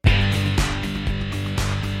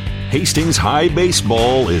Hastings High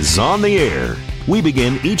Baseball is on the air. We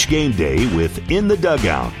begin each game day with In the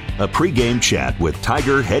Dugout, a pregame chat with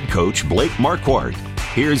Tiger head coach Blake Marquardt.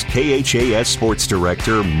 Here's KHAS Sports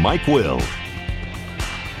Director Mike Will.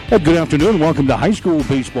 Good afternoon. Welcome to high school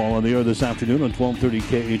baseball on the air this afternoon on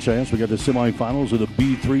 1230 KHIS. We got the semifinals of the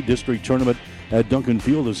B3 district tournament at Duncan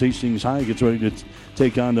Field as Hastings High gets ready to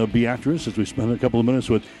take on Beatrice as we spend a couple of minutes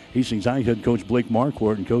with Hastings High head coach Blake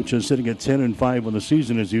Marquardt. And coach is sitting at 10-5 on the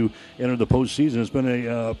season as you enter the postseason. It's been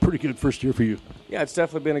a pretty good first year for you. Yeah, it's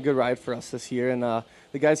definitely been a good ride for us this year. And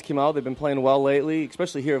the guys came out. They've been playing well lately,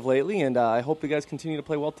 especially here of lately. And I hope the guys continue to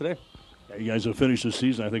play well today. You guys have finished the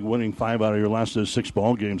season, I think, winning 5 out of your last 6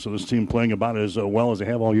 ball games. So this team playing about as well as they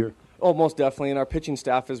have all year. Oh, most definitely. And our pitching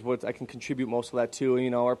staff is what I can contribute most of that to. You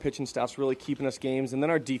know, our pitching staff's really keeping us games. And then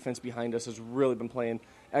our defense behind us has really been playing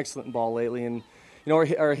excellent ball lately. And, you know,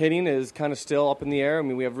 our hitting is kind of still up in the air. I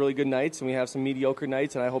mean, we have really good nights and we have some mediocre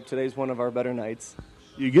nights. And I hope today's one of our better nights.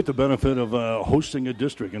 You get the benefit of hosting a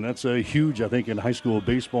district, and that's huge, I think, in high school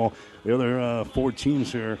baseball. The other 4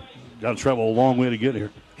 teams here got to travel a long way to get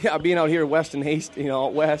here. Yeah, being out here west and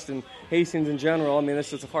Hastings in general, I mean, it's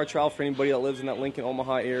just a far travel for anybody that lives in that Lincoln,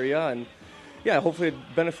 Omaha area. And, yeah, hopefully it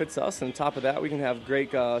benefits us. And on top of that, we can have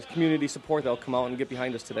great community support that will come out and get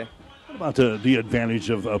behind us today. What about the advantage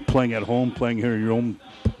of playing at home, playing here in your own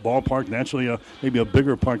ballpark, naturally maybe a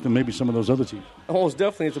bigger park than maybe some of those other teams? Oh, it's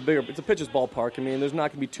definitely it's a pitcher's ballpark. I mean, there's not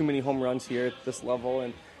going to be too many home runs here at this level,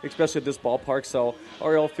 and especially at this ballpark. So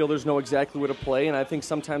our outfielders know exactly where to play, and I think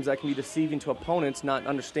sometimes that can be deceiving to opponents, not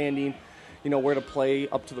understanding, you know, where to play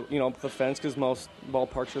up to the fence, because most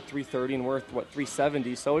ballparks are 330 and we're at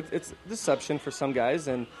 370. So it's deception for some guys,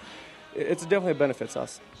 and it's definitely benefits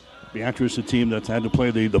us. Beatrice, a team that's had to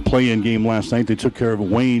play the play-in game last night. They took care of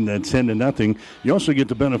Wayne 10-0. You also get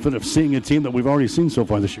the benefit of seeing a team that we've already seen so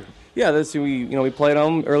far this year. Yeah, we played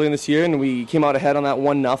them early in this year, and we came out ahead on that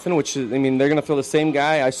 1-0, which is, I mean, they're going to throw the same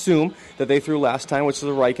guy, I assume, that they threw last time, which is a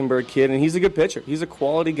Reichenberg kid, and he's a good pitcher. He's a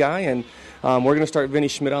quality guy, and we're going to start Vinny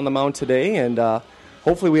Schmidt on the mound today, and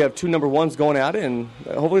hopefully we have 2 number ones going at it, and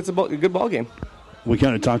hopefully it's a good ball game. We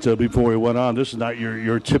kind of talked before we went on. This is not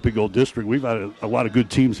your typical district. We've had a lot of good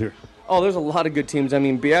teams here. Oh, there's a lot of good teams. I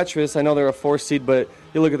mean, Beatrice, I know they're a 4 seed, but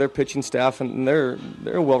you look at their pitching staff, and they're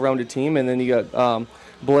a well-rounded team. And then you got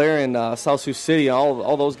Blair and South Sioux City,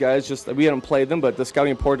 all those guys. Just we haven't played them, but the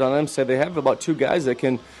scouting report on them said they have about 2 guys that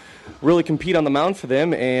can really compete on the mound for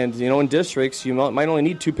them. And in districts, you might only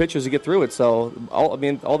need 2 pitchers to get through it. So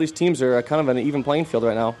all these teams are kind of an even playing field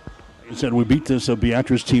right now. You said we beat this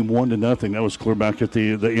Beatrice team 1-0. That was clear back at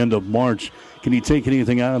the end of March. Can you take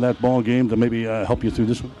anything out of that ball game to maybe help you through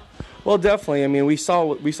this one? Well, definitely. I mean, we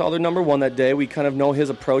saw their number one that day. We kind of know his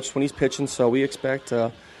approach when he's pitching, so we expect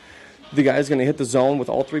the guy's going to hit the zone with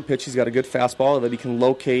all 3 pitches. He's got a good fastball that he can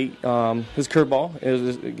locate. His curveball,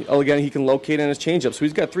 again, he can locate in his changeup. So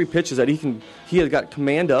he's got 3 pitches that he has got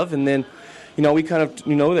command of, and then we kind of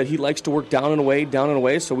know that he likes to work down and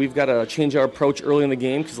away. So we've got to change our approach early in the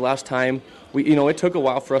game because last time it took a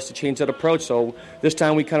while for us to change that approach. So this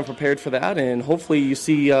time we kind of prepared for that, and hopefully you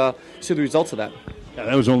see the results of that. Yeah,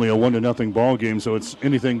 that was only a 1-0 ball game, so it's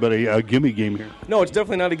anything but a gimme game here. No, it's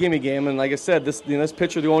definitely not a gimme game, and like I said, this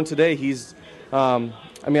pitcher they're going today, he's. I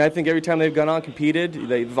think every time they've gone on competed,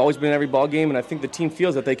 they've always been in every ball game, and I think the team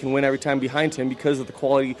feels that they can win every time behind him because of the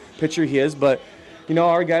quality pitcher he is. But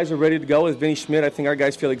our guys are ready to go with Vinny Schmidt. I think our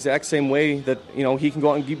guys feel the exact same way that he can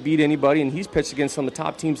go out and beat anybody, and he's pitched against some of the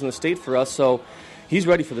top teams in the state for us, so he's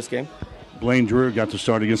ready for this game. Blaine Drewer got to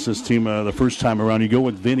start against this team the first time around. You go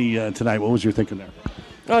with Vinny tonight. What was your thinking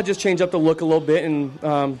there? Just change up the look a little bit, and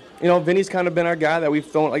Vinny's kind of been our guy that we've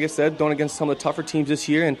thrown, like I said, thrown against some of the tougher teams this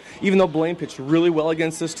year. And even though Blaine pitched really well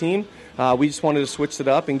against this team, we just wanted to switch it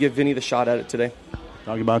up and give Vinny the shot at it today.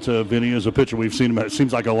 Talking about Vinny as a pitcher, we've seen him. It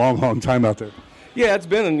seems like a long time out there. Yeah, it's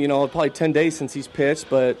been probably 10 days since he's pitched,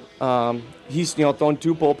 but he's thrown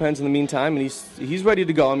 2 bullpens in the meantime, and he's ready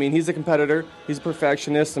to go. I mean, he's a competitor, he's a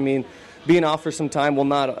perfectionist. I mean, being off for some time will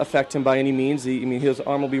not affect him by any means. His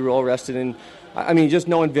arm will be real rested, and just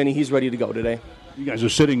knowing Vinny, he's ready to go today. You guys are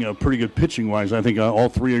sitting pretty good pitching-wise. I think all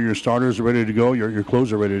 3 of your starters are ready to go. Your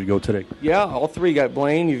closer are ready to go today. Yeah, all 3. You got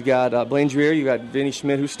Blaine, you've got Blaine Dreer, you've got Vinny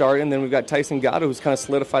Schmidt who's starting, and then we've got Tyson Gatto who's kind of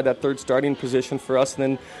solidified that 3rd starting position for us, and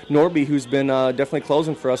then Norby who's been definitely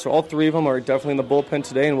closing for us. So all 3 of them are definitely in the bullpen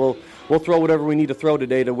today, and we'll we'll throw whatever we need to throw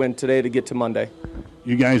today to win today to get to Monday.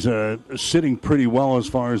 You guys are sitting pretty well as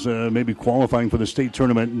far as maybe qualifying for the state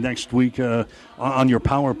tournament next week on your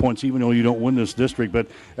power points, even though you don't win this district. But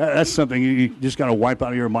that's something you just got to wipe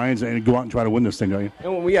out of your minds and go out and try to win this thing, don't you?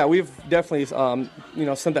 And, yeah, we've definitely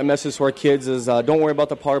sent that message to our kids is don't worry about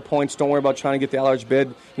the power points. Don't worry about trying to get the at-large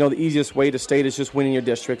bid. The easiest way to state is just winning your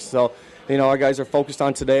district. So, our guys are focused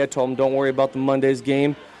on today. I told them don't worry about the Monday's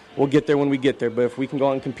game. We'll get there when we get there. But if we can go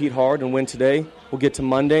out and compete hard and win today, we'll get to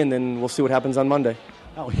Monday, and then we'll see what happens on Monday.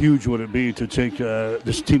 How huge would it be to take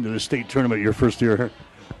this team to the state tournament your first year here?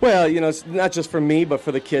 Well, it's not just for me, but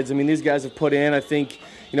for the kids. I mean, these guys have put in. I think,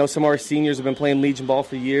 some of our seniors have been playing Legion ball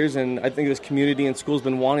for years, and I think this community and school's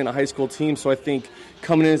been wanting a high school team. So I think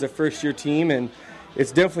coming in as a first-year team, and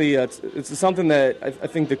it's definitely it's something that I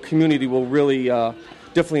think the community will really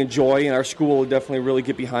definitely enjoy, and our school will definitely really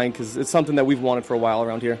get behind because it's something that we've wanted for a while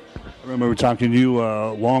around here. I remember talking to you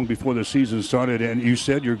long before the season started, and you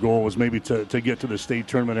said your goal was maybe to get to the state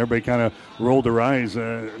tournament. Everybody kind of rolled their eyes.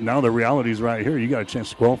 Now the reality is right here. You got a chance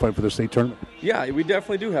to qualify for the state tournament. Yeah, we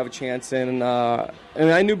definitely do have a chance, and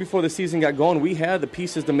I knew before the season got going we had the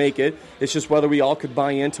pieces to make it. It's just whether we all could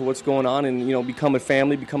buy into what's going on and become a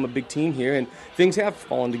family, become a big team here, and things have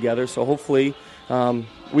fallen together. So hopefully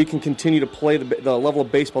we can continue to play the level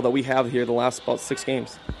of baseball that we have here the last about 6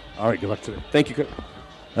 games. All right, good luck today. Thank you, Coach.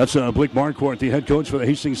 That's Blake Marquardt, the head coach for the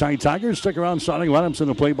Hastings High Tigers. Stick around, starting lineups and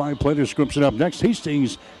the play-by-play description up next.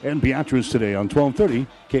 Hastings and Beatrice today on 1230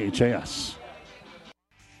 KHAS.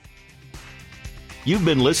 You've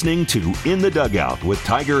been listening to In the Dugout with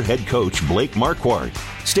Tiger head coach Blake Marquardt.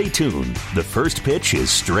 Stay tuned. The first pitch is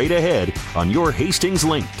straight ahead on your Hastings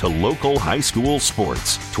link to local high school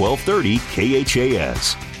sports. 1230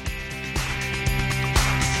 KHAS.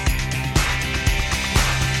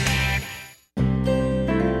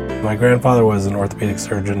 My grandfather was an orthopedic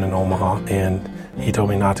surgeon in Omaha, and he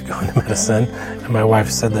told me not to go into medicine. And my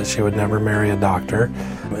wife said that she would never marry a doctor.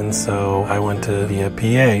 And so I went to be a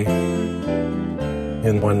PA.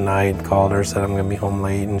 And one night called her, said I'm going to be home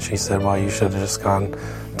late, and she said, well, you should have just gone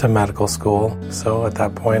to medical school. So at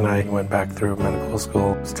that point I went back through medical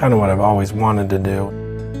school. It's kind of what I've always wanted to do.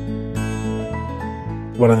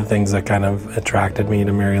 One of the things that kind of attracted me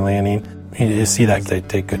to Mary Lanning is see that they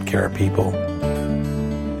take good care of people.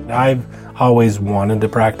 I've always wanted to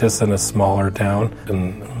practice in a smaller town,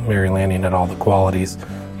 and Mary Lanning had all the qualities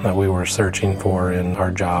that we were searching for in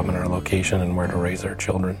our job and our location and where to raise our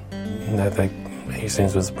children. And I think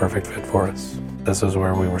Hastings was the perfect fit for us. This is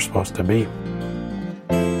where we were supposed to be.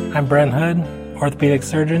 I'm Brent Hood, orthopedic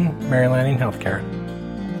surgeon, Mary Lanning Healthcare.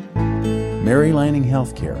 Mary Lanning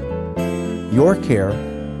Healthcare. Your care,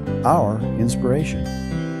 our inspiration.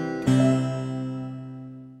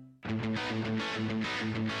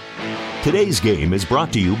 Today's game is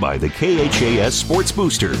brought to you by the KHAS Sports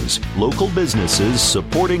Boosters, local businesses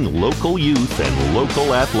supporting local youth and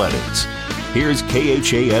local athletics. Here's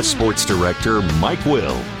KHAS Sports Director Mike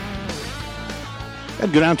Will.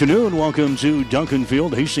 And good afternoon. Welcome to Duncan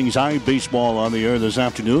Field. Hastings High baseball on the air this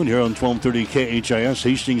afternoon here on 1230 KHIS.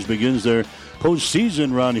 Hastings begins their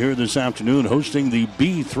postseason run here this afternoon, hosting the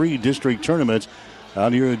B3 district tournament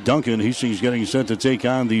out here at Duncan. Hastings getting set to take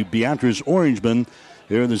on the Beatrice Orangemen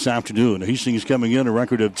here this afternoon. Hastings coming in a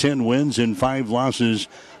record of 10 wins and 5 losses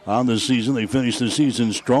on the season. They finished the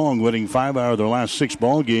season strong, winning 5 out of their last 6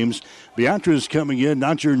 ball games. Beatrice coming in,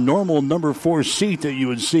 not your normal number 4 seat that you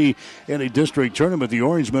would see in a district tournament. The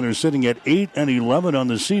Orangemen are sitting at 8-11 on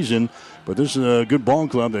the season, but this is a good ball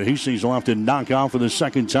club that Hastings will have to knock out for the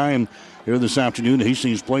second time here this afternoon.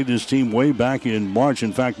 Hastings played this team way back in March.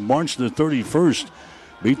 In fact, March the 31st.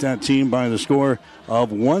 Beat that team by the score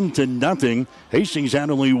of 1-0. Hastings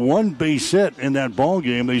had only 1 base hit in that ball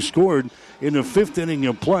game. They scored in the 5th inning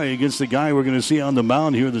of play against the guy we're going to see on the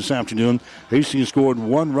mound here this afternoon. Hastings scored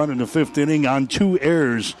 1 run in the 5th inning on 2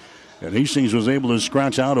 errors. And Hastings was able to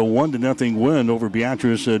scratch out a 1-0 win over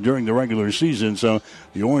Beatrice during the regular season. So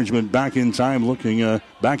the Orangemen back in town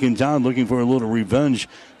looking for a little revenge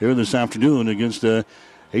here this afternoon against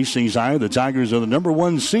Hastings High. The Tigers are the number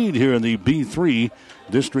 1 seed here in the B3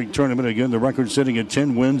 district tournament. Again, the record sitting at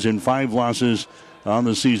 10 wins and 5 losses on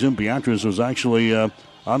the season. Beatrice was actually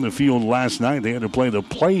on the field last night. They had to play the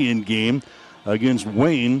play-in game against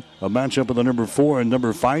Wayne, a matchup of the number 4 and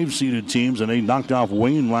number 5 seeded teams, and they knocked off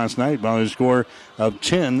Wayne last night by a score of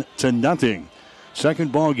 10-0.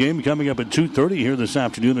 Second ball game coming up at 2:30 here this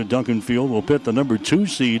afternoon at Duncan Field. We'll pit the number 2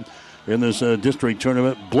 seed in this district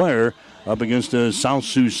tournament, Blair, up against South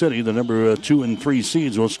Sioux City. The number 2 and 3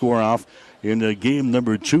 seeds will score off in game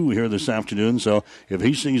number 2 here this afternoon. So if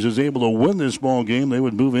Hastings is able to win this ball game, they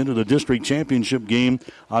would move into the district championship game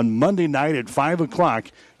on Monday night at 5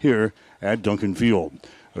 o'clock here at Duncan Field.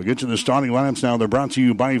 We'll get to the starting lineups now. They're brought to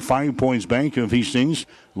you by 5 Points Bank of Hastings.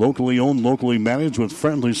 Locally owned, locally managed with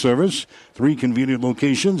friendly service. 3 convenient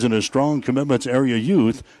locations and a strong commitment to area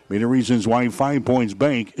youth. Many reasons why 5 Points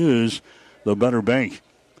Bank is the better bank.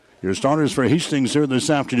 Your starters for Hastings here this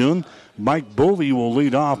afternoon. Mike Bovey will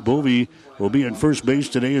lead off. Bovey will be at first base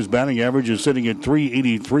today. His batting average is sitting at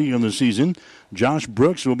 .383 in the season. Josh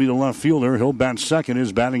Brooks will be the left fielder. He'll bat second.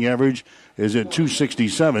 His batting average is at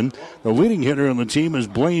 .267. The leading hitter on the team is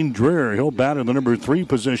Blaine Dreher. He'll bat in the number 3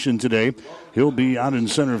 position today. He'll be out in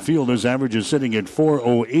center field. His average is sitting at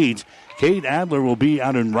 .408. Cade Adler will be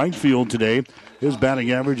out in right field today. His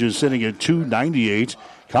batting average is sitting at .298.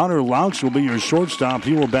 Connor Laux will be your shortstop.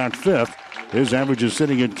 He will bat 5th. His average is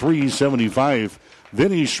sitting at .375.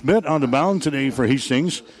 Vinny Schmidt on the mound today for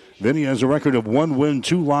Hastings. Vinny has a record of 1 win,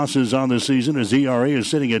 2 losses on the season. His ERA is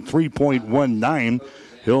sitting at 3.19.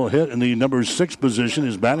 He'll hit in the number 6 position.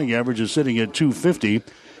 His batting average is sitting at .250.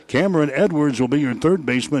 Cameron Edwards will be your third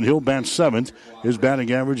baseman. He'll bat 7th. His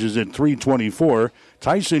batting average is at .324.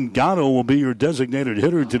 Tyson Gatto will be your designated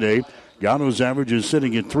hitter today. Gatto's average is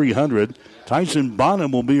sitting at .300. Tyson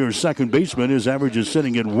Bonham will be your second baseman. His average is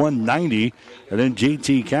sitting at .190. And then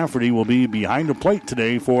J.T. Cafferty will be behind the plate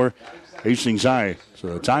today for Hastings High.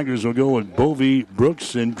 So the Tigers will go with Bovey,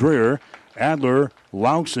 Brooks, and Dreher, Adler,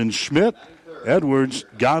 Laux, and Schmidt, Edwards,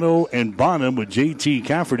 Gatto, and Bonham with J.T.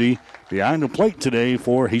 Cafferty behind the plate today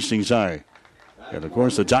for Hastings High. And, of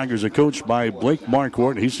course, the Tigers are coached by Blake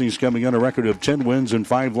Marquardt. Hastings coming on a record of 10 wins and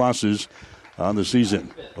 5 losses on the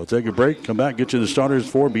season. We'll take a break, come back, get you the starters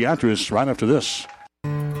for Beatrice right after this.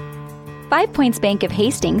 5 Points Bank of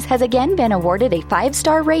Hastings has again been awarded a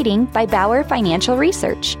 5-star rating by Bauer Financial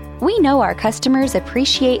Research. We know our customers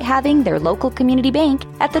appreciate having their local community bank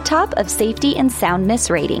at the top of safety and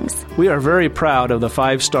soundness ratings. We are very proud of the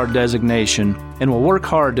 5-star designation and will work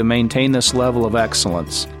hard to maintain this level of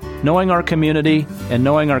excellence. Knowing our community and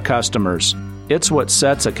knowing our customers, it's what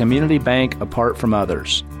sets a community bank apart from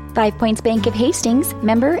others. 5 Points Bank of Hastings,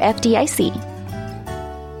 member FDIC.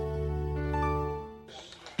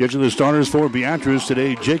 Get you the starters for Beatrice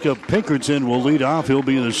today. Jacob Pinkerton will lead off. He'll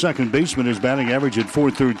be the second baseman. His batting average at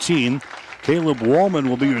 .413. Caleb Wallman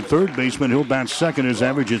will be your third baseman. He'll bat second. His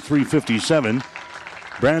average at .357.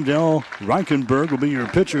 Brandel Reichenberg will be your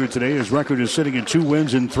pitcher today. His record is sitting at 2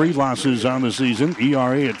 wins and 3 losses on the season.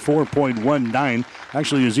 ERA at 4.19.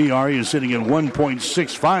 Actually, his ERA is sitting at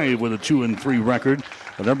 1.65 with a 2-3 record.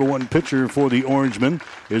 The number 1 pitcher for the Orangemen.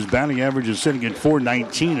 His batting average is sitting at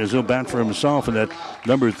 .419 as he'll bat for himself in that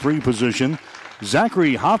number 3 position.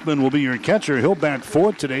 Zachary Hoffman will be your catcher. He'll bat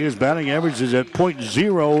 4th today. His batting average is at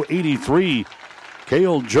 .083.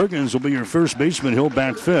 Cale Juergens will be your first baseman. He'll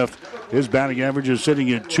bat 5th. His batting average is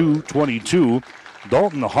sitting at .222.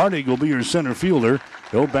 Dalton Hardig will be your center fielder.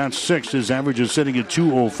 He'll bat 6th. His average is sitting at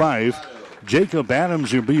 .205. Jacob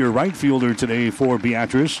Adams will be your right fielder today for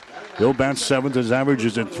Beatrice. He'll bat 7th. His average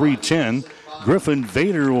is at .310. Griffin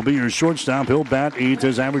Vader will be your shortstop. He'll bat 8th.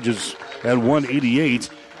 His average is at .188.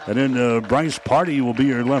 And then Bryce Party will be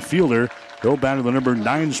your left fielder. He'll bat in the number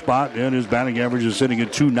 9 spot, and his batting average is sitting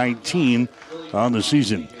at .219 on the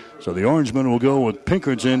season. So the Orangemen will go with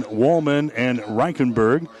Pinkerton, Wallman, and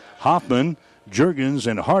Reichenberg. Hoffman, Juergens,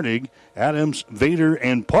 and Hardig. Adams, Vader,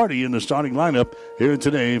 and Party in the starting lineup here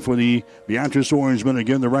today for the Beatrice Orangemen.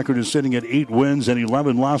 Again, the record is sitting at 8 wins and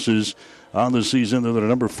 11 losses on the season. They're the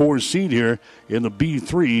number 4 seed here in the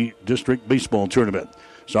B3 District Baseball Tournament.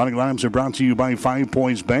 Starting lineups are brought to you by 5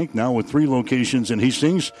 Points Bank, now with 3 locations in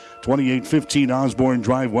Hastings, 2815 Osborne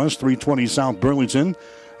Drive West, 320 South Burlington,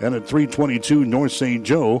 and at 322 North St.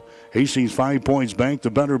 Joe. Hastings 5 Points Bank,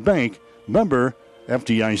 the better bank, member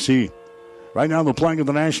FDIC. Right now, the playing of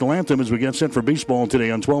the national anthem as we get set for baseball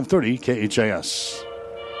today on 1230 KHAS.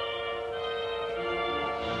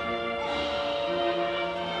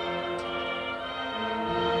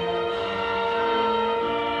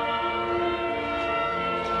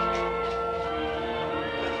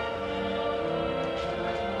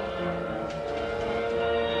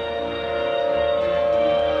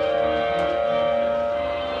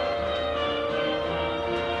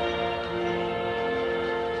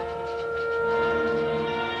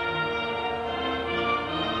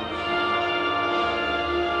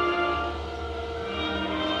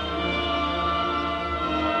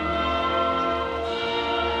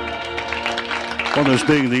 Well, this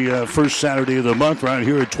being the first Saturday of the month right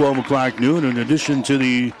here at 12 o'clock noon, in addition to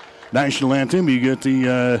the national anthem, you get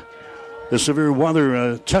the the severe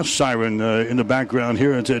weather test siren in the background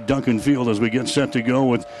here at Duncan Field as we get set to go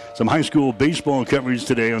with some high school baseball coverage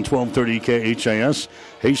today on 1230 KHIS,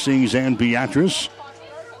 Hastings and Beatrice.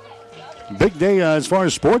 Big day as far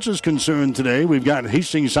as sports is concerned today. We've got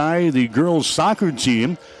Hastings High, the girls soccer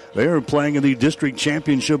team. They are playing in the district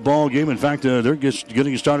championship ball game. In fact, they're just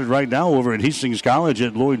getting started right now over at Hastings College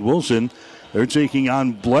at Lloyd Wilson. They're taking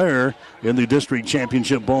on Blair in the district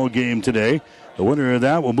championship ball game today. The winner of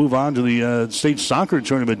that will move on to the state soccer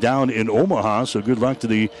tournament down in Omaha. So good luck to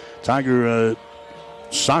the Tiger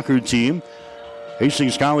soccer team.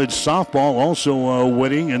 Hastings College softball also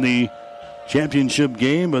winning in the championship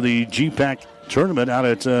game of the GPAC tournament out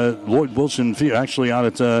at Lloyd Wilson Field, actually out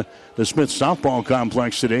at the Smith softball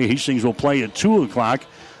complex today. Hastings will play at 2 o'clock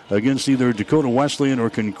against either Dakota Wesleyan or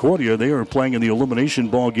Concordia. They are playing in the elimination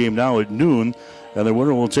ball game now at noon, and the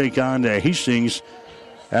winner will take on Hastings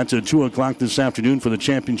at 2 o'clock this afternoon for the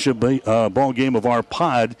championship ball game of our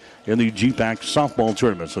pod in the GPAC softball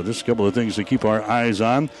tournament. So just a couple of things to keep our eyes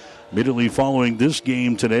on. Immediately following this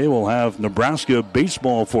game today, we'll have Nebraska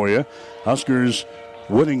baseball for you. Huskers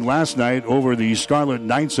winning last night over the Scarlet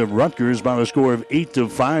Knights of Rutgers by a score of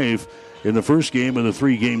 8-5 in the first game of the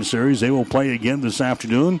 3-game series. They will play again this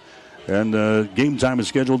afternoon, and game time is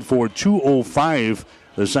scheduled for 2:05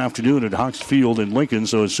 this afternoon at Hawks Field in Lincoln.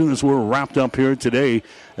 So as soon as we're wrapped up here today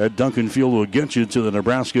at Duncan Field, we'll get you to the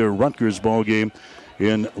Nebraska-Rutgers ball game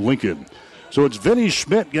in Lincoln. So it's Vinny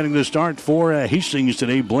Schmidt getting the start for Hastings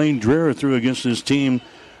today. Blaine Dreher threw against his team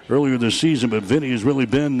earlier this season, but Vinny has really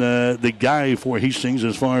been the guy for Hastings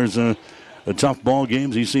as far as the tough ball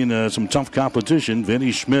games. He's seen some tough competition.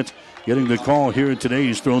 Vinny Schmidt getting the call here today.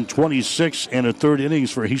 He's thrown 26 and a third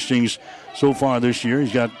innings for Hastings so far this year.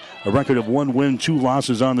 He's got a record of 1 win, 2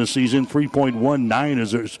 losses on the season. 3.19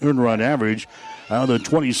 is his earned run average. Out of the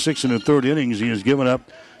 26 and a third innings, he has given up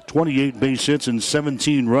 28 base hits and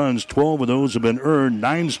 17 runs. 12 of those have been earned.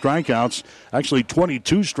 9 strikeouts, actually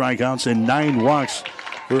 22 strikeouts and 9 walks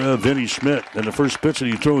for Vinny Schmidt. And the first pitch that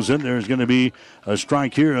he throws in there is going to be a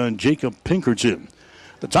strike here on Jacob Pinkerton.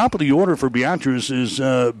 The top of the order for Beatrice is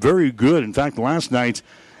very good. In fact, last night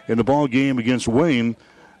in the ball game against Wayne,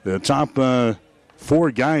 the top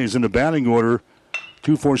 4 guys in the batting order,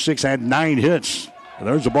 2, 4, 6, had 9 hits. And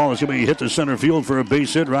there's the ball that's going to be hit to center field for a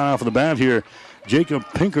base hit right off of the bat here. Jacob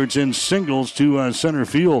Pinkerton singles to center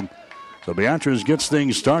field. So Beatrice gets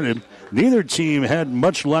things started. Neither team had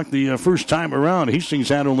much luck the first time around. Hastings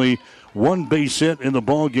had only 1 base hit in the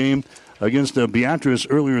ball game against Beatrice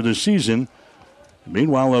earlier this season.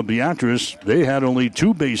 Meanwhile, Beatrice, they had only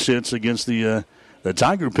 2 base hits against the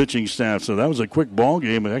Tiger pitching staff. So that was a quick ball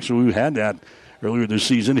game. And actually, we had that earlier this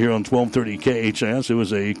season here on 1230 KHS. It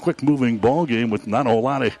was a quick-moving ball game with not a whole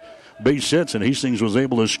lot of base hits, and Hastings was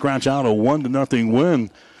able to scratch out a 1-0 win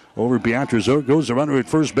over Beatrice. There goes the runner at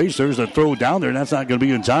first base. There's a throw down there, and that's not going to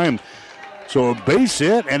be in time. So a base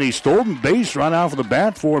hit and a stolen base right off of the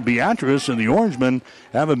bat for Beatrice, and the Orangemen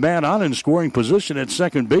have a man on in scoring position at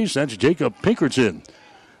second base. That's Jacob Pinkerton.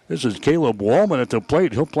 This is Caleb Wallman at the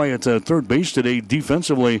plate. He'll play at third base today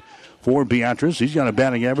defensively for Beatrice. He's got a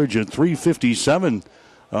batting average of .357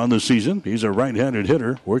 on the season. He's a right-handed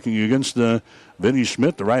hitter working against Vinny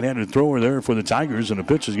Schmidt, the right-handed thrower there for the Tigers, and the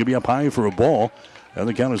pitch is going to be up high for a ball. And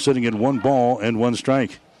the count is sitting at 1 ball and 1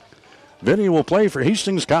 strike. Vinny will play for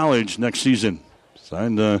Hastings College next season.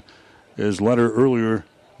 Signed his letter earlier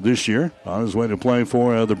this year, on his way to play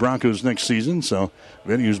for the Broncos next season. So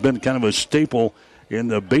Vinny, who's been kind of a staple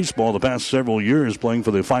in baseball the past several years, playing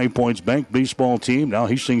for the 5 Points Bank baseball team. Now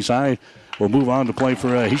Hastings High will move on to play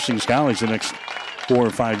for Hastings College the next 4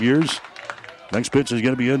 or 5 years. Next pitch is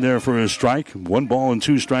going to be in there for a strike. 1 ball and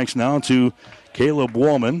 2 strikes now to Caleb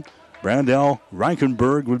Wallman. Brandel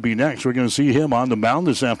Reichenberg would be next. We're going to see him on the mound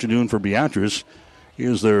this afternoon for Beatrice. He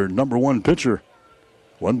is their number 1 pitcher.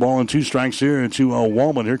 1 ball and 2 strikes here to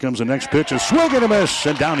Wallman. Here comes the next pitch. A swing and a miss,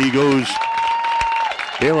 and down he goes.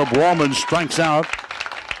 Caleb Wallman strikes out.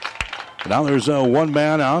 Now there's 1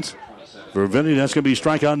 man out for Vinny. That's going to be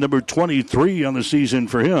strikeout number 23 on the season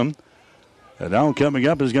for him. And now coming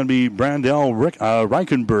up is going to be Brandel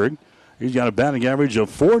Reichenberg. He's got a batting average of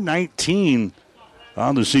 .419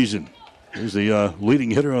 on the season. He's the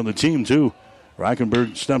leading hitter on the team, too.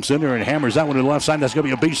 Reichenberg steps in there and hammers that one to the left side. That's going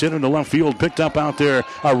to be a base hit in the left field. Picked up out there.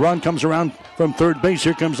 A run comes around from third base.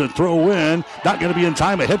 Here comes a throw in. Not going to be in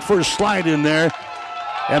time. A hit first slide in there.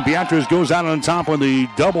 And Beatrice goes out on top on the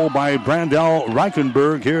double by Brandel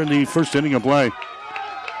Reichenberg here in the first inning of play.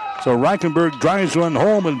 So Reichenberg drives one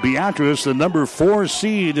home, and Beatrice, the number 4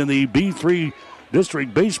 seed in the B3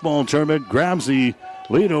 District Baseball Tournament, grabs the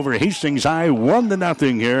lead over Hastings High,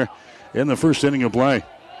 1-0 here in the first inning of play.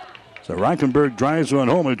 So So Reichenberg drives one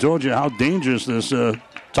home. I told you how dangerous this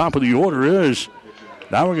top of the order is.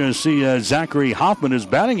 Now we're going to see Zachary Hoffman. His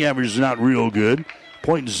batting average is not real good,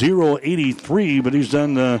 .083, but he's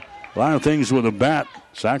done a lot of things with a bat,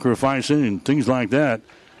 sacrificing and things like that.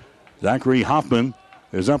 Zachary Hoffman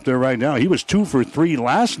is up there right now. He was 2 for 3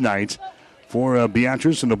 last night for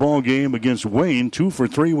Beatrice in the ball game against Wayne, 2 for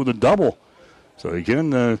 3 with a double. So he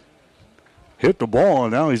can hit the ball,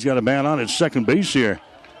 and now he's got a man on at second base here.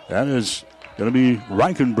 That is going to be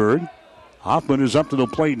Reichenberg. Hoffman is up to the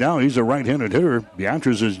plate now. He's a right-handed hitter.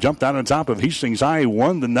 Beatrice has jumped out on top of Hastings High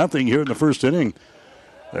 1-0 here in the first inning.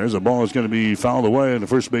 There's a ball that's going to be fouled away on the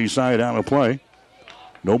first base side out of play.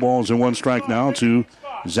 No balls and 1 strike now to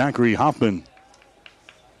Zachary Hoffman.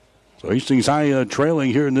 So Hastings High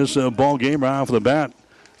trailing here in this ball game right off the bat.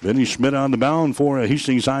 Vinny Schmidt on the mound for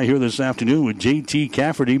Hastings High here this afternoon with J.T.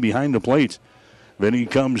 Cafferty behind the plate. Vinny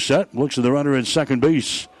comes set, looks at the runner at second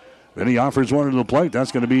base. Vinny offers one to the plate.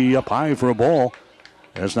 That's going to be up high for a ball.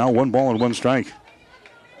 That's now 1 ball and 1 strike.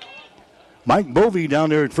 Mike Bovee down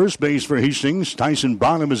there at first base for Hastings. Tyson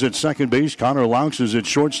Bonham is at second base. Connor Laux is at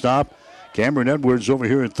shortstop. Cameron Edwards over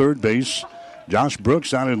here at third base. Josh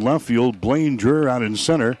Brooks out in left field. Blaine Dreher out in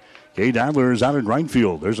center. Cade Adler is out in right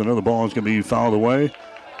field. There's another ball that's going to be fouled away.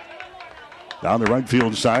 Down the right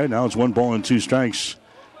field side. Now it's 1 ball and 2 strikes.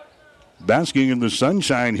 Basking in the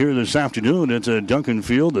sunshine here this afternoon at Duncan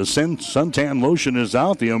Field. The suntan lotion is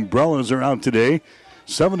out. The umbrellas are out today.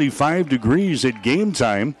 75 degrees at game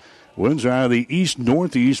time. Winds are out of the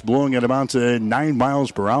east-northeast, blowing at about 9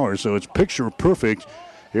 miles per hour. So it's picture perfect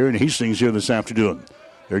here in Hastings here this afternoon.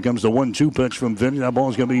 Here comes the 1-2 pitch from Vinny. That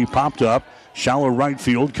ball is going to be popped up. Shallow right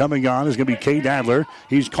field. Coming on is going to be Cade Adler.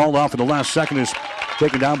 He's called off in the last second. Is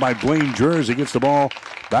taken down by Blaine Dreher as he gets the ball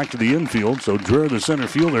back to the infield. So Dreher, the center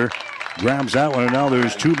fielder, grabs that one. And now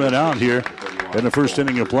there's 2 men out here in the first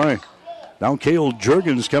inning of play. Now Cale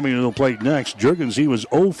Juergens coming to the plate next. Juergens, he was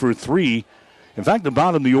 0 for 3. In fact, the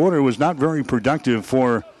bottom of the order was not very productive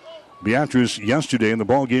for Beatrice yesterday in the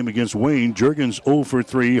ball game against Wayne. Juergens 0 for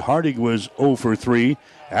 3. Hardig was 0 for 3.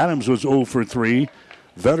 Adams was 0 for 3.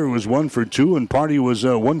 Vetter was 1 for 2. And Party was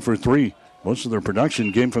 1 for 3. Most of their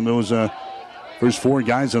production came from those first 4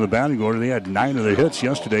 guys in the batting order. They had 9 of the hits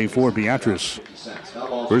yesterday for Beatrice.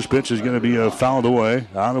 First pitch is going to be fouled away.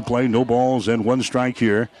 Out of play, no balls and 1 strike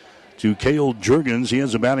here to Cale Juergens. He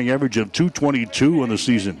has a batting average of .222 in the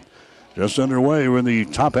season. Just underway. We're in the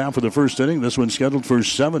top half of the first inning. This one's scheduled for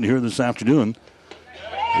 7 here this afternoon.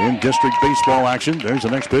 In district baseball action, there's the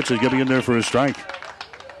next pitch. He's going to be in there for a strike.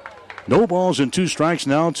 No balls and 2 strikes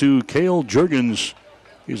now to Cale Juergens.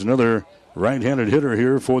 He's another right-handed hitter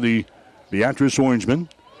here for the Beatrice Orangemen.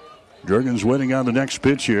 Juergens waiting on the next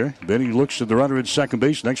pitch here. Then he looks at the runner at second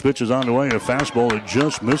base. Next pitch is on the way. A fastball that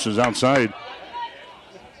just misses outside.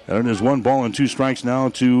 And it is 1 ball and 2 strikes now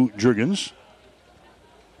to Juergens.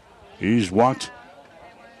 He's walked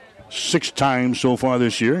 6 times so far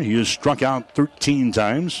this year. He has struck out 13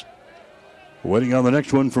 times. Waiting on the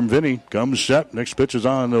next one from Vinny. Comes set. Next pitch is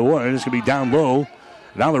on the way. It's going to be down low.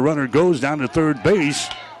 Now the runner goes down to third base.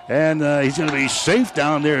 And he's going to be safe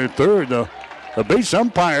down there at third. The base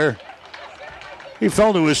umpire, he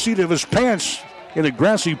fell to his seat of his pants in the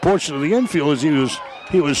grassy portion of the infield as he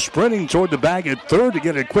was sprinting toward the bag at third to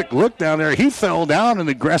get a quick look down there. He fell down in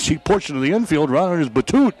the grassy portion of the infield right on his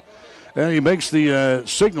batoot. And he makes the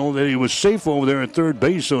signal that he was safe over there at third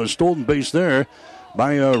base. So a stolen base there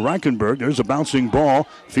by Reichenberg. There's a bouncing ball.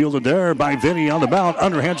 Fielded there by Vinny on the mound.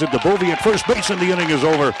 Underhands it to Bovee at first base, and the inning is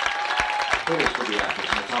over.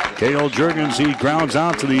 Cale Juergens, he grounds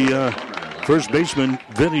out to the first baseman,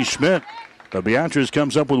 Vinny Schmidt. But Beatrice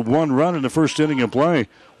comes up with 1 run in the first inning of play.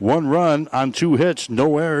 1 run on 2 hits.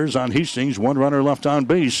 No errors on Hastings. 1 runner left on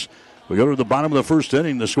base. We go to the bottom of the first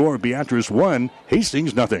inning. The score, Beatrice 1,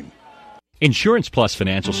 Hastings 0. Insurance Plus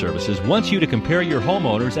Financial Services wants you to compare your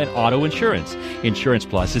homeowners and auto insurance. Insurance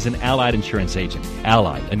Plus is an Allied insurance agent.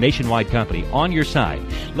 Allied, a nationwide company, on your side.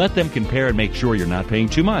 Let them compare and make sure you're not paying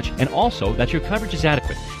too much, and also that your coverage is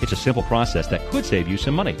adequate. It's a simple process that could save you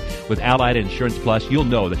some money. With Allied Insurance Plus, you'll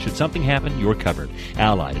know that should something happen, you're covered.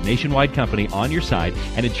 Allied, a nationwide company on your side,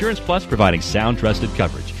 and Insurance Plus providing sound, trusted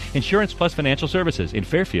coverage. Insurance Plus Financial Services in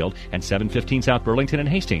Fairfield and 715 South Burlington and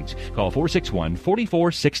Hastings. Call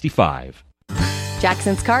 461-4465.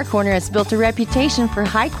 Jackson's Car Corner has built a reputation for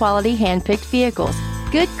high-quality, hand-picked vehicles.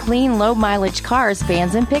 Good, clean, low-mileage cars,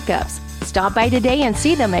 vans, and pickups. Stop by today and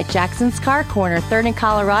see them at Jackson's Car Corner, 3rd and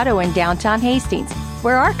Colorado in downtown Hastings,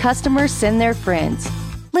 where our customers send their friends.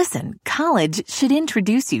 Listen, college should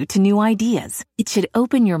introduce you to new ideas. It should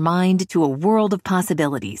open your mind to a world of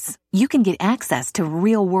possibilities. You can get access to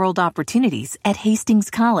real-world opportunities at Hastings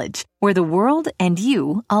College, where the world and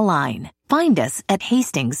you align. Find us at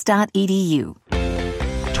hastings.edu.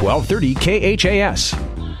 1230 KHAS.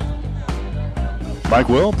 Mike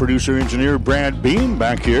Will, producer engineer Brad Beam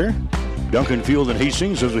back here. Duncan Field and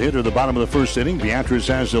Hastings as we hit to the bottom of the first inning. Beatrice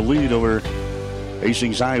has the lead over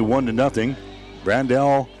Hastings High 1-0.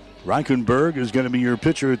 Brandel Reichenberg is going to be your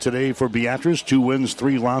pitcher today for Beatrice. 2 wins,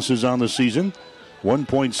 3 losses on the season.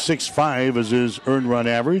 1.65 is his earned run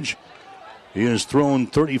average. He has thrown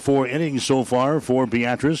 34 innings so far for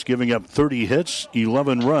Beatrice, giving up 30 hits,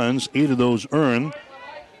 11 runs, 8 of those earned.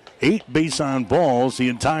 8 base on balls the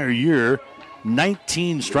entire year,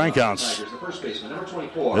 19 strikeouts.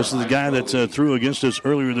 This is the guy that threw against us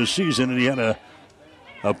earlier this season, and he had a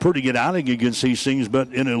pretty good outing against Hastings, but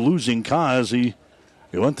in a losing cause. He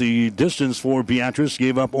went the distance for Beatrice,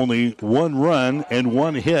 gave up only 1 run and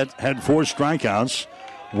 1 hit, had 4 strikeouts,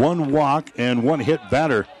 1 walk, and 1 hit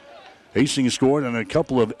batter. Hastings scored on a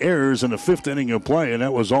couple of errors in the 5th inning of play, and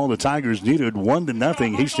that was all the Tigers needed.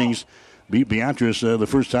 1-0. Hastings beat Beatrice the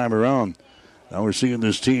first time around. Now we're seeing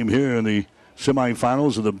this team here in the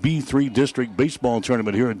semifinals of the B3 District Baseball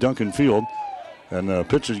Tournament here at Duncan Field. And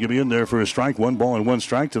pitch is going to be in there for a strike. 1 ball and 1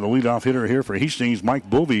 strike to the leadoff hitter here for Hastings, Mike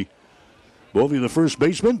Bovey. Bovey, the first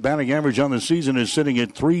baseman. Batting average on the season is sitting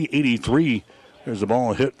at .383. There's the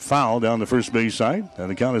ball hit foul down the first base side. And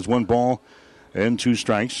the count is 1 ball and 2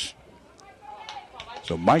 strikes.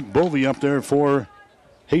 So Mike Bovey up there for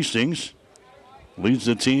Hastings. Leads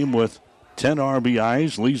the team with 10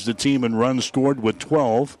 RBIs. Leads the team in runs scored with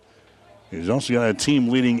 12. He's also got a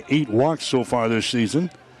team-leading 8 walks so far this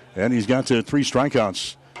season. And he's got 3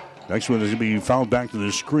 strikeouts. Next one is going to be fouled back to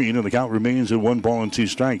the screen, and the count remains at 1 ball and 2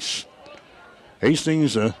 strikes.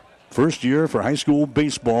 Hastings, first year for high school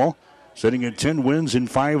baseball, sitting at 10 wins and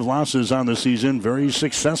 5 losses on the season. Very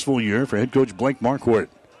successful year for head coach Blake Marquardt.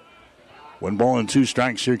 1 ball and 2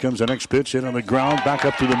 strikes. Here comes the next pitch, hit on the ground, back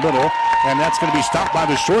up to the middle, and that's going to be stopped by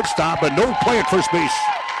the shortstop, but no play at first base.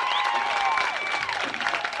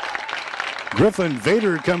 Griffin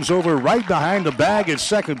Vader comes over right behind the bag at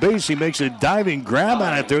second base. He makes a diving grab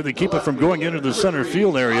on it there to keep it from going into the center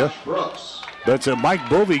field area. But Mike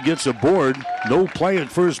Bovey gets aboard. No play at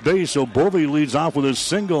first base, so Bovey leads off with a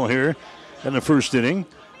single here in the first inning.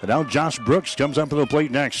 And now Josh Brooks comes up to the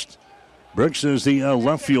plate next. Brooks is the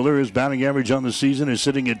left fielder. His batting average on the season is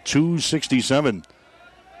sitting at .267.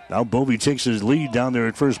 Now Bovey takes his lead down there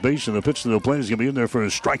at first base, and the pitch to the plate is going to be in there for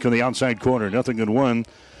a strike on the outside corner. 0-1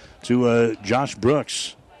 to Josh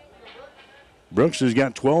Brooks. Brooks has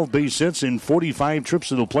got 12 base hits and 45 trips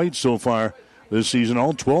to the plate so far this season.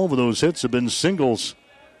 All 12 of those hits have been singles.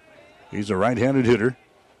 He's a right-handed hitter.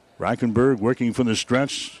 Reichenberg working from the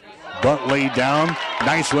stretch. Bunt laid down.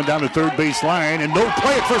 Nice one down the third base line, and no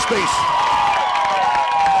play at first base.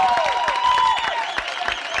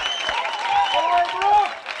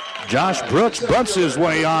 Josh Brooks bunts his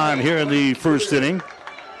way on here in the first inning.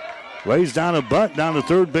 Lays down a bunt down the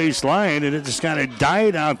third base line, and it just kind of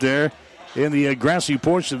died out there in the grassy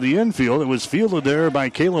portion of the infield. It was fielded there by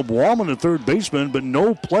Caleb Wallman, the third baseman, but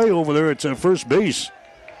no play over there at first base.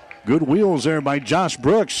 Good wheels there by Josh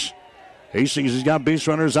Brooks. Hastings has got base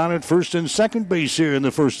runners on at first and second base here in the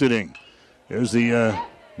first inning. There's the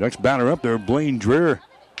next batter up there, Blaine Dreher.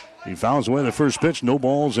 He fouls away the first pitch. No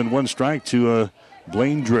balls and 1 strike to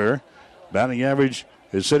Blaine Dreher. Batting average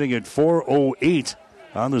is sitting at .408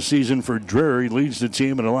 on the season for Dreher. He leads the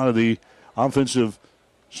team in a lot of the offensive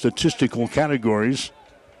statistical categories.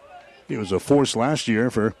 He was a force last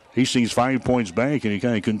year for Hastings 5 Points Bank, and he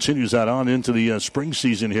kind of continues that on into the spring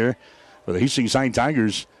season here for the Hastings High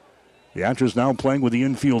Tigers. Beatrice now playing with the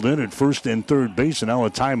infield in at first and third base, and now a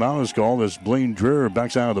timeout is called as Blaine Dreher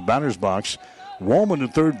backs out of the batter's box. Wallman, the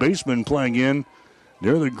third baseman, playing in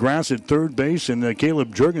near the grass at third base, and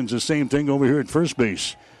Caleb Jurgens the same thing over here at first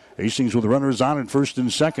base. Hastings with runners on at first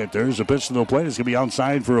and second. There's a pitch to the plate. It's going to be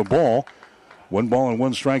outside for a ball. 1 ball and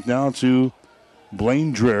 1 strike now to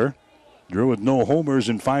Blaine Dreher. Dreher with no homers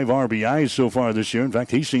and 5 RBIs so far this year. In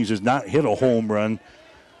fact, Hastings has not hit a home run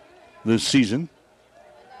this season.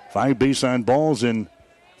 5 base on balls and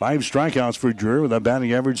 5 strikeouts for Dreher, with a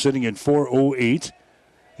batting average sitting at .408.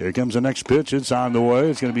 Here comes the next pitch. It's on the way.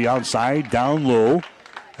 It's going to be outside, down low.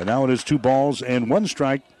 And now it is 2 balls and 1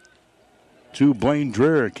 strike to Blaine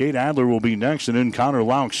Dreher. Kate Adler will be next, and then Connor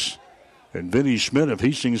Laux. And Vinny Schmidt of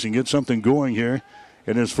Hastings can get something going here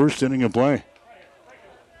in his first inning of play.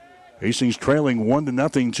 Hastings trailing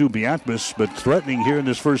 1-0 to Beatrice, but threatening here in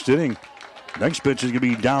this first inning. Next pitch is going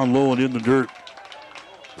to be down low and in the dirt.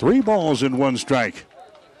 3 balls and 1 strike.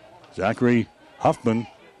 Zachary Hoffman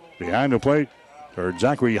behind the plate. Or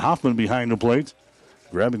Zachary Hoffman behind the plate.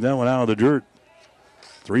 Grabbing that one out of the dirt.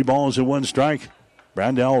 3 balls and 1 strike.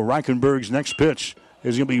 Brandel Reichenberg's next pitch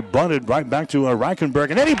is going to be bunted right back to Reichenberg.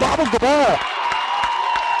 And then he bobbles the ball.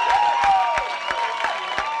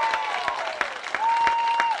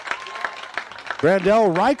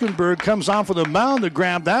 Brandel Reichenberg comes off of the mound to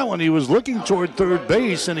grab that one. He was looking toward third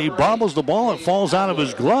base, and he bobbles the ball. It falls out of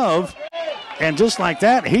his glove. And just like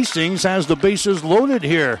that, Hastings has the bases loaded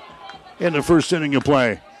here in the first inning of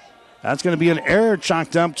play. That's going to be an error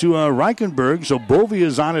chalked up to Reichenberg. So Bovee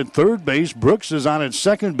is on at third base. Brooks is on at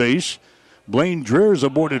second base. Blaine Dreer is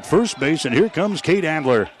aboard at first base. And here comes Cade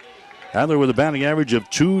Adler. Adler with a batting average of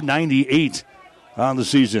 .298 on the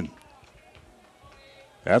season.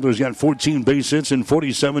 Adler's got 14 base hits and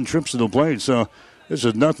 47 trips to the plate. So this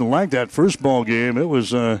is nothing like that first ball game. It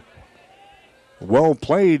was well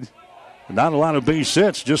played. Not a lot of base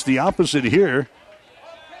hits. Just the opposite here.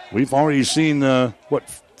 We've already seen,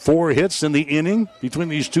 4 hits in the inning between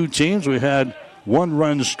these two teams. We had 1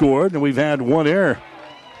 run scored, and we've had 1 error.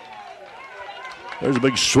 There's a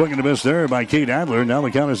big swing and a miss there by Cade Adler. Now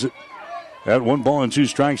the count is at 1 ball and 2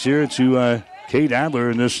 strikes here to Cade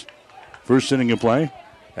Adler in this first inning of play.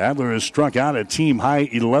 Adler has struck out a team-high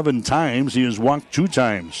 11 times. He has walked 2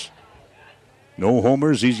 times. No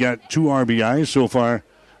homers. He's got 2 RBIs so far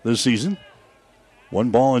this season. 1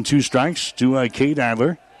 ball and 2 strikes to Cade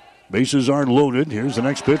Adler. Bases are loaded. Here's the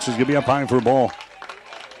next pitch. It's going to be up high for a ball.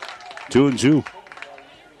 2-2.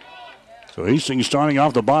 So Hastings starting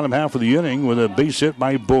off the bottom half of the inning with a base hit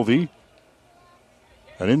by Bovee.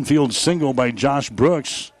 An infield single by Josh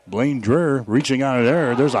Brooks. Blaine Dreer reaching out of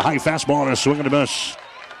there. There's a high fastball and a swing and a miss.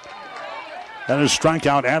 That is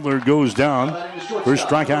strikeout. Adler goes down. First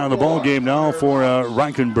strikeout of the ball game now for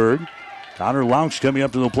Reichenberg. Connor Laux coming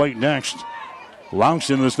up to the plate next. Laux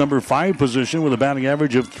in this number 5 position with a batting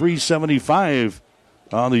average of .375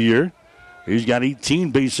 on the year. He's got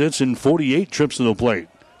 18 base hits and 48 trips to the plate.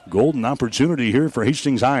 Golden opportunity here for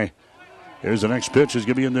Hastings High. Here's the next pitch. Is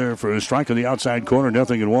going to be in there for a strike on the outside corner.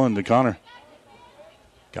 0-1 to Connor.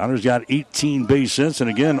 Connor's got 18 base hits, and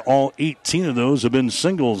again, all 18 of those have been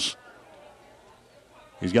singles.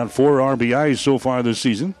 He's got 4 RBIs so far this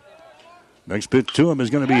season. Next pitch to him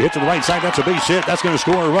is going to be hit to the right side. That's a base hit. That's going to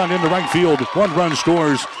score a run into right field. 1 run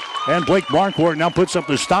scores, and Blake Marquardt now puts up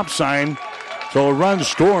the stop sign. So a run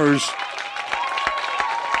scores.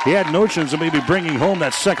 He had notions of maybe bringing home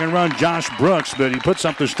that second run, Josh Brooks, but he puts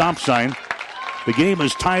up the stop sign. The game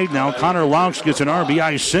is tied now. Connor Laux gets an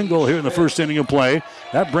RBI single here in the first inning of play.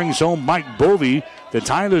 That brings home Mike Bovee to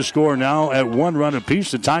tie the score now at 1 run apiece.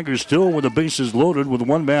 The Tigers still with the bases loaded with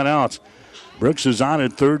 1 man out. Brooks is on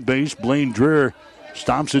at third base. Blaine Dreer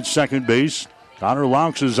stops at second base. Connor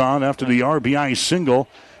Laux is on after the RBI single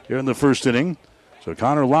here in the first inning. So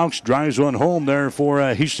Connor Laux drives one home there for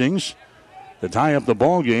Hastings to tie up the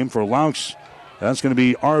ball game for Laux. That's going to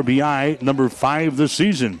be RBI number 5 this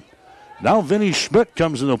season. Now Vinny Schmidt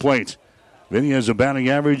comes to the plate. Vinny has a batting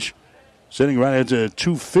average sitting right at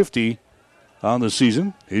 .250 on the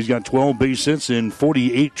season. He's got 12 base hits and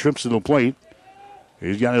 48 trips to the plate.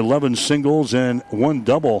 He's got 11 singles and 1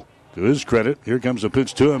 double to his credit. Here comes the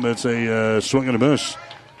pitch to him. It's a swing and a miss.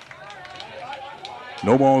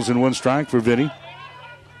 No balls and 1 strike for Vinny.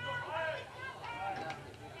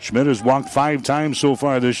 Schmidt has walked 5 times so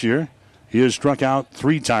far this year. He has struck out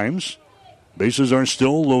 3 times. Bases are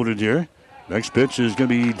still loaded here. Next pitch is going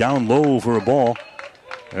to be down low for a ball.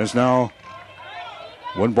 That's now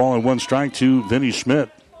 1 ball and 1 strike to Vinny Schmidt.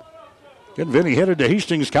 Get Vinny headed to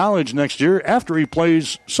Hastings College next year after he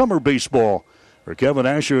plays summer baseball for Kevin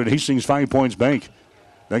Asher at Hastings 5 Points Bank.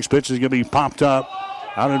 Next pitch is going to be popped up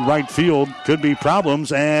out in right field. Could be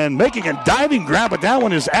problems. And making a diving grab at that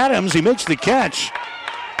one is Adams. He makes the catch.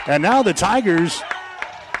 And now the Tigers,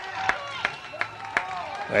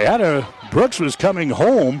 Brooks was coming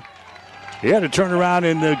home. He had to turn around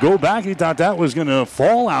and go back. He thought that was going to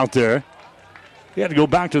fall out there. He had to go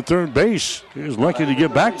back to third base. He was lucky to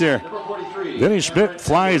get back there. Vinny Schmidt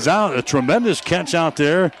flies out. A tremendous catch out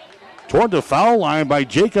there toward the foul line by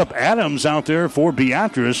Jacob Adams out there for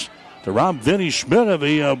Beatrice to rob Vinny Schmidt of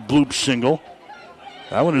a bloop single.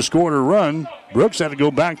 That one has scored a run. Brooks had to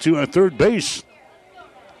go back to third base.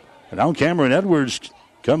 And now Cameron Edwards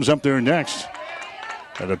comes up there next.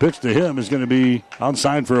 And the pitch to him is going to be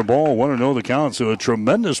outside for a ball. 1-0 the count. So a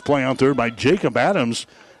tremendous play out there by Jacob Adams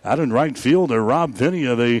out in right field to rob Vinny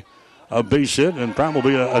of a base hit and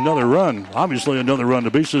probably another run. Obviously another run.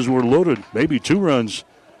 The bases were loaded. Maybe 2 runs.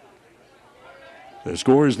 The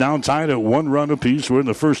score is now tied at 1 run apiece. We're in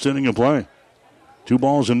the first inning of play. 2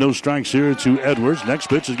 balls and no strikes here to Edwards. Next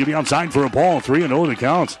pitch is going to be outside for a ball. 3-0 the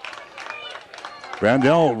count.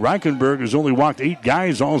 Brandel Reichenberg has only walked 8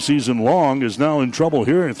 guys all season long, is now in trouble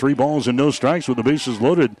here. 3 balls and no strikes with the bases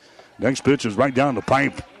loaded. Next pitch is right down the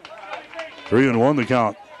pipe. 3-1 the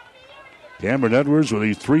count. Cameron Edwards with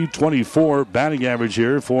a .324 batting average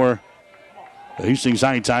here for the Hastings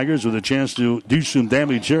High Tigers with a chance to do some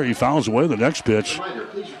damage here. He fouls away the next pitch.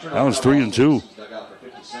 That was 3-2.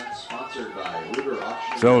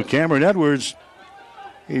 So Cameron Edwards,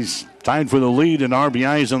 he's tied for the lead in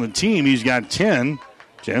RBIs on the team. He's got 10.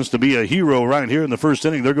 Chance to be a hero right here in the first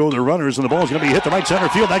inning. There go the runners, and the ball's going to be hit to right center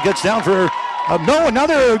field. That gets down for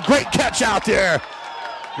another great catch out there.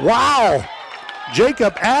 Wow.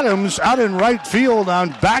 Jacob Adams out in right field on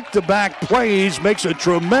back-to-back plays makes a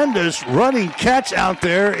tremendous running catch out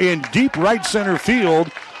there in deep right center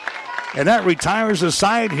field. And that retires the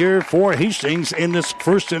side here for Hastings in this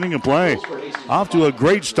first inning of play. Off to a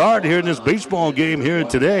great start here in this baseball game here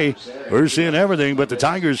today. We're seeing everything, but the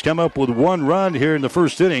Tigers come up with 1 run here in the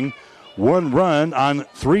first inning. 1 run on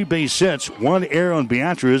 3 base hits, 1 error on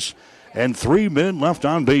Beatrice, and 3 men left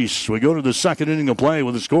on base. We go to the second inning of play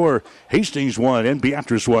with the score, Hastings 1 and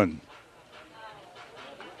Beatrice 1.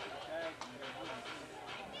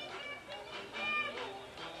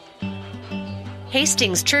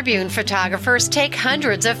 Hastings Tribune photographers take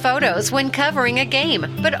hundreds of photos when covering a game,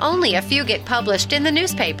 but only a few get published in the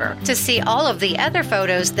newspaper. To see all of the other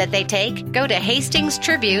photos that they take, go to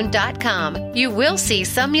hastingstribune.com. You will see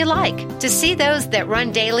some you like. To see those that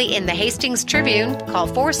run daily in the Hastings Tribune, call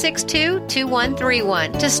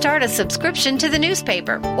 462-2131 to start a subscription to the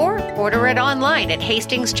newspaper or order it online at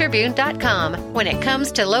hastingstribune.com. When it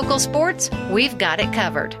comes to local sports, we've got it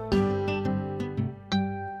covered.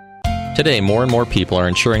 Today, more and more people are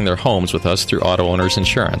insuring their homes with us through Auto Owners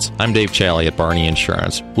Insurance. I'm Dave Challey at Barney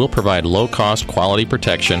Insurance. We'll provide low-cost, quality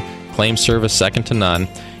protection, claim service second to none,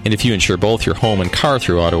 and if you insure both your home and car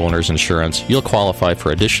through Auto Owners Insurance, you'll qualify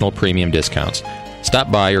for additional premium discounts.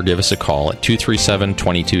 Stop by or give us a call at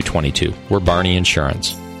 237-2222. We're Barney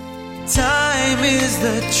Insurance. Time is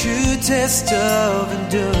the true test of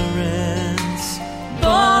endurance.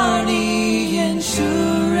 Barney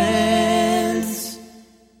Insurance.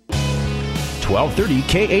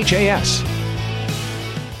 1230 KHAS.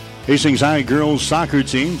 Hastings High girls soccer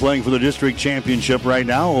team playing for the district championship right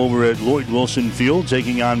now over at Lloyd Wilson Field,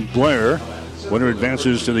 taking on Blair. Winner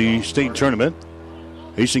advances to the state tournament.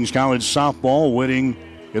 Hastings College softball waiting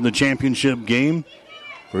in the championship game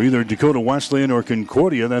for either Dakota Wesleyan or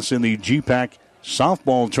Concordia. That's in the GPAC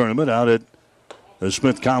softball tournament out at the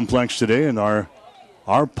Smith Complex today. And our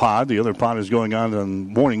pod, the other pod, is going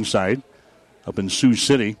on Morningside up in Sioux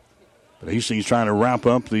City. But Hastings trying to wrap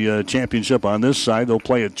up the championship on this side. They'll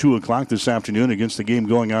play at 2 o'clock this afternoon against the game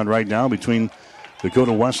going on right now between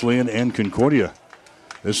Dakota Wesleyan and Concordia.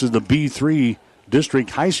 This is the B3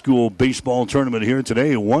 District High School baseball tournament here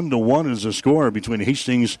today. 1-1 is the score between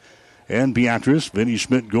Hastings and Beatrice. Vinny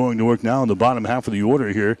Schmidt going to work now in the bottom half of the order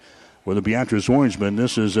here with the Beatrice Orangemen.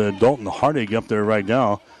 This is Dalton Hardig up there right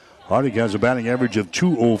now. Hardig has a batting average of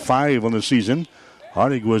 .205 on the season.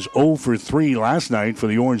 Hardig was 0 for 3 last night for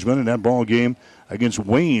the Orangemen in that ball game against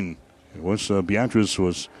Wayne. Once Beatrice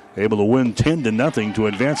was able to win 10-0 to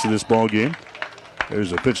advance to this ball game.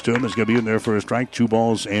 There's a pitch to him. It's going to be in there for a strike. 2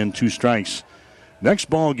 balls and 2 strikes. Next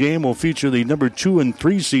ball game will feature the number 2 and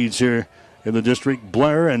 3 seeds here in the district,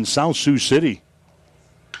 Blair and South Sioux City.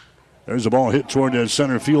 There's a ball hit toward the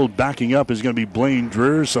center field. Backing up is going to be Blaine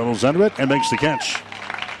Dreher. Settles under it and makes the catch.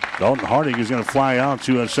 Dalton Hardig is going to fly out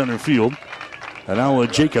to center field. And now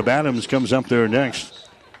Jacob Adams comes up there next.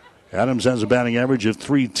 Adams has a batting average of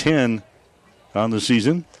 .310 on the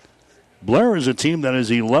season. Blair is a team that is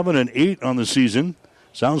 11-8 on the season.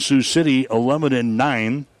 South Sioux City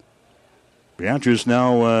 11-9. Beatrice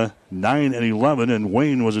now 9-11, and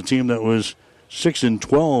Wayne was a team that was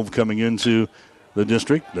 6-12 coming into the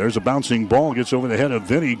district. There's a bouncing ball, gets over the head of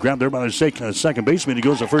Vinny, grabbed there by the second baseman. He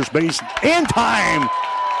goes to first base in time.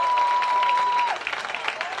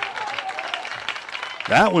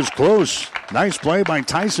 That was close. Nice play by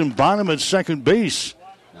Tyson Bonham at second base.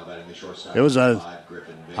 It was a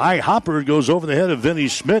high hopper. Goes over the head of Vinny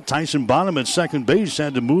Schmidt. Tyson Bonham at second base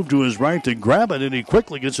had to move to his right to grab it, and he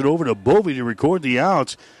quickly gets it over to Bovey to record the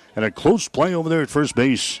out. And a close play over there at first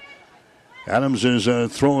base. Adams is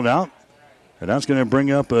thrown out, and that's going to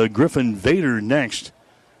bring up Griffin Vader next.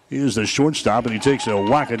 He is the shortstop, and he takes a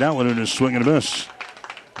whack at that one in a swing and a miss.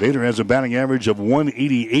 Vader has a batting average of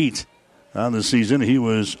 .188 on the season. He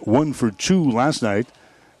was 1 for 2 last night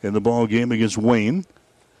in the ball game against Wayne.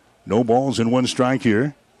 No balls and 1 strike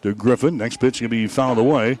here to Griffin. Next pitch going to be fouled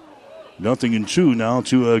away. 0-2 now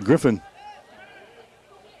to Griffin.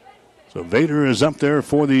 So Vader is up there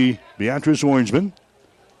for the Beatrice Orangemen.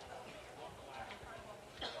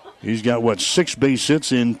 He's got, 6 base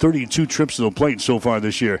hits in 32 trips to the plate so far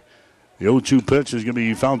this year. The 0-2 pitch is going to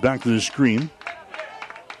be fouled back to the screen.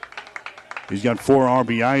 He's got 4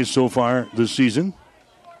 RBIs so far this season.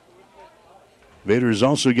 Vader has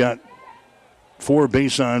also got 4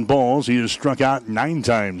 base on balls. He has struck out 9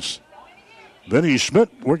 times. Vinny Schmidt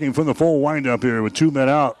working from the full windup here with 2 men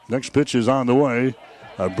out. Next pitch is on the way.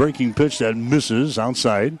 A breaking pitch that misses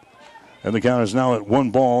outside. And the count is now at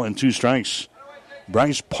 1-2 strikes.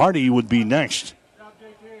 Bryce Party would be next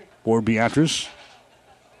for Beatrice.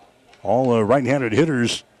 All right-handed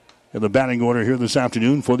hitters in the batting order here this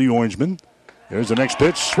afternoon for the Orangemen. There's the next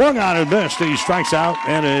pitch. Swung on and missed. He strikes out,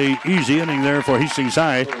 and an easy inning there for Hastings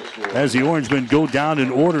High as the Orangemen go down in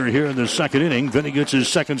order here in the second inning. Vinny gets his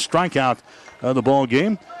second strikeout of the ball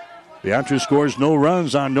game. Beatrice scores no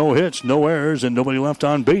runs on no hits, no errors, and nobody left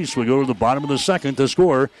on base. We go to the bottom of the second to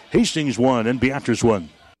score. Hastings 1 and Beatrice 1.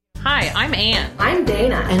 Hi, I'm Ann. I'm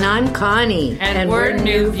Dana. And I'm Connie. And we're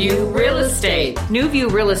New View Real Estate. New View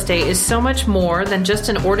Real Estate is so much more than just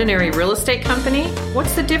an ordinary real estate company.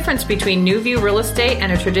 What's the difference between New View Real Estate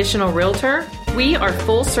and a traditional realtor? We are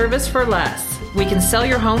full service for less. We can sell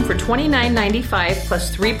your home for $29.95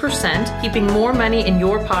 plus 3%, keeping more money in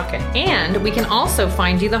your pocket. And we can also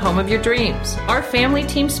find you the home of your dreams. Our family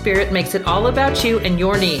team spirit makes it all about you and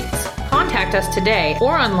your needs. Contact us today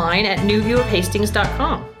or online at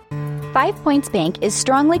newviewofhastings.com. 5 Points Bank is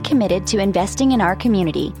strongly committed to investing in our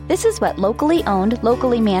community. This is what locally owned,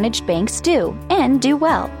 locally managed banks do, and do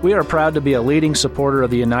well. We are proud to be a leading supporter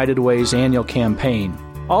of the United Way's annual campaign.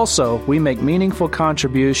 Also, we make meaningful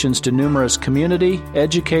contributions to numerous community,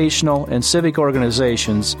 educational, and civic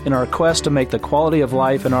organizations in our quest to make the quality of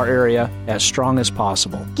life in our area as strong as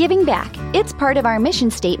possible. Giving back. It's part of our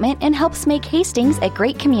mission statement and helps make Hastings a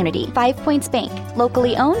great community. 5 Points Bank.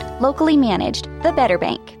 Locally owned, locally managed. The better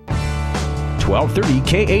bank.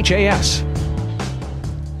 1230 KHAS.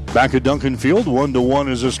 Back at Duncan Field, 1-1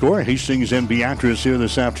 is the score. Hastings and Beatrice here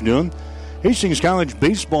this afternoon. Hastings College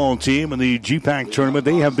baseball team in the GPAC tournament,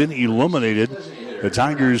 they have been eliminated. The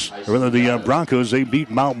Tigers, or rather the Broncos, they beat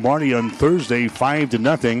Mount Marty on Thursday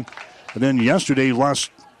 5-0. And then yesterday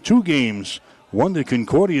lost 2 games, one to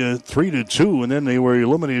Concordia 3-2, and then they were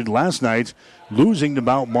eliminated last night, losing to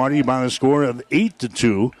Mount Marty by a score of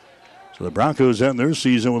 8-2. So the Broncos end their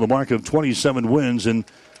season with a mark of 27 wins and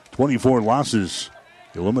 24 losses.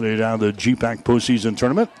 Eliminated out of the GPAC postseason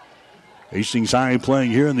tournament. Hastings High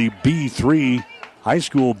playing here in the B3 high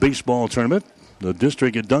school baseball tournament. The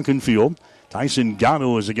district at Duncan Field. Tyson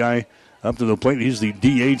Gatto is the guy up to the plate. He's the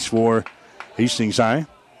DH for Hastings High.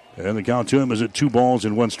 And the count to him is at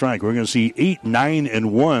 2-1 strike. We're going to see 8, 9,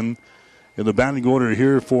 and 1 in the batting order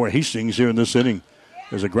here for Hastings here in this inning.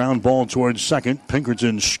 There's a ground ball towards second.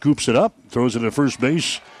 Pinkerton scoops it up, throws it to first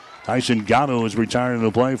base. Tyson Gatto is retiring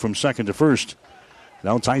the play from second to first.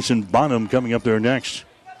 Now Tyson Bonham coming up there next.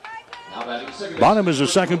 Bonham is a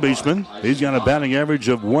second baseman. He's got a batting average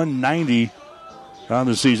of 190 on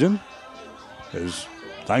the season. As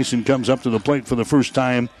Tyson comes up to the plate for the first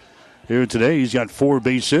time here today, he's got 4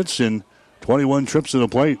 base hits and 21 trips to the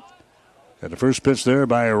plate. And the first pitch there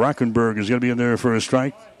by Rockenberg is going to be in there for a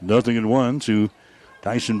strike. 0-1 to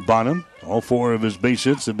Tyson Bonham. All 4 of his base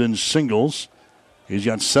hits have been singles. He's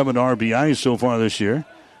got 7 RBIs so far this year.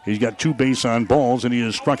 He's got 2 base on balls, and he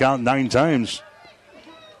has struck out 9 times.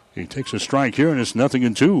 He takes a strike here, and it's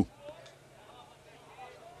 0-2.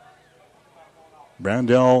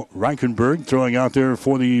 Brandel Reichenberg throwing out there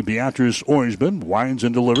for the Beatrice Orangemen. Winds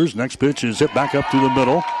and delivers. Next pitch is hit back up to the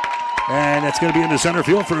middle. And that's going to be in the center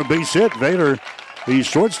field for a base hit. Vader, the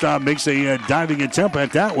shortstop, makes a diving attempt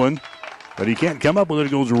at that one. But he can't come up with it.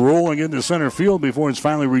 It goes rolling into center field before it's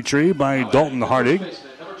finally retrieved by Dalton Hardig.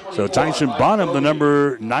 So Tyson Bonham, the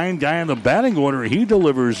number 9 guy in the batting order, he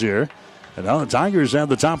delivers here. And now the Tigers have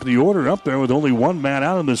the top of the order up there with only 1 man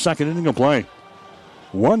out in the second inning of play.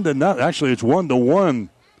 1-0. Actually, it's 1-1.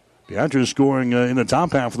 Beatrice scoring in the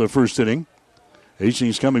top half of the first inning.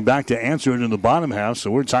 Hastings coming back to answer it in the bottom half,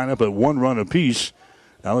 so we're tied up at 1 run apiece.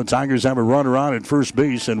 Now the Tigers have a runner on at first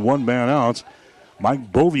base and 1 man out.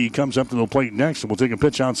 Mike Bovey comes up to the plate next and will take a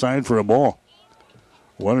pitch outside for a ball.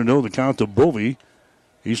 1-0 the count to Bovey.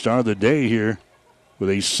 He started the day here with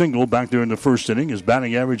a single back there in the first inning. His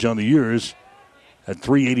batting average on the year is at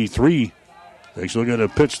 .383. Takes a look at a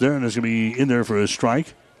pitch there, and it's going to be in there for a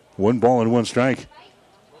strike. 1-1 strike.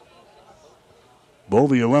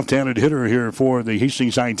 Bovey, a left-handed hitter here for the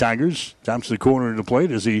Hastings High Tigers. Taps the corner of the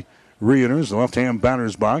plate as he re-enters the left-hand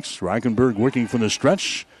batter's box. Reichenberg working from the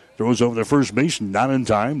stretch. Throws over the first base, not in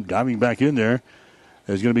time. Diving back in there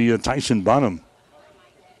is going to be Tyson Bonham.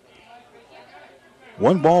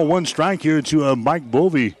 1 ball, 1 strike here to Mike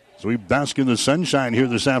Bovee. So we bask in the sunshine here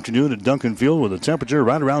this afternoon at Duncan Field with a temperature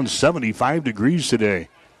right around 75 degrees today.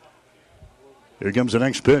 Here comes the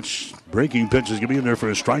next pitch. Breaking pitch is going to be in there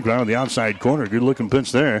for a strike right on the outside corner. Good looking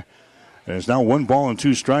pitch there. And it's now 1 ball and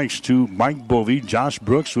 2 strikes to Mike Bovee. Josh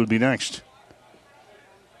Brooks would be next.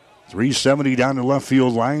 370 down the left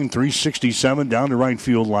field line, 367 down the right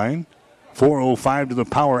field line, 405 to the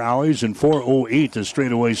power alleys, and 408 to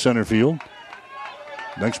straightaway center field.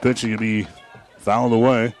 Next pitch is going to be fouled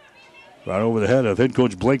away right over the head of head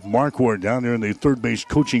coach Blake Marquardt down there in the third base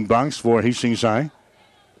coaching box for Hastings High.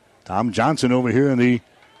 Tom Johnson over here in the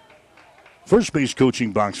first base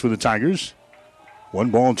coaching box for the Tigers. 1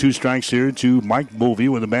 ball and 2 strikes here to Mike Bovee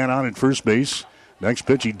with a man on at first base. Next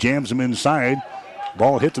pitch, he jams him inside.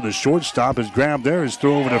 Ball hit to the shortstop, is grabbed there. His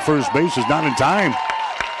throw over to first base is not in time.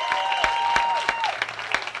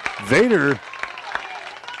 Vader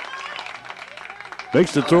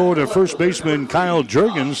makes the throw to first baseman Kyle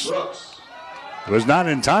Juergens. Was not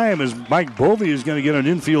in time as Mike Bovee is going to get an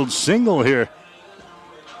infield single here.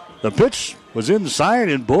 The pitch was inside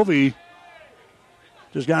and Bovee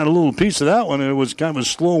just got a little piece of that one. It was kind of a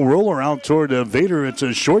slow roller out toward Vader. It's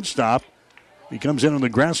a shortstop. He comes in on the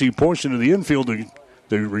grassy portion of the infield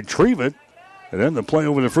to retrieve it. And then the play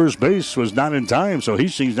over to first base was not in time. So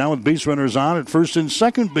Hastings now with base runners on at first and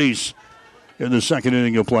second base in the second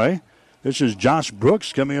inning of play. This is Josh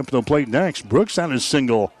Brooks coming up to the plate next. Brooks on his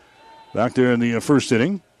single back there in the first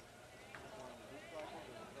inning.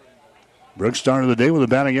 Brooks started the day with a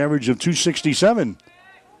batting average of .267.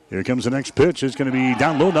 Here comes the next pitch. It's going to be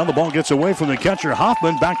down low. Now the ball gets away from the catcher,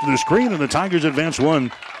 Hoffman, back to the screen, and the Tigers advance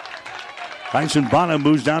 1. Tyson Bonham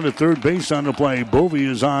moves down to third base on the play. Bovee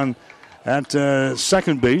is on at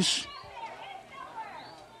second base.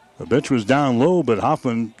 The pitch was down low, but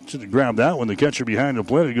Hoffman should have grabbed that one. The catcher behind the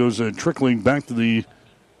plate. It goes trickling back to the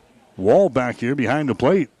wall back here behind the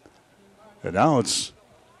plate. And now it's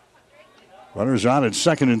runners on at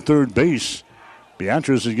second and third base.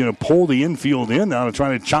 Beatrice is going to pull the infield in now to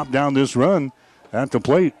try to chop down this run at the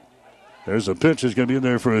plate. There's a pitch that's going to be in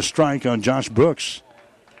there for a strike on Josh Brooks.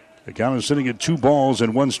 The count is sitting at 2 balls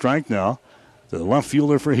and 1 strike now. The left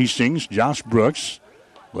fielder for Hastings, Josh Brooks.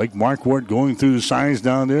 Blake Marquardt going through the signs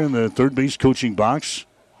down there in the third base coaching box.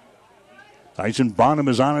 Tyson Bonham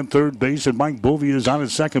is on at third base, and Mike Bovee is on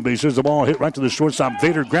at second base. There's the ball hit right to the shortstop.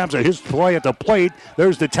 Vader grabs it. His play at the plate.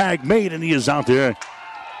 There's the tag made, and he is out there.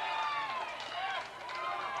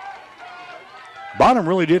 Bonham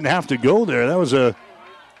really didn't have to go there. That was a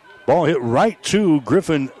ball hit right to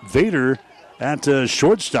Griffin Vader at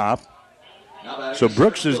shortstop. So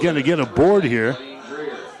Brooks is going to get a board here.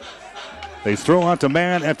 They throw out the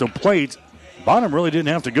man at the plate. Bonham really didn't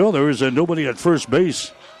have to go. There was nobody at first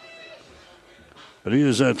base. But he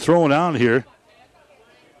is thrown out here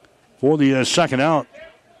for the second out.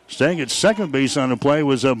 Staying at second base on the play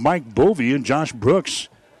was Mike Bovee, and Josh Brooks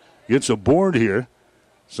gets a board here.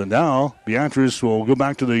 So now Beatrice will go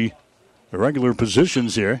back to the regular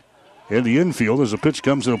positions here in the infield as the pitch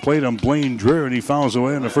comes to the plate on Blaine Dreher, and he fouls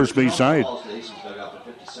away on the first base side.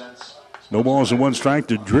 No balls and 1 strike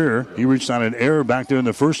to Dreher. He reached on an error back there in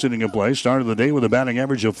the first inning of play. Started the day with a batting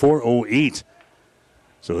average of .408.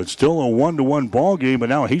 So it's still a 1-1 ball game, but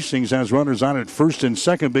now Hastings has runners on at first and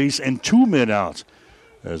second base and 2 men out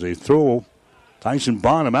as they throw Tyson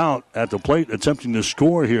Bonham out at the plate, attempting to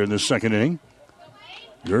score here in the second inning.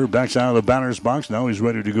 Dreher backs out of the batter's box. Now he's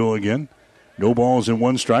ready to go again. No balls and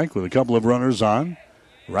 1 strike with a couple of runners on.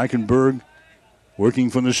 Reichenberg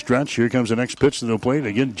working from the stretch. Here comes the next pitch to the plate.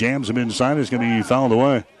 Again, jams him inside. It's going to be fouled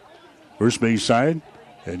away. First base side.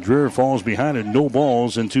 And Dreher falls behind it. No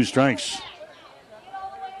balls and 2 strikes.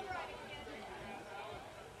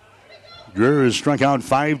 Dreher has struck out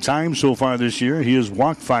 5 times so far this year. He has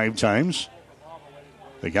walked 5 times.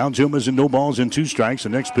 The count to him is in no balls and 2 strikes. The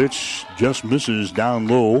next pitch just misses down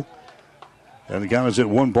low. And the count is at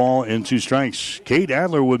 1 ball and 2 strikes. Cade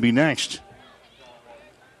Adler would be next.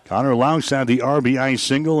 Connor Laux had the RBI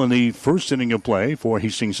single in the first inning of play for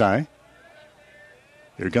Hastings High.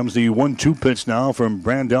 Here comes the 1-2 pitch now from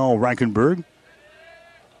Brandel Reichenberg.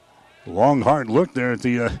 Long, hard look there at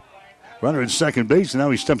the runner at second base, and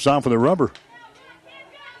now he steps off with a rubber.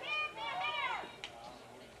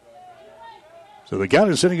 So the count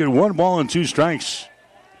is sitting at 1 ball and 2 strikes.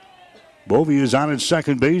 Bovee is on at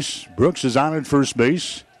second base. Brooks is on at first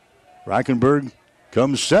base. Reichenberg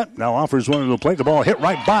comes set. Now offers one to the plate. The ball hit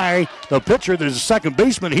right by the pitcher. There's a second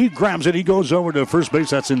baseman. He grabs it. He goes over to first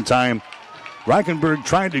base. That's in time. Reichenberg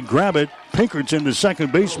tried to grab it. Pinkerton, the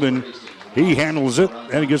second baseman, he handles it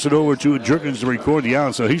and gets it over to Jerkins to record the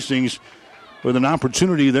out. So Hastings with an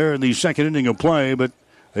opportunity there in the second inning of play, but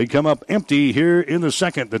they come up empty here in the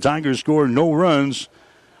second. The Tigers score no runs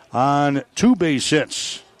on 2 base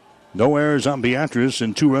hits. No errors on Beatrice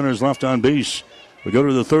and 2 runners left on base. We go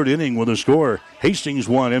to the third inning with a score. Hastings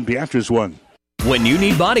 1 and Beatrice 1. When you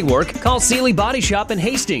need body work, call Seeley Body Shop in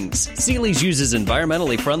Hastings. Seeley's uses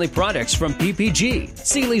environmentally friendly products from PPG.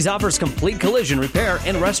 Seeley's offers complete collision repair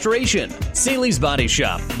and restoration. Seeley's Body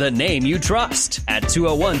Shop, the name you trust, at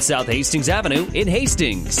 201 South Hastings Avenue in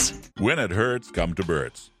Hastings. When it hurts, come to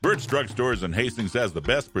Burt's. Burt's Drug Stores in Hastings has the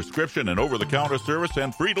best prescription and over-the-counter service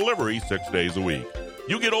and free delivery 6 days a week.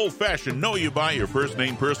 You get old-fashioned Know You Buy Your First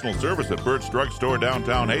Name personal service at Burt's Drug Store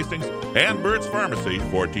downtown Hastings and Burt's Pharmacy,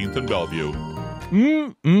 14th and Bellevue.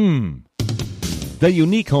 The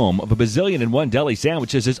unique home of a bazillion-and-one deli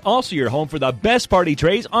sandwiches is also your home for the best party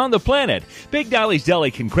trays on the planet. Big Dolly's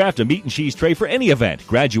Deli can craft a meat and cheese tray for any event,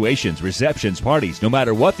 graduations, receptions, parties. No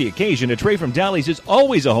matter what the occasion, a tray from Dolly's is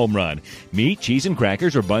always a home run. Meat, cheese, and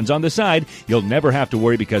crackers or buns on the side. You'll never have to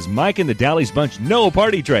worry because Mike and the Dolly's Bunch know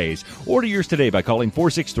party trays. Order yours today by calling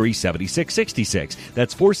 463-7666.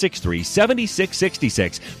 That's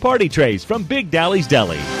 463-7666. Party trays from Big Dolly's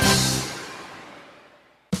Deli.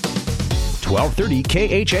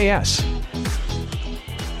 1230 KHAS.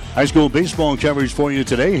 High school baseball coverage for you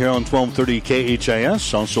today here on 1230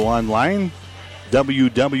 KHAS. Also online,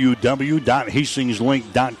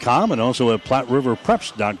 www.hastingslink.com and also at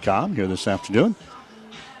PlatteRiverPreps.com here this afternoon.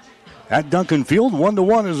 At Duncan Field,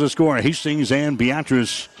 1-1 is the score. Hastings and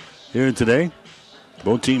Beatrice here today.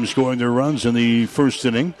 Both teams scoring their runs in the first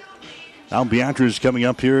inning. Now Beatrice coming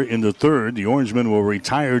up here in the third. The Orangemen were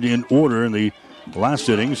retired in order in the last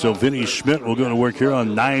inning, so Vinny Schmidt will go to work here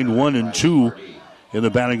on 9-1-2 in the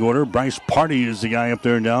batting order. Bryce Party is the guy up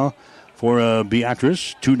there now for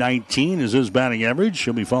Beatrice. 219 is his batting average.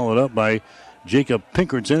 He'll be followed up by Jacob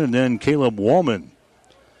Pinkerton and then Caleb Wallman.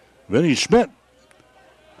 Vinny Schmidt,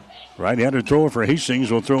 right-hander thrower for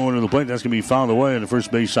Hastings, will throw into the plate. That's going to be fouled away on the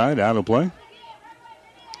first base side, out of play.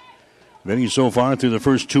 Vinny so far through the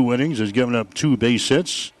first 2 innings has given up 2 base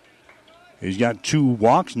hits. He's got 2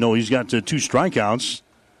 walks. No, he's got 2 strikeouts.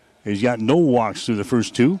 He's got no walks through the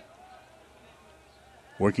first 2.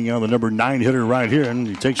 Working on the number 9 hitter right here, and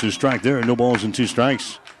he takes his strike there. No balls and 2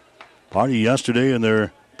 strikes. Party yesterday in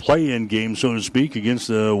their play-in game, so to speak, against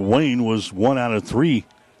Wayne was 1 out of 3.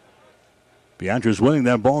 Beatrice winning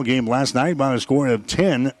that ball game last night by a score of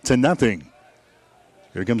 10-0.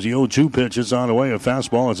 Here comes the 0-2 pitch. It's on the way. A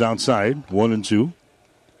fastball is outside. 1-2.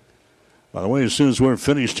 By the way, as soon as we're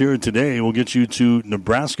finished here today, we'll get you to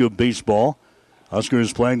Nebraska baseball.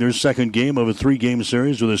 Huskers playing their second game of a 3-game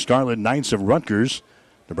series with the Scarlet Knights of Rutgers.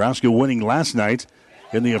 Nebraska winning last night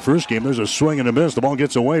in the first game. There's a swing and a miss. The ball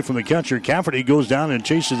gets away from the catcher. Cafferty goes down and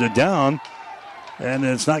chases it down. And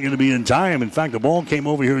it's not going to be in time. In fact, the ball came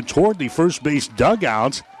over here toward the first base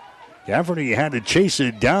dugout. Cafferty had to chase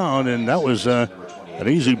it down, and that was an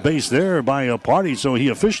easy base there by a Party. So he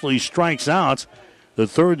officially strikes out. The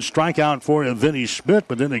third strikeout for Vinny Schmidt,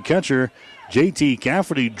 but then the catcher, J.T.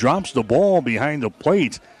 Cafferty, drops the ball behind the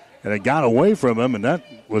plate, and it got away from him, and that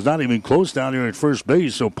was not even close down here at first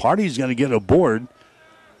base, so Party's going to get aboard.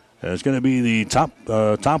 It's going to be the top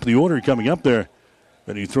of the order coming up there.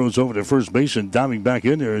 Then he throws over to first base, and diving back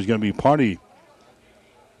in there is going to be Party.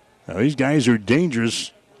 Now, these guys are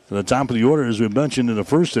dangerous to the top of the order. As we mentioned in the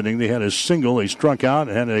first inning, they had a single, they struck out,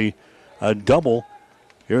 and had a double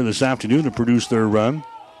here this afternoon to produce their run.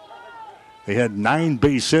 They had 9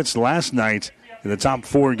 base hits last night in the top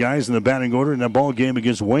 4 guys in the batting order in that ball game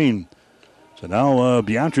against Wayne. So now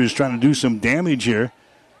Beatrice is trying to do some damage here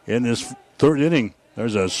in this third inning.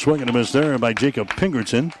 There's a swing and a miss there by Jacob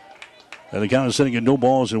Pinkerton. And the count is sitting at no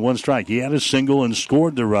balls and 1 strike. He had a single and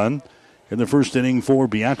scored the run in the first inning for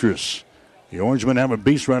Beatrice. The Orangemen have a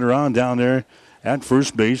base runner on down there at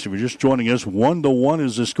first base. If you're just joining us, 1-1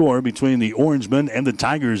 is the score between the Orangemen and the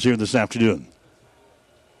Tigers here this afternoon.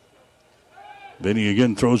 Vinny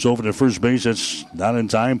again throws over to first base. That's not in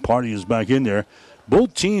time. Party is back in there.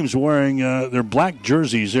 Both teams wearing their black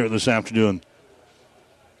jerseys here this afternoon.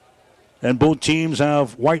 And both teams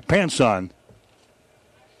have white pants on.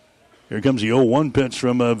 Here comes the 0-1 pitch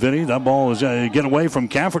from Vinny. That ball is get away from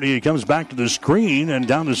Cafferty. It comes back to the screen, and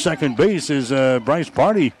down to second base is Bryce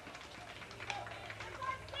Party.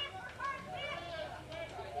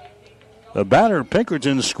 The batter,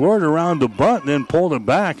 Pinkerton, squared around the bunt and then pulled it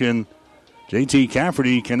back, and J.T.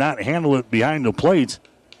 Cafferty cannot handle it behind the plate.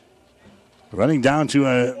 Running down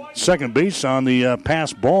to second base on the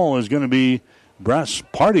pass ball is going to be Bryce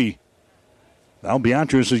Party. Now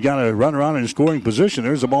Beatrice has got a runner on in scoring position.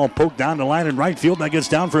 There's the ball poked down the line in right field. That gets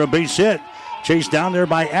down for a base hit. Chased down there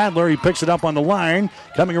by Adler. He picks it up on the line.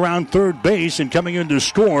 Coming around third base and coming in to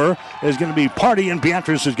score is going to be Party, and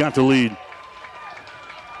Beatrice has got the lead.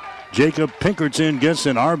 Jacob Pinkerton gets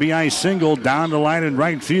an RBI single down the line in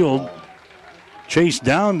right field. Chased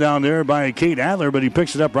down there by Kate Adler, but he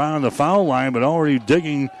picks it up right on the foul line. But already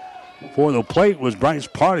digging for the plate was Bryce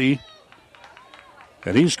Party.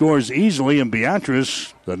 And he scores easily, and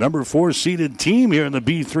Beatrice, the number 4 seeded team here in the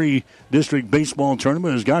B3 District Baseball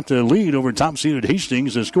Tournament, has got the lead over top-seeded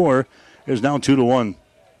Hastings. The score is now 2-1.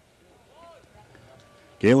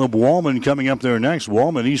 Caleb Wallman coming up there next.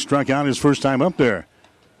 Wallman, he struck out his first time up there.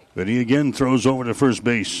 But he again throws over to first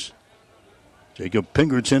base. Jacob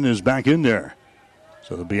Pinkerton is back in there.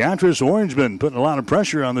 So the Beatrice Orangemen putting a lot of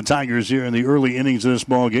pressure on the Tigers here in the early innings of this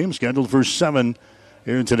ball game. Scheduled for 7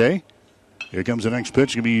 here today. Here comes the next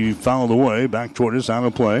pitch. Going to be fouled away. Back toward us on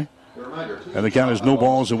the play. And the count is no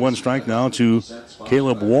balls and 1 strike now to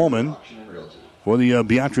Caleb Wallman for the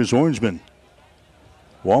Beatrice Orangemen.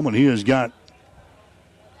 Wallman, he has got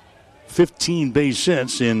 15 base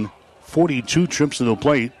hits in 42 trips to the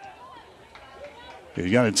plate.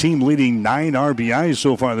 He's got a team-leading 9 RBIs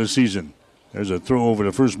so far this season. There's a throw over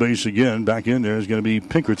to first base again. Back in there is going to be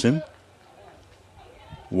Pinkerton.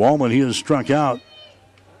 Wallman, he has struck out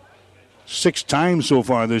 6 times so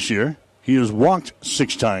far this year. He has walked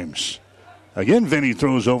 6 times. Again, Vinny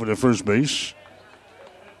throws over to first base.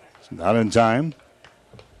 It's not in time.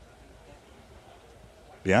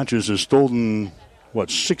 Beatrice has stolen,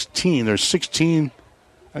 16? There's 16.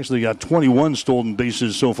 Actually got 21 stolen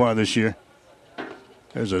bases so far this year.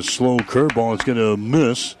 There's a slow curveball. It's going to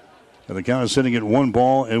miss. And the count is sitting at 1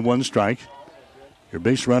 ball and 1 strike. Your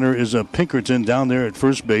base runner is a Pinkerton down there at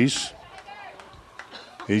first base.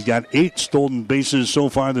 He's got 8 stolen bases so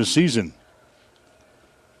far this season.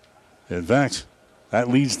 In fact, that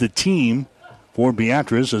leads the team for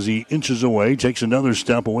Beatrice as he inches away, takes another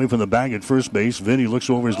step away from the bag at first base. Vinny looks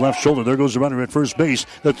over his left shoulder. There goes the runner at first base.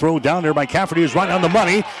 The throw down there by Cafferty is right on the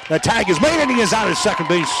money. The tag is made, and he is out at second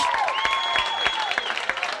base.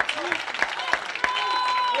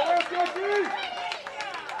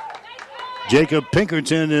 Jacob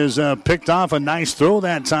Pinkerton is picked off. A nice throw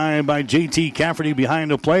that time by J.T. Cafferty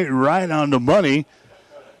behind the plate, right on the money.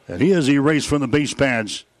 And he is erased from the base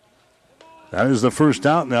pads. That is the first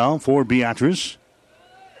out now for Beatrice.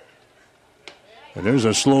 And there's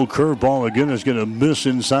a slow curveball again that's going to miss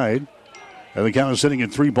inside. And the count is sitting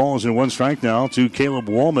at 3 balls and 1 strike now to Caleb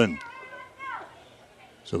Wallman.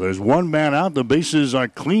 So there's 1 man out. The bases are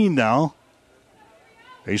clean now.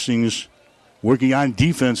 Hastings working on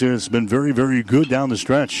defense here. It's been very, very good down the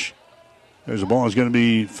stretch. There's a ball that's going to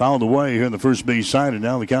be fouled away here on the first base side, and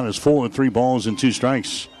now the count is full at 3 balls and 2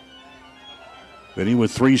 strikes. Vinny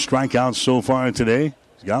with 3 strikeouts so far today.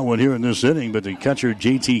 He's got one here in this inning, but the catcher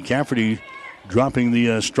J.T. Cafferty dropping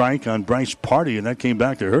the strike on Bryce Party, and that came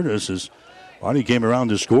back to hurt us as Party came around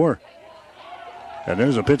to score. And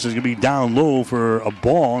there's a pitch that's going to be down low for a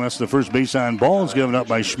ball, and that's the first base on ball. It's given up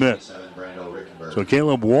by Schmidt. So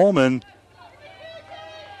Caleb Wallman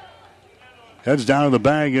heads down to the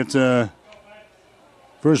bag at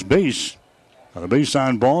first base. On the base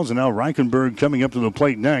on balls, and now Reichenberg coming up to the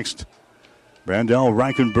plate next. Brandel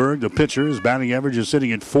Reichenberg, the pitcher, his batting average is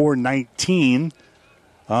sitting at .419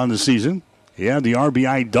 on the season. He had the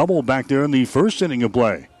RBI double back there in the first inning of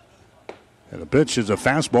play. And the pitch is a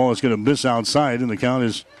fastball. It's going to miss outside, and the count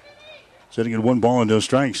is sitting at 1 ball and 2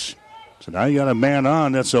 strikes. So now you got a man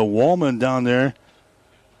on. That's a Wallman down there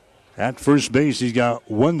at first base. He's got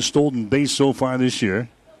 1 stolen base so far this year.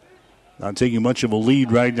 Not taking much of a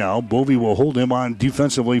lead right now. Bovey will hold him on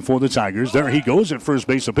defensively for the Tigers. There he goes at first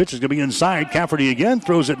base. The pitch is going to be inside. Cafferty again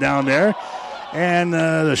throws it down there. And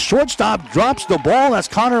the shortstop drops the ball. That's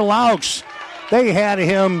Connor Laux. They had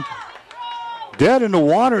him dead in the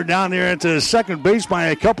water down there at the second base by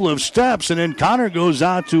a couple of steps. And then Connor goes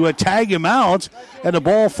out to tag him out. And the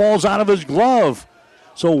ball falls out of his glove.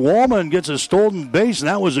 So Wallman gets a stolen base. And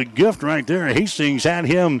that was a gift right there. Hastings had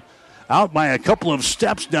him out by a couple of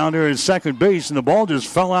steps down there at second base, and the ball just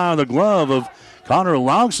fell out of the glove of Connor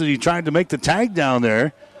Laux as he tried to make the tag down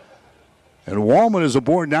there. And Wallman is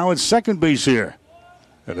aboard now at second base here.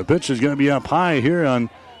 And the pitch is going to be up high here on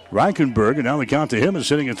Reichenberg, and now the count to him is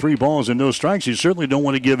sitting at 3 balls and 2 strikes. You certainly don't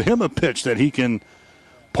want to give him a pitch that he can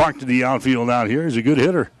park to the outfield out here. He's a good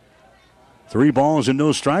hitter. 3 balls and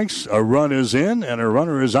 2 strikes. A run is in, and a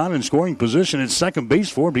runner is on in scoring position at second base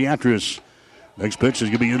for Beatrice. Next pitch is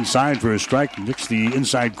going to be inside for a strike. Nicks the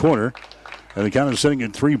inside corner. And the count is sitting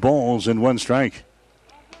at 3 balls and 1 strike.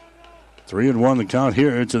 3-1 the count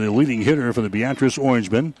here to the leading hitter for the Beatrice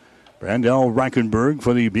Orangemen, Brandel Reichenberg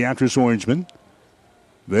for the Beatrice Orangemen.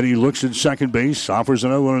 Then he looks at second base, offers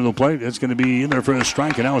another one to the plate. It's going to be in there for a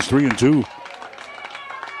strike, and now it's 3-2.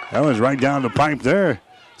 That was right down the pipe there.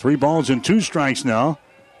 3 balls and 2 strikes now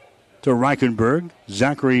to Reichenberg.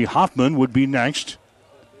 Zachary Hoffman would be next.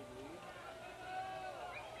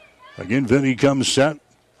 Again, Vinny comes set,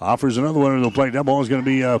 offers another one to the plate. That ball is going to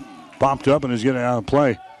be popped up and is getting out of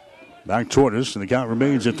play. Back toward us, and the count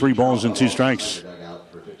remains at 3 balls and 2 strikes.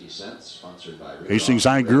 Hastings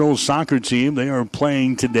High girls soccer team, they are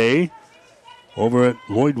playing today over at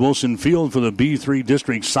Lloyd Wilson Field for the B3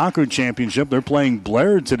 District Soccer Championship. They're playing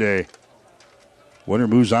Blair today. Winner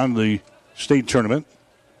moves on to the state tournament.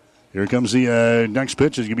 Here comes the next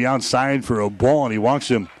pitch. It's going to be outside for a ball, and he walks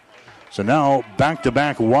him. So now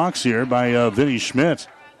back-to-back walks here by Vinny Schmidt.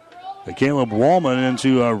 The Caleb Wallman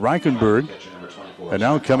into Reichenberg. And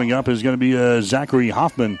now coming up is going to be Zachary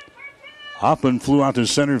Hoffman. Hoffman flew out to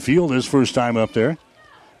center field his first time up there.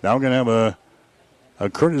 Now we're going to have a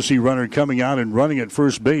courtesy runner coming out and running at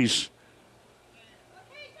first base.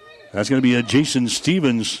 That's going to be Jason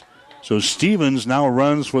Stevens. So Stevens now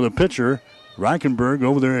runs for the pitcher. Reichenberg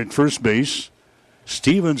over there at first base.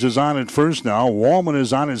 Stevens is on at first now. Wallman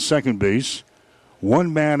is on at second base.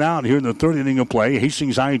 1 man out here in the 3rd inning of play.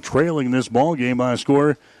 Hastings High trailing this ball game by a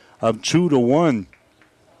score of 2-1.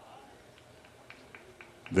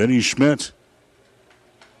 Vinny Schmidt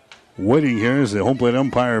waiting here as the home plate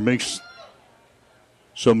umpire makes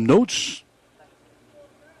some notes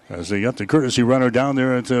as they got the courtesy runner down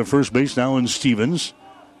there at first base now in Stevens.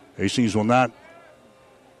 Hastings will not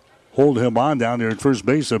hold him on down there at first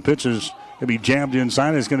base. The pitch is going to be jammed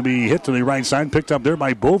inside. It's going to be hit to the right side, picked up there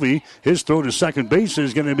by Bovey. His throw to second base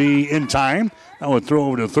is going to be in time. Now a throw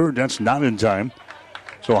over to third. That's not in time.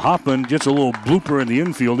 So Hoffman gets a little blooper in the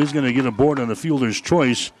infield. He's going to get a board on the fielder's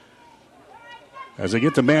choice. As they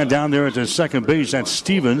get the man down there at the second base, that's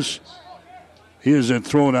Stevens. He is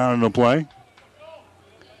thrown out in the play.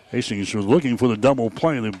 Hastings was looking for the double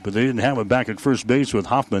play, but they didn't have it back at first base with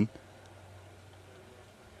Hoffman.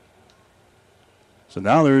 So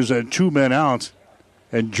now there's 2 men out,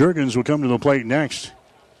 and Juergens will come to the plate next.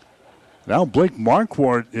 Now Blake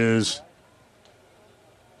Marquardt is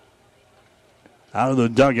out of the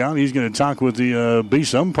dugout. He's going to talk with the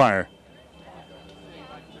base umpire.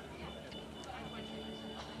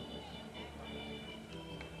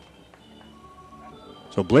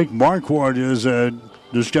 So Blake Marquardt is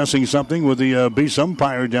discussing something with the base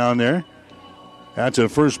umpire down there. That's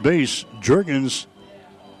at first base. Juergens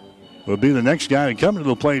will be the next guy to come to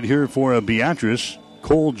the plate here for Beatrice.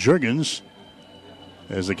 Cole Juergens.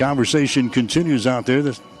 As the conversation continues out there,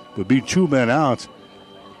 this would be 2 men out.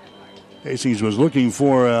 Hastings was looking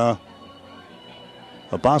for a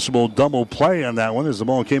possible double play on that one as the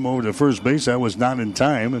ball came over to first base. That was not in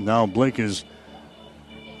time, and now Blake is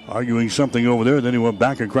arguing something over there. Then he went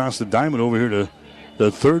back across the diamond over here to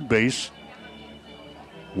the third base.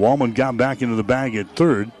 Wallman got back into the bag at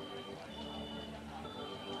third.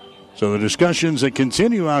 So the discussions that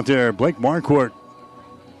continue out there. Blake Marquardt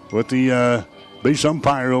with the base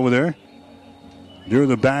umpire over there near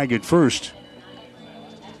the bag at first.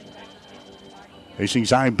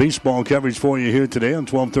 Hastings High baseball coverage for you here today on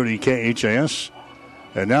 1230 KHAS.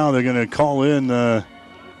 And now they're going to call in the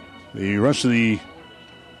rest of the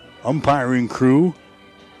umpiring crew.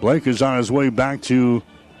 Blake is on his way back to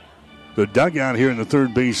the dugout here in the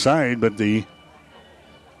third base side, but the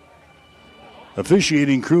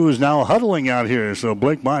officiating crew is now huddling out here, so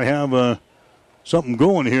Blake might have something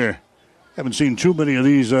going here. Haven't seen too many of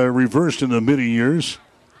these reversed in the many years.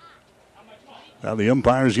 Now the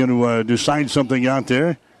umpire is going to decide something out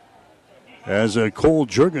there as Cole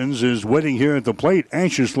Juergens is waiting here at the plate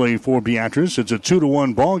anxiously for Beatrice. It's a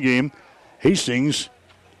 2-1 ball game. Hastings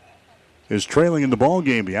is trailing in the ball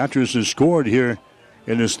game. Beatrice has scored here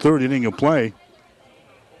in this 3rd inning of play.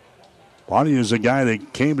 Bonnie is a guy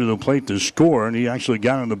that came to the plate to score, and he actually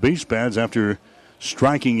got on the base pads after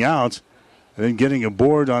striking out and then getting a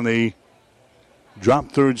board on a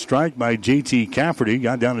drop third strike by J.T. Cafferty.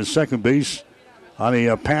 Got down to second base on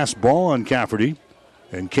a pass ball on Cafferty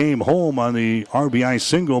and came home on the RBI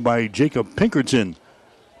single by Jacob Pinkerton.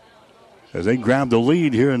 As they grab the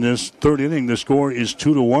lead here in this 3rd inning, the score is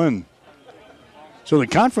 2-1. So the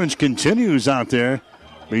conference continues out there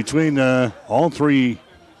between all 3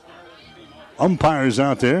 umpires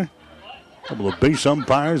out there. A couple of base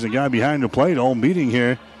umpires, a guy behind the plate, all meeting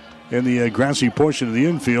here in the grassy portion of the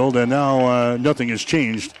infield, and now nothing has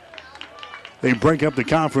changed. They break up the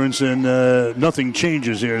conference, and nothing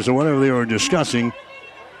changes here. So whatever they were discussing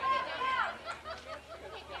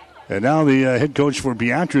And now the head coach for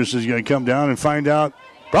Beatrice is going to come down and find out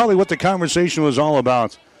probably what the conversation was all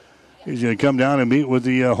about. He's going to come down and meet with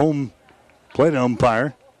the home plate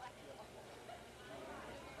umpire.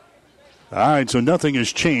 All right, so nothing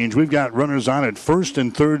has changed. We've got runners on at first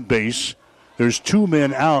and third base. There's 2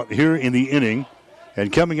 men out here in the inning.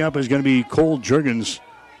 And coming up is going to be Cole Juergens.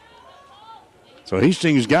 So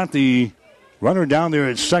Hastings got the runner down there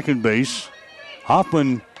at second base.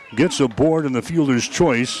 Hoffman gets aboard in the fielder's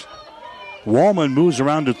choice. Wallman moves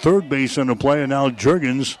around to third base on the play, and now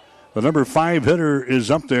Juergens, the number 5 hitter, is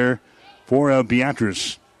up there for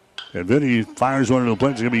Beatrice. And Vinny fires one of the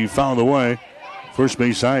plates. It's going to be fouled away. First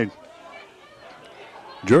base side.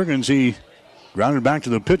 Juergens, he grounded back to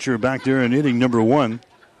the pitcher back there in inning number 1.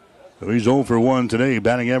 So he's 0 for 1 today.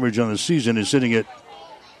 Batting average on the season is sitting at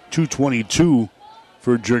 .222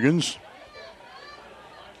 for Juergens.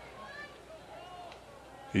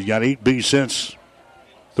 He's got 8 base hits,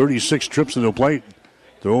 36 trips to the plate.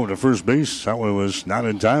 Throw to first base. That one was not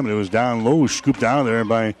in time, and it was down low, scooped out of there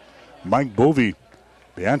by Mike Bovee.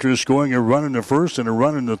 Beatrice scoring a run in the first and a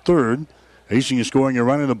run in the third. Hastings scoring a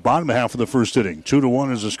run in the bottom half of the first inning.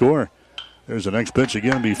 2-1 is the score. There's the next pitch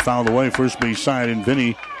again, be fouled away. First base side, and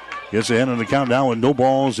Vinny gets ahead on the count now with no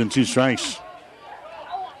balls and 2 strikes.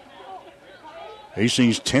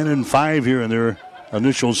 Hastings 10-5 here in their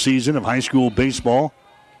initial season of high school baseball.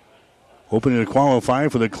 Hoping to qualify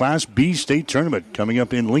for the Class B state tournament coming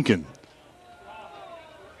up in Lincoln.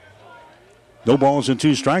 No balls and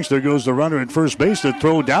 2 strikes. There goes the runner at first base. The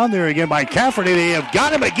throw down there again by Cafferty. They have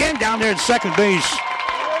got him again down there at second base.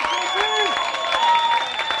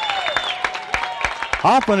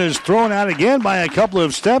 Hoffman is thrown out again by a couple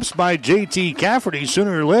of steps by J.T. Cafferty.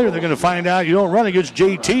 Sooner or later, they're going to find out you don't run against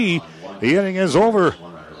J.T. The inning is over.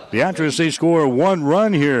 Beatrice, they score 1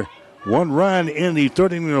 run here. 1 run in the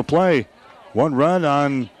third inning of play. 1 run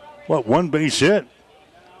on, 1 base hit.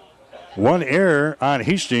 1 error on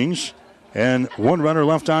Hastings. And 1 runner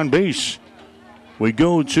left on base. We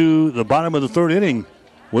go to the bottom of the third inning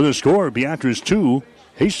with a score. Beatrice 2,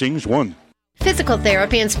 Hastings 1. Physical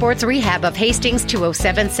Therapy and Sports Rehab of Hastings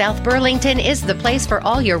 207 South Burlington is the place for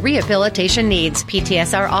all your rehabilitation needs.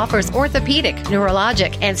 PTSR offers orthopedic,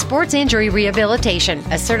 neurologic, and sports injury rehabilitation.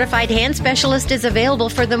 A certified hand specialist is available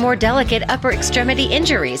for the more delicate upper extremity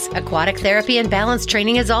injuries. Aquatic therapy and balance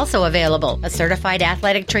training is also available. A certified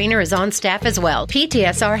athletic trainer is on staff as well.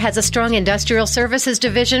 PTSR has a strong industrial services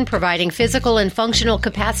division providing physical and functional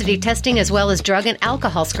capacity testing as well as drug and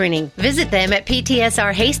alcohol screening. Visit them at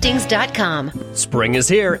ptsrhastings.com. Spring is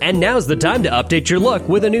here, and now's the time to update your look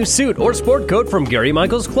with a new suit or sport coat from Gary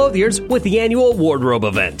Michaels Clothiers with the annual wardrobe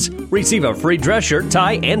event. Receive a free dress shirt,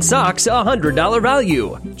 tie, and socks, $100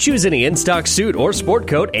 value. Choose any in-stock suit or sport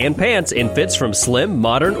coat and pants in fits from slim,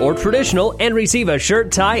 modern, or traditional, and receive a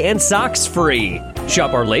shirt, tie, and socks free.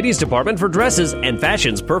 Shop our ladies department for dresses and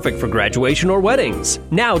fashions perfect for graduation or weddings.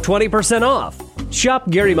 Now 20% off. Shop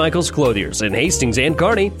Gary Michaels Clothiers in Hastings and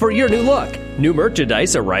Kearney for your new look. New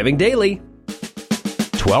merchandise arriving daily.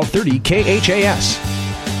 1230 KHAS.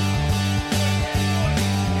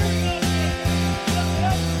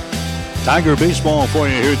 Tiger baseball for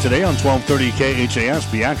you here today on 1230 KHAS.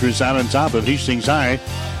 Beatrice out on top of Hastings High.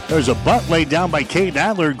 There's a bunt laid down by Cade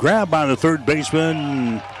Adler, grabbed by the third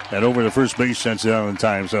baseman, and over the first base, sends it out in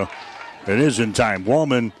time. So it is in time.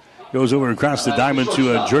 Wallman goes over across the diamond to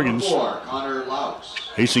Juergens.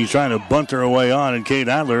 Hastings trying to bunt their way on, and Cade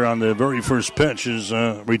Adler on the very first pitch is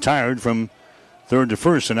retired from third to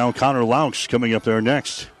first, and now Connor Laux coming up there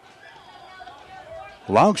next.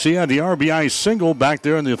 Laux, he had the RBI single back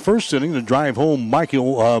there in the first inning to drive home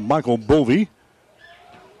Michael Bovee.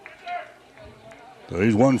 So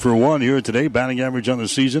he's 1 for 1 here today. Batting average on the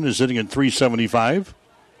season is sitting at .375.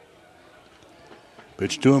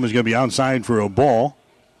 Pitch to him is going to be outside for a ball.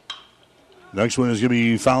 Next one is going to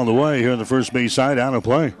be fouled away here on the first base side, out of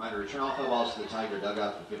play.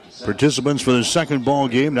 Participants for the second ball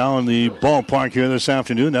game now in the ballpark here this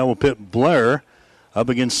afternoon. That will pit Blair up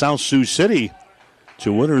against South Sioux City.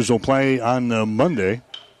 2 winners will play on Monday.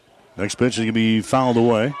 Next pitch is going to be fouled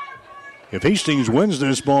away. If Hastings wins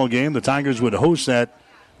this ball game, the Tigers would host that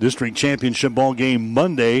district championship ball game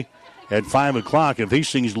Monday at 5 o'clock. If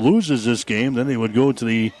Hastings loses this game, then they would go to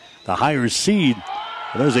the higher seed.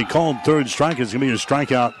 And there's a called third strike. It's going to be a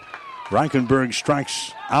strikeout. Reichenberg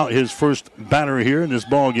strikes out his first batter here in this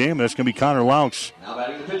ball game. That's going to be Connor Laux. Now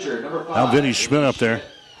batting the pitcher, number 5. Now Vinny Schmidt up there.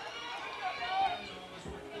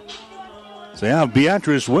 So yeah, if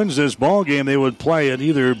Beatrice wins this ball game, they would play at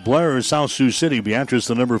either Blair or South Sioux City. Beatrice,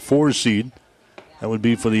 the number 4 seed. That would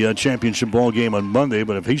be for the championship ball game on Monday.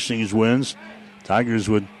 But if Hastings wins, Tigers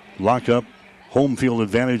would lock up home field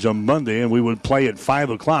advantage on Monday, and we would play at 5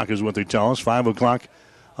 o'clock is what they tell us, 5 o'clock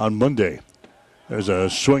on Monday. There's a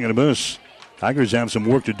swing and a miss. Tigers have some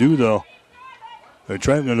work to do, though. They're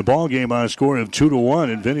trailing in the ball game on a score of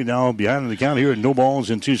 2-1, and Vinny now behind in the count here at no balls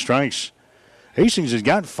and 2 strikes. Hastings has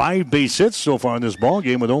got 5 base hits so far in this ball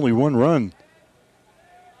game with only 1 run.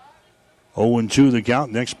 0-2 the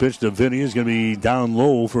count. Next pitch to Vinny is going to be down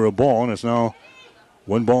low for a ball, and it's now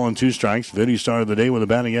 1 ball and 2 strikes. Vinny started the day with a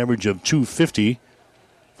batting average of .250.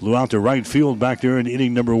 Flew out to right field back there in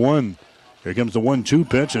inning number 1. Here comes the 1-2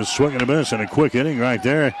 pitch, a swing and a miss, and a quick inning right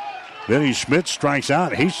there. Vinny Schmidt strikes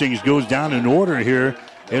out. Hastings goes down in order here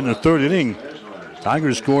in the 3rd inning.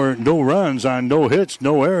 Tigers score no runs on no hits,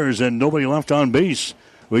 no errors, and nobody left on base.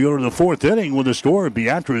 We go to the 4th inning with the score: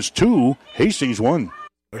 Beatrice 2, Hastings 1.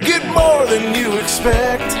 Get more than you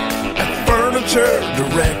expect at Furniture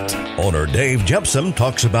Direct. Owner Dave Jepson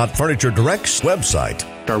talks about Furniture Direct's website.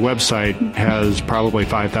 Our website has probably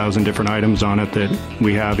 5,000 different items on it that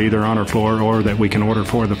we have either on our floor or that we can order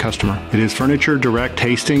for the customer. It is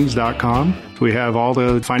FurnitureDirectHastings.com. We have all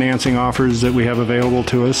the financing offers that we have available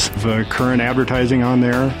to us, the current advertising on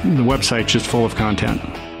there. The website's just full of content.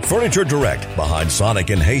 Furniture Direct, behind Sonic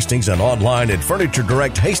in Hastings and online at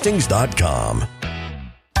FurnitureDirectHastings.com.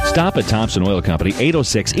 Stop at Thompson Oil Company,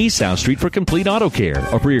 806 East South Street for complete auto care.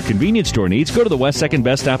 Or for your convenience store needs, go to the West 2nd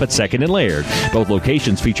Best Stop at 2nd and Laird. Both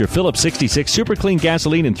locations feature Phillips 66 Super Clean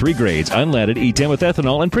gasoline in 3 grades, unleaded, E10 with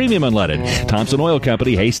ethanol, and premium unleaded. Thompson Oil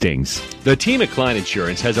Company, Hastings. The team at Klein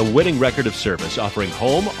Insurance has a winning record of service, offering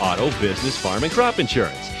home, auto, business, farm, and crop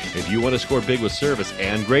insurance. If you want to score big with service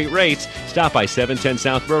and great rates, stop by 710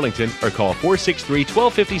 South Burlington or call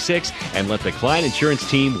 463-1256 and let the Klein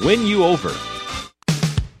Insurance team win you over.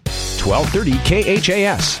 1230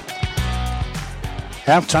 KHAS.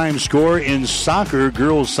 Halftime score in soccer,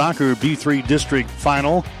 girls soccer B3 district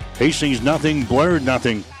final. Hastings nothing, Blair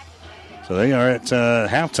nothing. So they are at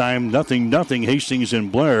halftime, 0-0, Hastings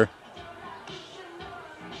and Blair.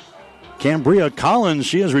 Cambria Collins,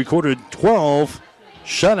 she has recorded 12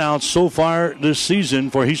 shutouts so far this season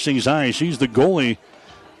for Hastings High. She's the goalie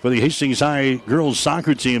for the Hastings High girls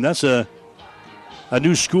soccer team. That's a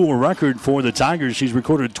new school record for the Tigers. She's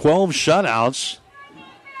recorded 12 shutouts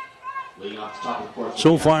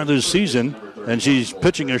so far this season, and she's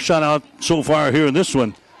pitching a shutout so far here in this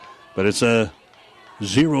one. But it's a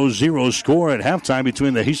 0-0 score at halftime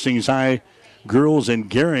between the Hastings High girls and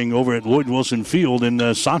Gehring over at Lloyd Wilson Field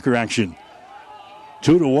in soccer action.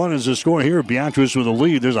 2-1 is the score here. Beatrice with a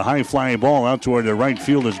lead. There's a high-flying ball out toward the right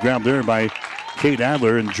field that's grabbed there by Kate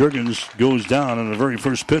Adler, and Juergens goes down on the very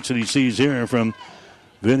first pitch that he sees here from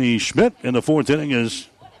Vinny Schmidt in the 4th inning as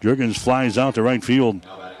Juergens flies out to right field.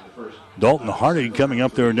 Dalton Hardy coming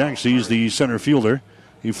up there next. He's the center fielder.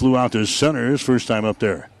 He flew out to center his first time up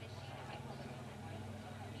there.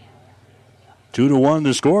 2-1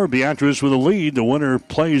 the score. Beatrice with a lead. The winner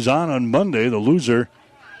plays on Monday. The loser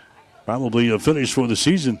probably a finish for the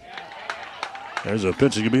season. There's a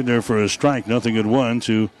pitch that could be there for a strike. 0-1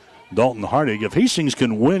 to Dalton Hardy. If Hastings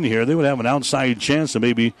can win here, they would have an outside chance to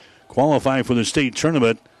maybe qualify for the state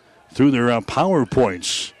tournament through their power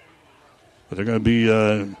points. But they're going to be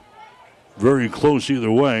very close either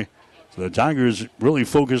way. So the Tigers really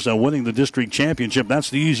focus on winning the district championship. That's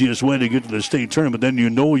the easiest way to get to the state tournament. Then you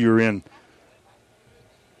know you're in.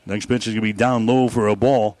 Next pitch is going to be down low for a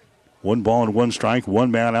ball. 1 ball and 1 strike. 1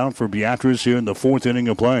 man out for Beatrice here in the 4th inning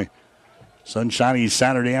of play. Sunshiny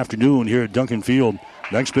Saturday afternoon here at Duncan Field.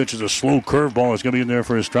 Next pitch is a slow curveball. It's going to be in there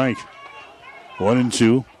for a strike.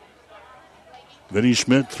 1-2. Vinny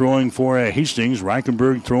Schmidt throwing for Hastings.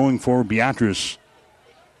 Reichenberg throwing for Beatrice.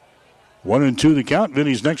 1-2 the count.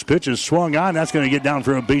 Vinny's next pitch is swung on. That's going to get down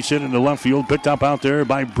for a base hit in the left field. Picked up out there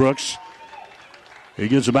by Brooks. He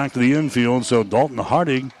gets it back to the infield. So Dalton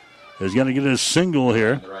Harding is going to get a single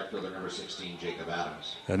here. The right fielder, number 16, Jacob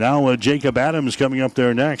Adams. And now Jacob Adams coming up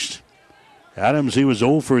there next. Adams, he was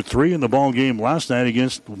 0 for 3 in the ball game last night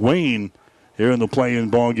against Wayne here in the play-in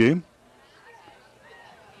ball game.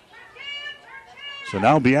 So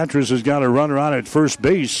now Beatrice has got a runner out at first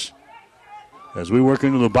base as we work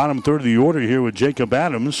into the bottom third of the order here with Jacob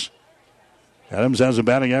Adams. Adams has a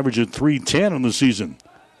batting average of .310 on the season.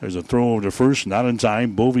 There's a throw over to first, not in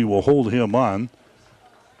time. Bovey will hold him on.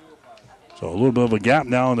 So a little bit of a gap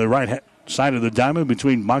now on the right side of the diamond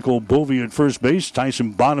between Michael Bovey at first base,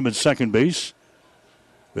 Tyson Bonham at second base.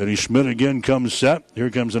 Vinny Schmidt again comes set. Here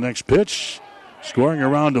comes the next pitch. Scoring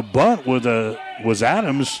around a bunt was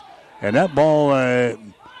Adams. And that ball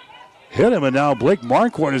hit him, and now Blake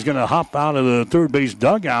Marquardt is going to hop out of the third base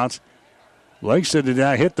dugout. Blake said, did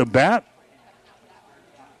that hit the bat?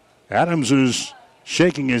 Adams is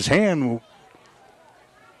shaking his hand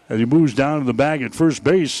as he moves down to the bag at first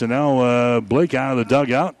base. And now Blake out of the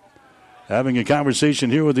dugout, having a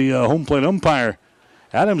conversation here with the home plate umpire.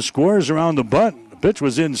 Adams squares around the butt. The pitch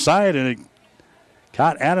was inside, and it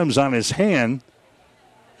caught Adams on his hand.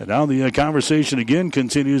 And now the conversation again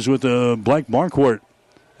continues with Blake Marquardt.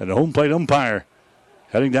 And the home plate umpire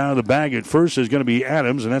heading down to the bag at first is going to be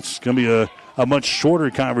Adams, and that's going to be a much shorter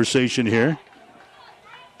conversation here.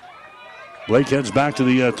 Blake heads back to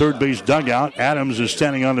the third base dugout. Adams is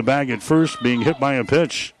standing on the bag at first, being hit by a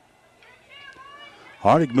pitch.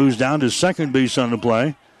 Hardick moves down to second base on the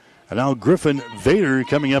play. And now Griffin Vader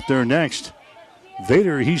coming up there next.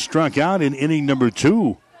 Vader, he struck out in inning number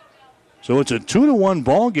 2. So it's a 2-1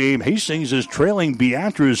 ball game. Hastings is trailing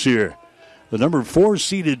Beatrice here, the number 4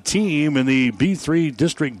 seeded team in the B3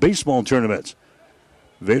 District Baseball Tournament.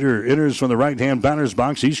 Vader enters from the right-hand batter's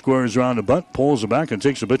box. He squares around the butt, pulls it back, and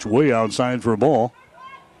takes a pitch way outside for a ball.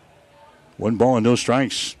 1 ball and no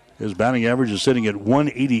strikes. His batting average is sitting at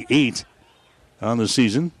 188 on the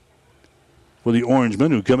season. For the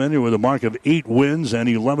Orangemen, who come in here with a mark of 8 wins and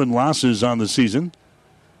 11 losses on the season.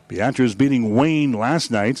 Beatrice beating Wayne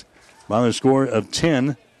last night by a score of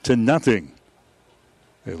 10-0.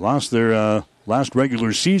 They lost their last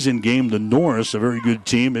regular season game to Norris, a very good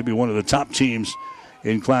team, maybe one of the top teams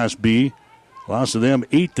in Class B. Lost to them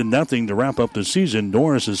 8-0 to wrap up the season.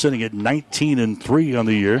 Norris is sitting at 19-3 on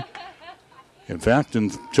the year. In fact,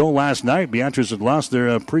 until last night, Beatrice had lost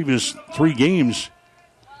their previous 3 games.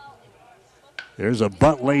 There's a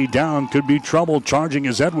bunt laid down. Could be trouble. Charging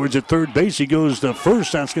is Edwards at third base. He goes to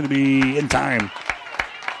first. That's going to be in time.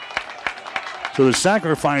 So the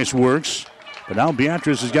sacrifice works. But now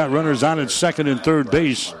Beatrice has got runners on at second and third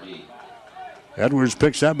base. Edwards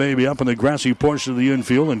picks that baby up in the grassy portion of the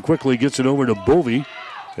infield and quickly gets it over to Bovey.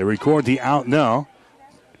 They record the out now.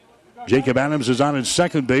 Jacob Adams is on at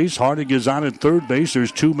second base. Hardick is on at third base.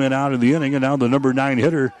 There's 2 men out in the inning, and now the number 9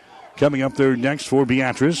 hitter coming up there next for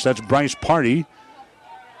Beatrice. That's Bryce Party.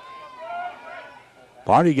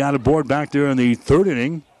 Party got aboard back there in the 3rd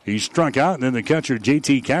inning. He struck out, and then the catcher,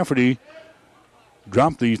 J.T. Cafferty,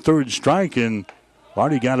 dropped the 3rd strike, and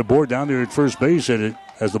Party got aboard down there at first base. And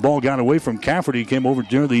as the ball got away from Cafferty, came over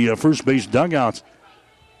near the first base dugout.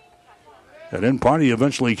 And then Party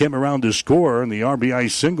eventually came around to score, and the RBI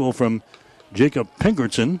single from Jacob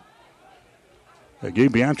Pinkerton that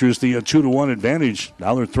gave Beatrice the 2-1 advantage.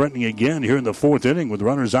 Now they're threatening again here in the 4th inning with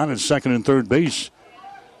runners on at second and third base.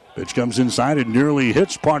 Pitch comes inside and nearly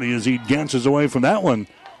hits Party as he dances away from that one.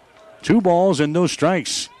 2 balls and no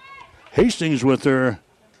strikes. Hastings with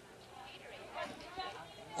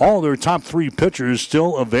all their top 3 pitchers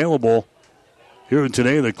still available here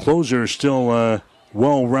today. The closer still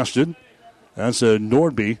well rested. That's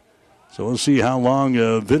Nordby. So we'll see how long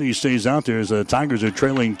Vinny stays out there as the Tigers are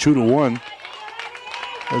trailing 2-1.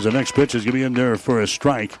 As the next pitch is going to be in there for a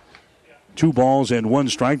strike. 2 balls and 1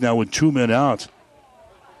 strike now with 2 men out.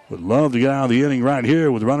 Would love to get out of the inning right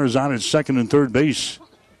here with runners on at second and third base.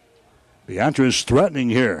 Beatrice threatening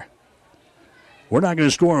here. We're not going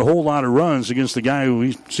to score a whole lot of runs against the guy who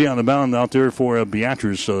we see on the mound out there for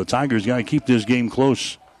Beatrice. So the Tigers got to keep this game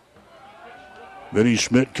close. Vinny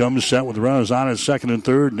Schmidt comes set with runners on at second and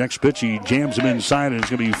third. Next pitch, he jams him inside, and it's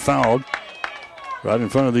going to be fouled right in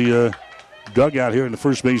front of the dugout here in the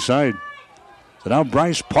first base side. So now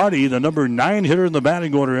Bryce Party, the number 9 hitter in the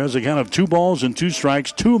batting order, has a count of 2 balls and 2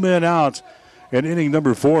 strikes, 2 men out in inning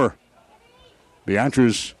number 4.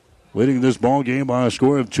 Beatrice leading this ball game by a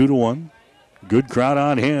score of 2-1. Good crowd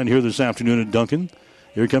on hand here this afternoon at Duncan.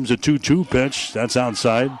 Here comes a 2-2 pitch. That's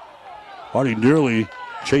outside. Party nearly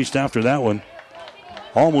chased after that one.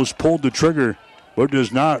 Almost pulled the trigger, but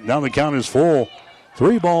does not. Now the count is full.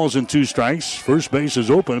 3 balls and 2 strikes. First base is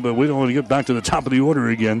open, but we don't want to get back to the top of the order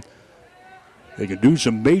again. They can do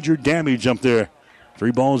some major damage up there.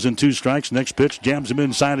 3 balls and 2 strikes. Next pitch jams him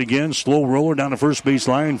inside again. Slow roller down the first base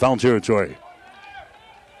line. Foul territory.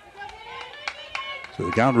 So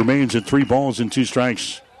the count remains at 3 balls and 2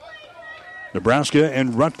 strikes. Nebraska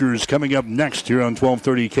and Rutgers coming up next here on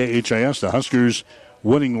 1230 KHIS. The Huskers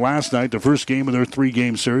winning last night, the first game of their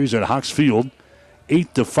 3-game series at Hawks Field,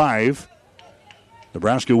 8-5.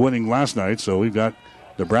 Nebraska winning last night, so we've got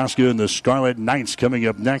Nebraska and the Scarlet Knights coming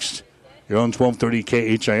up next here on 1230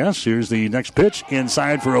 KHIS. Here's the next pitch,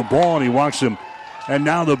 inside for a ball, and he walks him. And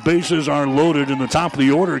now the bases are loaded in the top of the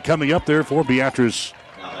order coming up there for Beatrice.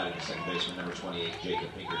 Now batting the second baseman, number 28, Jacob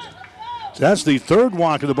Pinkerton. So that's the 3rd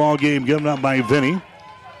walk of the ball game given up by Vinny.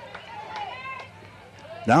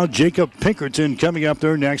 Now Jacob Pinkerton coming up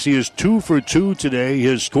there next. He is 2 for 2 today. He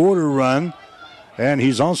has scored a run, and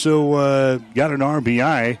he's also got an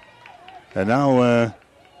RBI. And now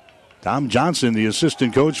Tom Johnson, the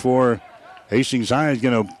assistant coach for Hastings High, is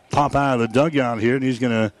going to pop out of the dugout here, and he's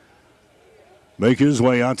going to make his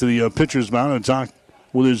way out to the pitcher's mound and talk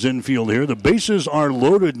with his infield here. The bases are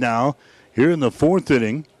loaded now here in the fourth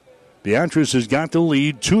inning. Beatrice has got the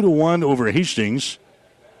lead 2-1 over Hastings.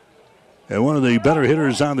 And one of the better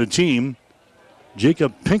hitters on the team,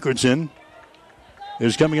 Jacob Pinkerton,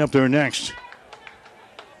 is coming up there next.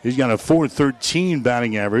 He's got a .413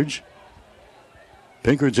 batting average.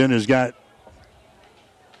 Pinkerton has got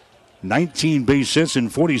 19 base hits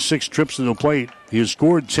and 46 trips to the plate. He has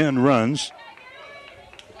scored 10 runs.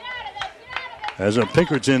 As a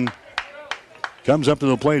Pinkerton comes up to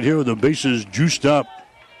the plate here with the bases juiced up.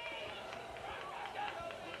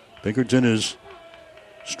 Pinkerton has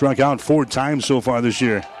struck out 4 times so far this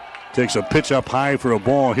year. Takes a pitch up high for a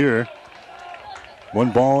ball here.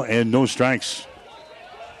 1 ball and no strikes.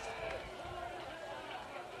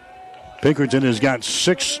 Pinkerton has got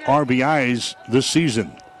 6 RBIs this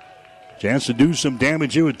season. Chance to do some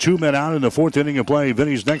damage here with 2 men out in the fourth inning of play.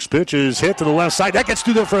 Vinny's next pitch is hit to the left side. That gets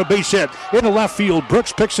through there for a base hit. In the left field,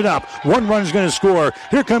 Brooks picks it up. 1 run is going to score.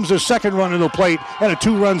 Here comes the second run to the plate, and a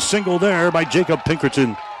 2-run single there by Jacob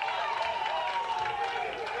Pinkerton.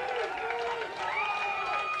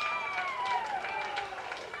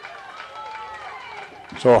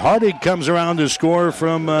 So Hardig comes around to score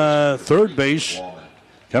from third base.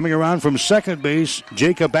 Coming around from second base,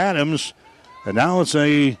 Jacob Adams. And now it's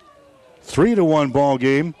a 3-1 ball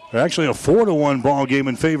game. Or actually a 4-1 ball game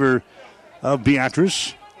in favor of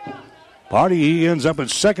Beatrice. Party, he ends up at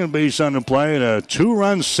second base on the play. And a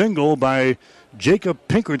 2-run single by Jacob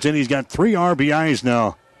Pinkerton. He's got 3 RBIs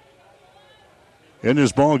now in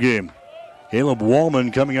this ball game. Caleb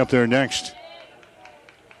Wallman coming up there next.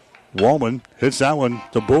 Wallman hits that one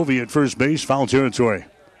to Bovey at first base, foul territory.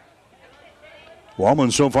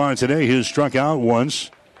 Wallman so far today, he has struck out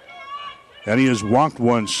once, and he has walked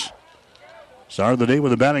once. Started the day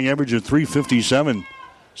with a batting average of .357.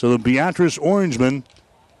 So the Beatrice Orangemen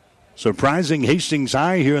surprising Hastings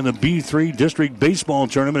High here in the B3 District Baseball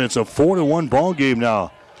Tournament. It's a 4-1 ball game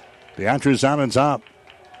now. Beatrice out on top.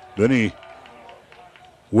 Vinny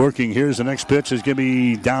working. Here's the next pitch. It's going to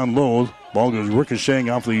be down low. Ball goes ricocheting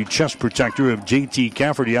off the chest protector of J.T.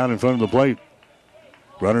 Cafferty out in front of the plate.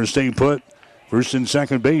 Runners stay put. First and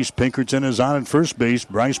second base. Pinkerton is on at first base.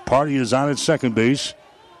 Bryce Party is on at second base.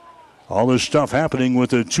 All this stuff happening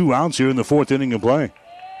with the 2 outs here in the fourth inning of play.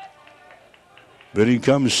 Vinny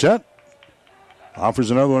comes set.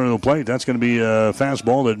 Offers another one to the plate. That's going to be a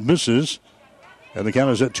fastball that misses. And the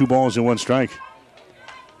count is at 2 balls and 1 strike.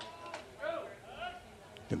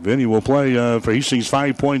 And Vinny will play for Hastings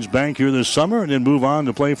 5 Points Bank here this summer and then move on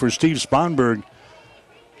to play for Steve Sponberg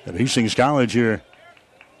at Hastings College here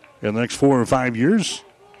in the next 4 or 5 years.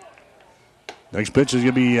 Next pitch is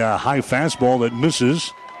going to be a high fastball that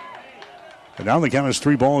misses. And now the count is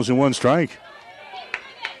 3 balls and 1 strike.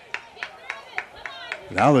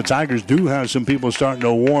 Now the Tigers do have some people starting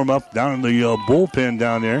to warm up down in the bullpen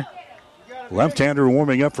down there. Left-hander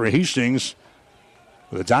warming up for Hastings.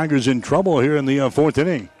 The Tigers in trouble here in the fourth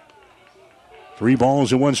inning. 3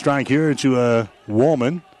 balls and 1 strike here to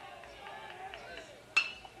Wallman.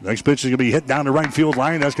 Next pitch is going to be hit down the right field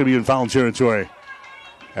line. That's going to be in foul territory.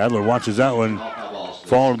 Adler watches that one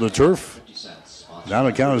fall to the turf. Now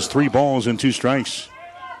the count is 3 balls and 2 strikes.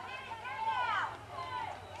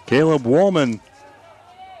 Caleb Wallman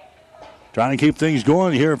trying to keep things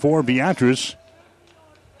going here for Beatrice.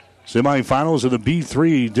 Semifinals of the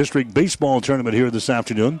B3 District Baseball Tournament here this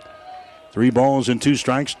afternoon. 3 balls and 2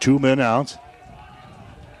 strikes, 2 men out.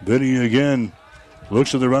 Vinny again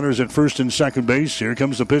looks at the runners at first and second base. Here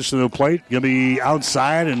comes the pitch to the plate. Going to be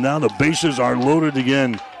outside, and now the bases are loaded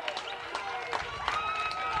again.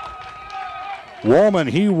 Wallman,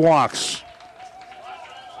 he walks.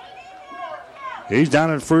 He's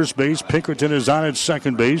down at first base. Pinkerton is on at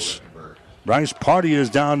second base. Bryce Party is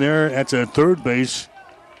down there at the third base.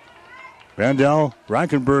 Randall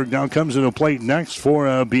Reichenberg now comes to the plate next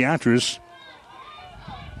for Beatrice.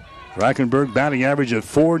 Reichenberg batting average at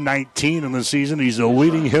 .419 in the season. He's the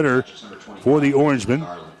leading hitter for the Orangemen.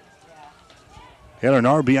 Had an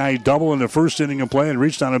RBI double in the first inning of play and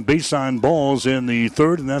reached on a base on balls in the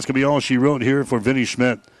third, and that's going to be all she wrote here for Vinny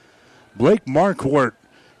Schmidt. Blake Marquardt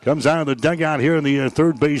comes out of the dugout here on the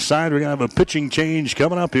third base side. We're going to have a pitching change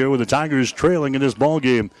coming up here with the Tigers trailing in this ball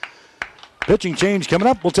game. Pitching change coming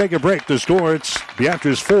up. We'll take a break. The score, it's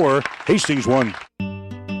Beatrice 4, Hastings 1.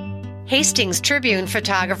 Hastings Tribune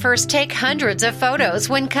photographers take hundreds of photos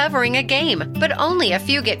when covering a game, but only a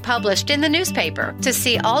few get published in the newspaper. To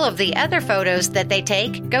see all of the other photos that they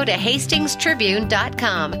take, go to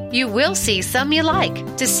hastingstribune.com. You will see some you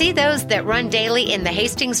like. To see those that run daily in the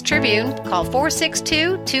Hastings Tribune, call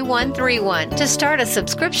 462-2131 to start a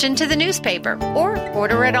subscription to the newspaper, or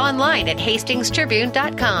order it online at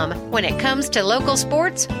hastingstribune.com. When it comes to local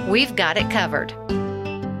sports, we've got it covered.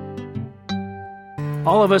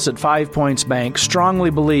 All of us at 5 Points Bank strongly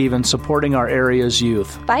believe in supporting our area's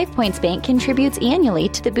youth. 5 Points Bank contributes annually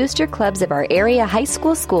to the booster clubs of our area high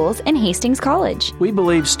school schools and Hastings College. We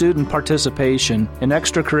believe student participation in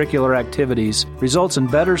extracurricular activities results in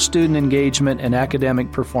better student engagement and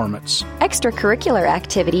academic performance. Extracurricular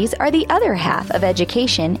activities are the other half of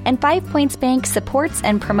education, and 5 Points Bank supports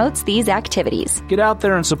and promotes these activities. Get out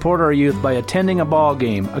there and support our youth by attending a ball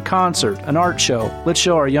game, a concert, an art show. Let's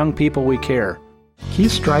show our young people we care.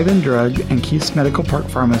 Keith's Drive-In Drug and Keith's Medical Park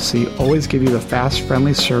Pharmacy always give you the fast,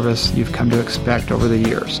 friendly service you've come to expect over the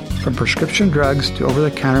years. From prescription drugs to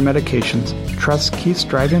over-the-counter medications, trust Keith's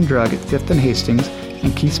Drive-In Drug at 5th and Hastings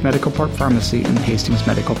and Keith's Medical Park Pharmacy in Hastings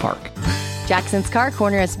Medical Park. Jackson's Car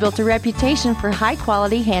Corner has built a reputation for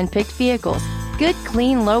high-quality hand-picked vehicles. Good,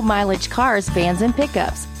 clean, low-mileage cars, vans, and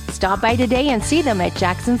pickups. Stop by today and see them at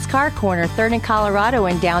Jackson's Car Corner, 3rd and Colorado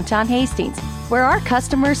in downtown Hastings, where our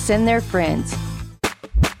customers send their friends.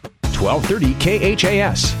 1230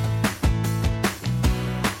 KHAS.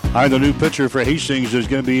 All right, the new pitcher for Hastings is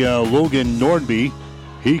going to be Logan Nordby.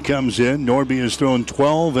 He comes in. Nordby has thrown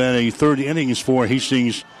 12 and a third innings for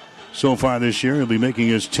Hastings so far this year. He'll be making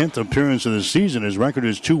his 10th appearance of the season. His record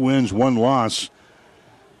is 2 wins, 1 loss.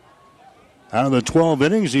 Out of the 12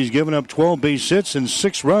 innings, he's given up 12 base hits and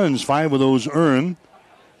 6 runs, 5 of those earned.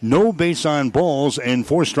 No base on balls and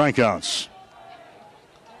 4 strikeouts.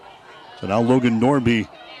 So now Logan Nordby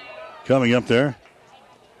coming up there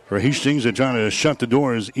for Hastings. They're trying to shut the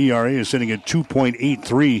door. His ERA is sitting at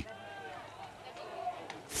 2.83.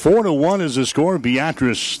 4-1 is the score.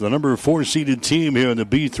 Beatrice, the number 4 seeded team here in the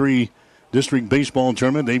B3 District Baseball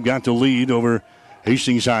Tournament. They've got the lead over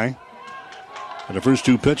Hastings High. And the first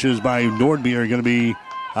 2 pitches by Nordby are going to be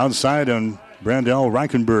outside on Brandel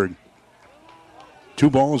Reichenberg. 2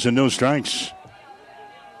 balls and no strikes.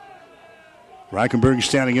 Reichenberg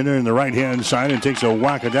standing in there in the right-hand side and takes a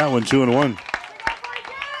whack at that one, 2-1.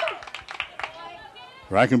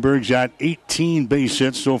 Reichenberg's got 18 base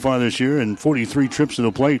hits so far this year and 43 trips to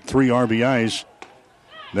the plate, 3 RBIs.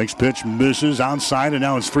 Next pitch misses outside, and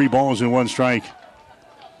now it's 3 balls and 1 strike.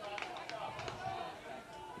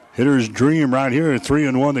 Hitter's dream right here,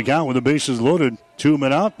 3-1 the count with the bases loaded. 2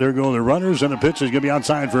 men out, there go the runners, and the pitch is going to be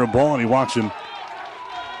outside for a ball, and he walks him.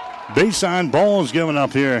 Base on balls given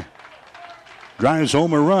up here. Drives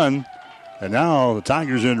home a run, and now the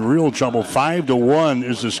Tigers in real trouble. 5-1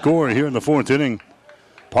 is the score here in the 4th inning.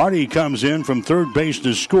 Party comes in from third base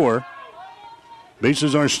to score.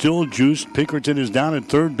 Bases are still juiced. Pinkerton is down at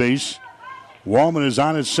third base. Wallman is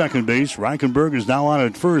on at second base. Reichenberg is now on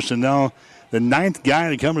at first, and now the 9th guy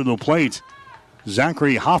to come to the plate,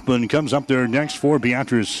 Zachary Hoffman, comes up there next for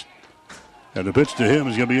Beatrice. And the pitch to him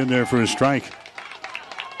is going to be in there for a strike.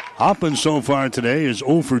 Hoffman so far today is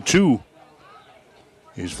 0 for 2.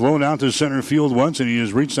 He's flown out to center field once, and he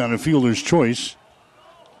has reached on a fielder's choice.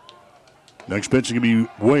 Next pitch is going to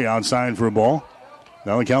be way outside for a ball.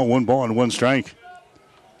 Now the count 1 ball and 1 strike.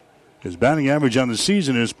 His batting average on the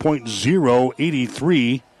season is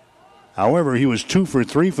 .083. However, he was 2 for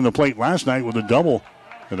 3 from the plate last night with a double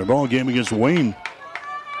in the ball game against Wayne.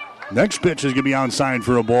 Next pitch is going to be outside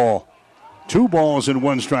for a ball. 2 balls and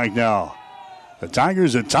 1 strike now. The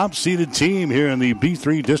Tigers, a top-seeded team here in the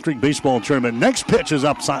B3 District Baseball Tournament. Next pitch is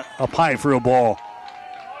up high for a ball.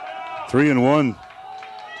 3-1.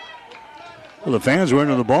 Well, the fans were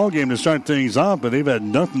into the ball game to start things off, but they've had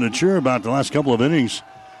nothing to cheer about the last couple of innings.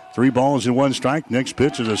 3 balls and 1 strike. Next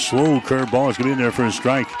pitch is a slow curve ball. It's going to be in there for a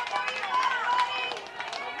strike.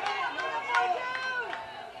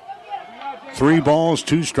 Three balls,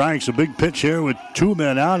 2 strikes. A big pitch here with 2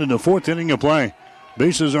 men out in the 4th inning of play.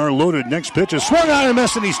 Bases are loaded. Next pitch is swung on and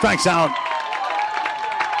missed, and he strikes out.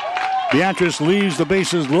 Beatrice leaves the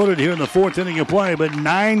bases loaded here in the 4th inning of play, but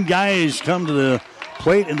 9 guys come to the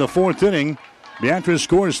plate in the 4th inning. Beatrice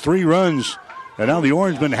scores 3 runs, and now the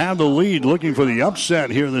Orangemen have the lead, looking for the upset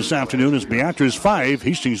here this afternoon. It's Beatrice 5,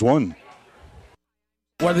 Hastings 1.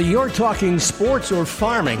 Whether you're talking sports or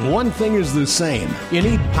farming, one thing is the same. You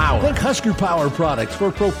need power. Think Husker Power products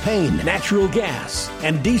for propane, natural gas,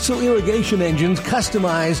 and diesel irrigation engines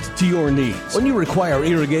customized to your needs. When you require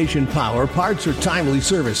irrigation power, parts, or timely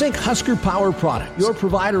service, think Husker Power products, your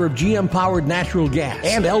provider of GM-powered natural gas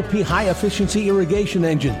and LP high-efficiency irrigation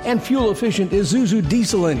engine and fuel-efficient Isuzu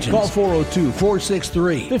diesel engines. Call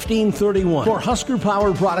 402-463-1531 for Husker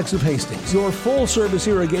Power Products of Hastings, your full-service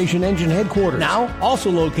irrigation engine headquarters. Now,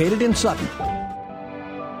 also located in Sutton.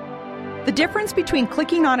 The difference between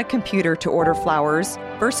clicking on a computer to order flowers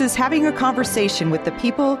versus having a conversation with the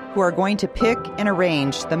people who are going to pick and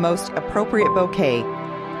arrange the most appropriate bouquet.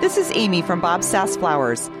 This is Amy from Bob Sass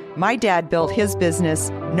Flowers. My dad built his business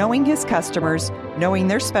knowing his customers, knowing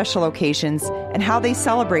their special occasions, and how they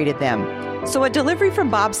celebrated them. So a delivery from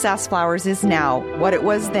Bob Sass Flowers is now what it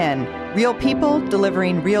was then. Real people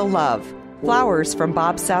delivering real love. Flowers from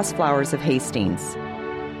Bob Sass Flowers of Hastings.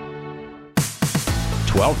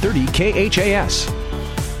 1230 KHAS.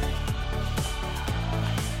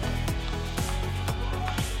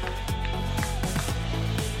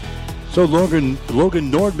 So Logan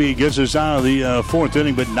Nordby gets us out of the fourth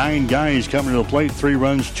inning, but 9 guys coming to the plate, 3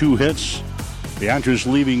 runs, 2 hits. Beatrice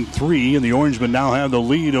leaving 3, and the Orangemen now have the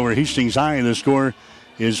lead over Hastings High. The score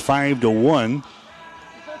is 5-1.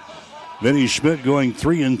 Vinny Schmidt going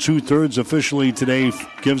 3 2/3 officially today,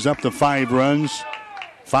 gives up the 5 runs,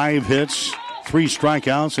 5 hits, 3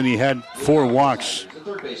 strikeouts, and he had 4 walks. The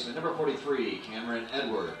third baseman, number 43, Cameron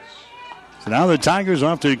Edwards. So now the Tigers will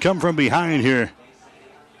have to come from behind here,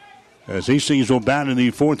 as Hastings will bat in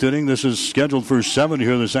the fourth inning. This is scheduled for 7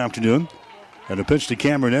 here this afternoon. And the pitch to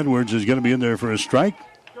Cameron Edwards is going to be in there for a strike.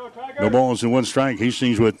 No balls and 1 strike.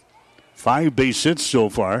 Hastings with 5 base hits so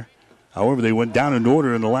far. However, they went down in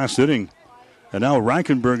order in the last inning. And now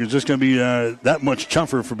Reichenberg is just going to be that much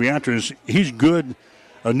tougher for Beatrice. He's good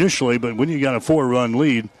initially, but when you got a 4-run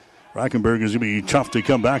lead, Reichenberg is going to be tough to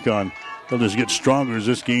come back on. They'll just get stronger as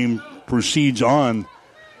this game proceeds on.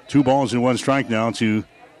 2 balls and 1 strike now to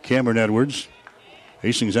Cameron Edwards.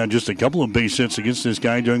 Hastings had just a couple of base hits against this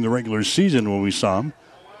guy during the regular season when we saw him.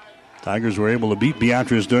 Tigers were able to beat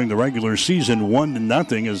Beatrice during the regular season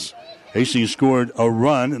 1-0 as Hastings scored a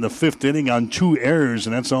run in the 5th inning on 2 errors,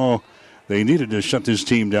 and that's all they needed to shut this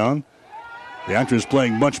team down. Beatrice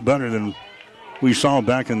playing much better than we saw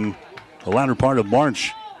back in the latter part of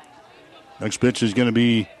March. Next pitch is going to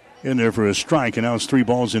be in there for a strike, and now it's 3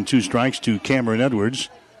 balls and 2 strikes to Cameron Edwards.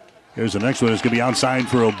 Here's the next one. It's going to be outside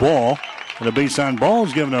for a ball, and a base on ball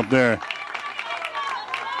is given up there.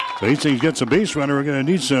 So Hastings gets a base runner. We're going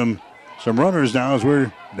to need some runners now as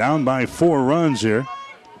we're down by 4 runs here.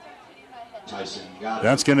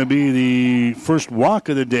 That's going to be the first walk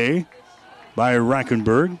of the day by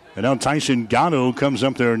Reichenberg. And now Tyson Gatto comes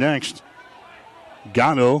up there next.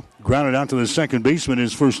 Gatto grounded out to the second baseman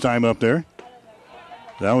his first time up there.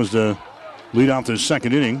 That was the lead off the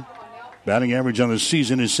second inning. Batting average on the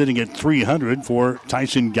season is sitting at .300 for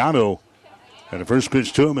Tyson Gatto. And the first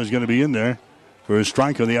pitch to him is going to be in there for a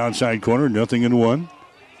strike on the outside corner, 0-1.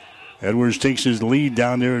 Edwards takes his lead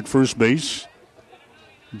down there at first base.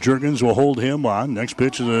 Juergens will hold him on. Next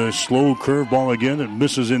pitch is a slow curveball again that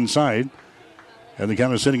misses inside. And the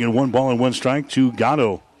count is sitting at 1 ball and 1 strike to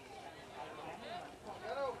Gatto.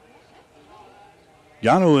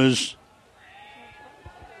 Gatto has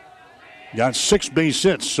got 6 base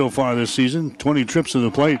hits so far this season, 20 trips to the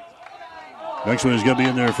plate. Next one is going to be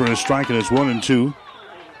in there for a strike, and it's 1-2.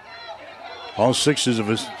 All 6 of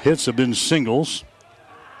his hits have been singles.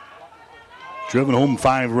 Driven home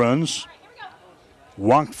 5 runs.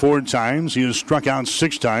 Walked 4 times. He has struck out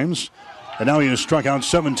 6 times. And now he has struck out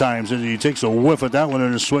 7 times as he takes a whiff at that one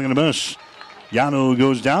and a swing and a miss. Yano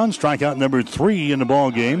goes down. Strikeout number 3 in the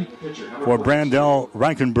ball game for Brandel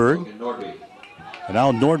Reichenberg. And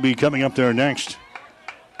now Nordby coming up there next.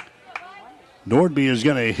 Nordby is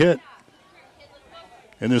going to hit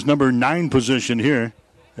in this number 9 position here,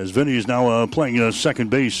 as Vinny is now playing second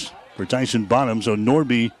base for Tyson Bottom. So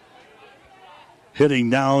Nordby hitting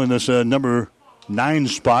now in this number 9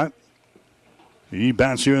 spot. He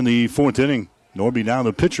bats here in the 4th inning. Nordby now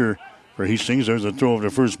the pitcher for Hastings. There's a throw over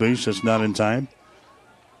to first base. That's not in time.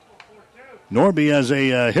 Nordby as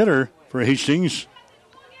a hitter for Hastings.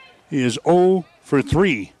 He is 0 for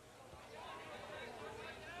 3.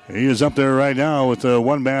 He is up there right now with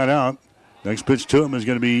 1 man out. Next pitch to him is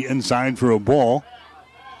going to be inside for a ball.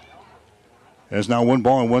 That's now 1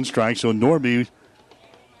 ball and 1 strike. So Nordby,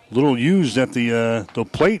 little used at the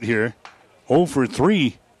plate here. 0 for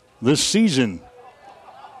 3 this season.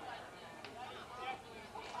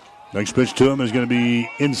 Next pitch to him is going to be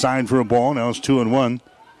inside for a ball. Now it's 2-1.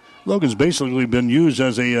 Logan's basically been used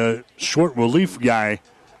as a short relief guy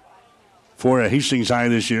for Hastings High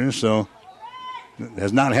this year, so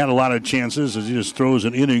has not had a lot of chances as he just throws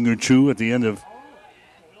an inning or two at the end of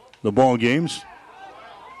the ball games.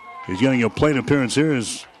 He's getting a plate appearance here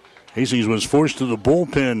as Hastings was forced to the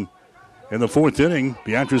bullpen in the fourth inning.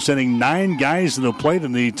 Beatrice sending 9 guys to the plate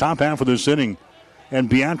in the top half of this inning. And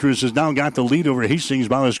Beatrice has now got the lead over Hastings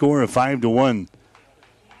by a score of 5-1.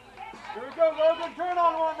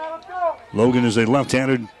 Logan is a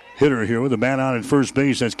left-handed hitter here with a man out at first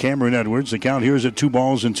base. That's Cameron Edwards. The count here is at 2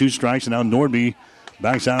 balls and 2 strikes. And now Nordby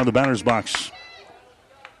backs out of the batter's box.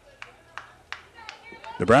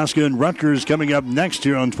 Nebraska and Rutgers coming up next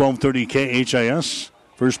here on 1230 KHIS.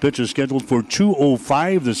 First pitch is scheduled for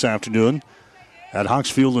 2:05 this afternoon at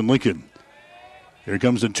Hawks Field in Lincoln. Here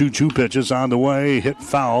comes the 2-2 pitches on the way. Hit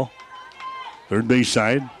foul. Third base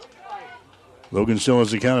side. Logan still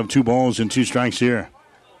has a count of 2 balls and 2 strikes here.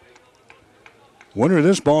 Winner of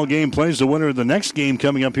this ball game plays the winner of the next game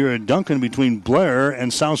coming up here at Duncan between Blair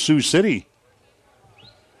and South Sioux City.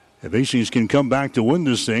 If Hastings can come back to win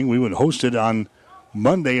this thing, we would host it on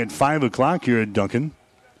Monday at 5 o'clock here at Duncan.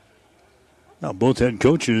 Now both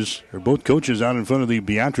coaches out in front of the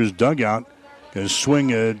Beatrice dugout. Going to swing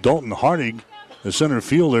Dalton Hardig, the center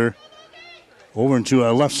fielder, over into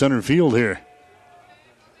left center field here.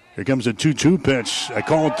 Here comes a 2-2 pitch. A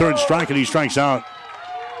called third strike, and he strikes out.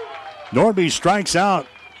 Nordby strikes out.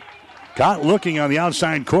 Caught looking on the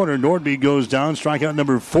outside corner. Nordby goes down. Strikeout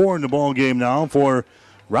number 4 in the ball game now for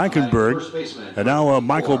Reichenberg. And now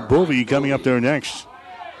Michael Bovey coming up there next.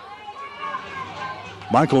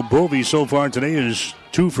 Michael Bovey so far today is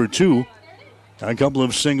 2 for 2. A couple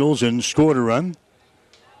of singles and scored a run.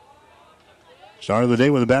 Start of the day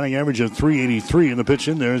with a batting average of .383, and the pitch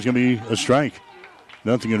in there is going to be a strike.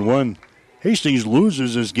 0-1. Hastings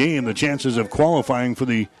loses this game. The chances of qualifying for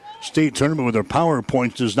the state tournament with their power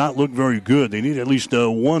points does not look very good. They need at least a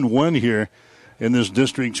 1-1 here in this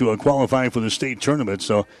district to qualify for the state tournament.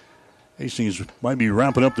 So Hastings might be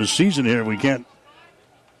wrapping up the season here if we can't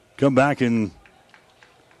come back and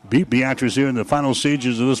beat Beatrice here in the final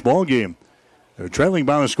stages of this ball game. They're trailing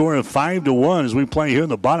by a score of 5-1 as we play here in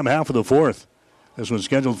the bottom half of the fourth. This one's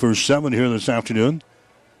scheduled for 7 here this afternoon.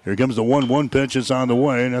 Here comes the 1-1 pitch. It's on the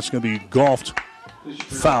way, and that's going to be golfed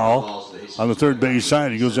foul on the third base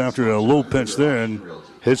side. He goes after a low pitch there and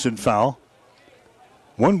hits it foul.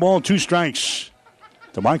 1 ball, 2 strikes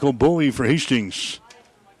to Michael Bowie for Hastings.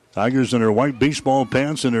 Tigers in their white baseball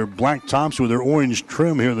pants and their black tops with their orange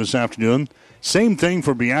trim here this afternoon. Same thing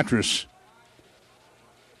for Beatrice.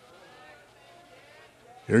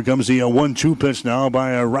 Here comes the 1-2 pitch now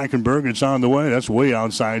by Reichenberg. It's on the way. That's way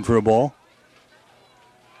outside for a ball.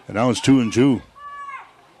 And now it's 2-2.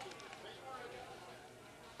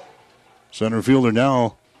 Center fielder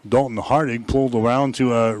now, Dalton Hardig, pulled around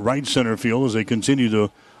to right center field as they continue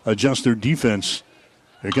to adjust their defense.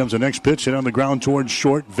 Here comes the next pitch, hit on the ground towards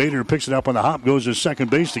short. Vader picks it up on the hop, goes to second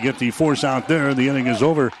base to get the force out there. The inning is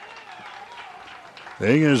over. The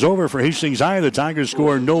inning is over for Hastings High. The Tigers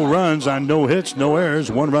score no runs on no hits, no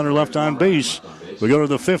errors. 1 runner left on base. We go to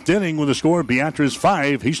the 5th inning with a score: Beatrice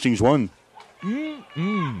 5, Hastings 1.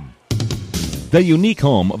 The unique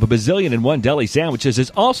home of a bazillion-and-one deli sandwiches is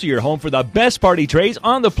also your home for the best party trays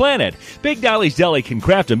on the planet. Big Dolly's Deli can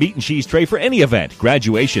craft a meat and cheese tray for any event.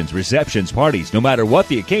 Graduations, receptions, parties. No matter what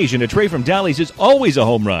the occasion, a tray from Dolly's is always a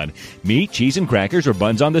home run. Meat, cheese, and crackers or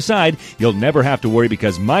buns on the side. You'll never have to worry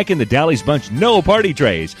because Mike and the Dolly's Bunch know party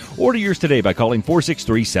trays. Order yours today by calling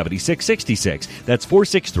 463-7666. That's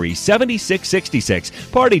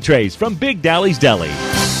 463-7666. Party trays from Big Dolly's Deli.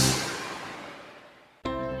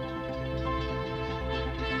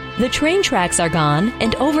 The train tracks are gone,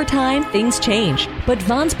 and over time, things change. But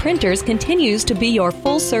Vaughn's Printers continues to be your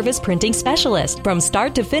full-service printing specialist. From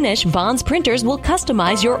start to finish, Vaughn's Printers will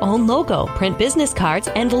customize your own logo, print business cards,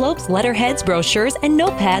 envelopes, letterheads, brochures, and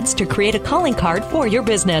notepads to create a calling card for your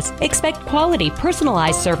business. Expect quality,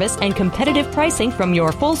 personalized service and competitive pricing from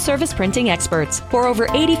your full-service printing experts. For over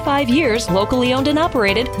 85 years, locally owned and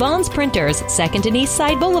operated, Vaughn's Printers, 2nd and East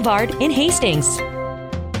Side Boulevard in Hastings.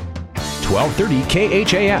 1230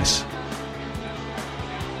 KHAS.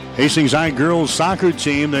 Hastings High girls soccer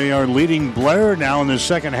team, they are leading Blair now in the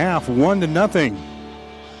second half, 1-0.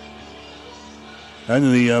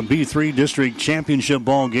 And the B3 District Championship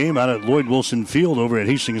ball game out at Lloyd Wilson Field over at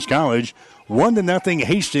Hastings College. 1-0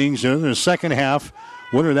 Hastings in the second half.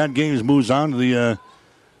 Winner of that game moves on to the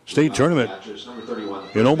state tournament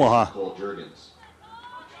in Omaha.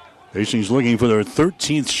 Hastings looking for their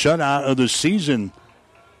 13th shutout of the season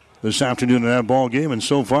this afternoon in that ball game, and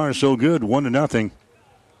so far so good, 1-0.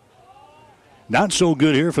 not so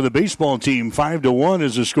good here for the baseball team. 5-1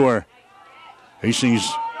 is the score. Hastings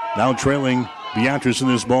now trailing Beatrice in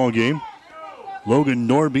this ball game. Logan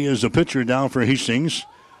Norby is the pitcher down for Hastings.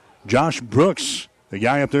 Josh Brooks, the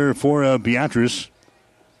guy up there for Beatrice.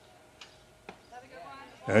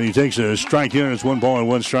 And he takes a strike here. It's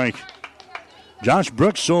 1-1 strike. Josh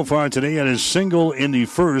Brooks so far today had his single in the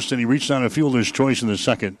first, and he reached on a fielder's choice in the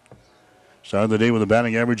second. Started the day with a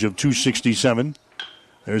batting average of .267.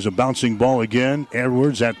 There's a bouncing ball again.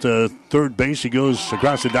 Edwards at third base. He goes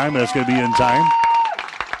across the diamond. That's going to be in time.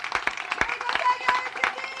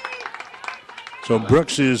 So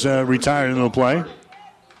Brooks is retired into the play.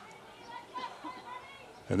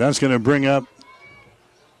 And that's going to bring up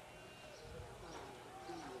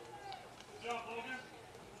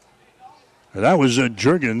that was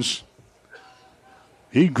Juergens.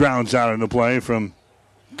 He grounds out in the play from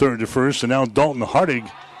third to first. And now Dalton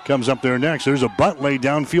Hartig comes up there next. There's a bunt laid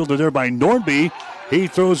downfield there by Nordby. He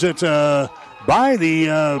throws it by the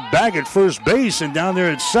bag at first base. And down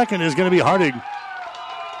there at second is going to be Hartig.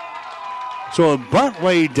 So a bunt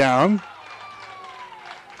laid down.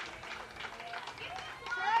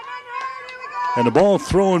 And the ball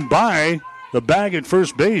thrown by the bag at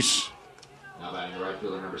first base. Now batting the right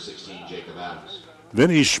fielder, number 16, Jacob Adams.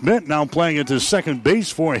 Vinny Schmidt now playing at the second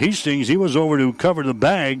base for Hastings. He was over to cover the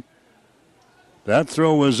bag. That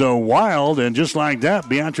throw was wild, and just like that,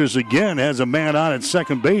 Beatrice again has a man on at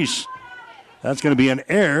second base. That's going to be an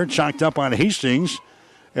error chalked up on Hastings.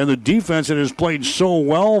 And the defense that has played so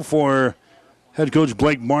well for head coach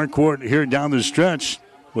Blake Marquardt here down the stretch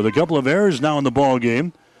with a couple of errors now in the ball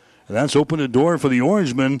game. And that's opened the door for the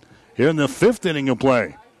Orangemen here in the fifth inning of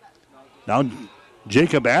play. Now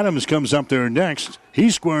Jacob Adams comes up there next. He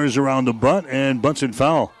squares around the bunt and bunts it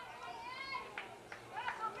foul.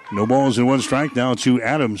 No balls and 1 strike now to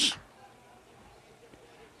Adams.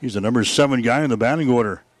 He's the number 7 guy in the batting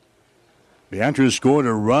order. Beatrice scored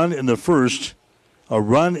a run in the first, a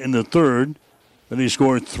run in the third. Then he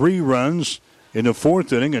scored 3 runs in the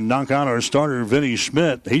fourth inning and knock out our starter, Vinny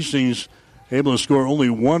Schmidt. Hastings able to score only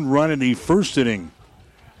 1 run in the first inning.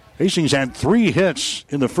 Hastings had 3 hits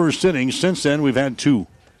in the first inning. Since then, we've had 2.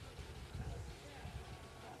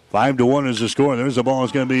 5-1 is the score. There's the ball.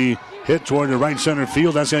 It's going to be hit toward the right center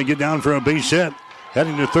field. That's going to get down for a base hit.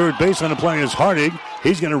 Heading to third base on the play is Hartig.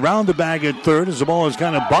 He's going to round the bag at third as the ball is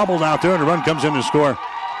kind of bobbled out there and the run comes in to score.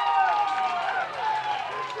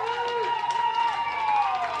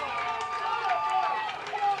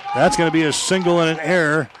 That's going to be a single and an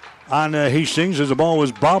error on Hastings as the ball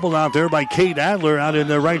was bobbled out there by Cade Adler out in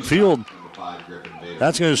the right field.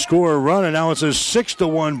 That's going to score a run, and now it's a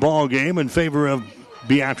 6-1 ball game in favor of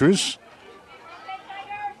Beatrice.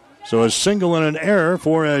 So a single and an error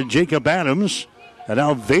for Jacob Adams, and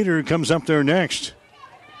now Vader comes up there next.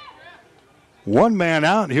 1 man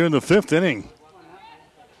out here in the fifth inning.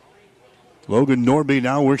 Logan Norby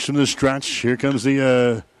now works from the stretch. Here comes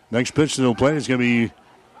the next pitch to the plate. It's going to be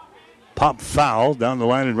pop foul down the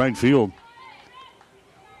line in right field.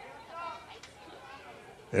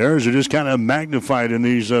 Errors are just kind of magnified in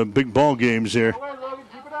these big ball games here.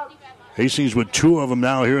 Hastings with 2 of them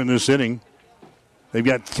now here in this inning. They've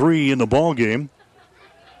got 3 in the ball game.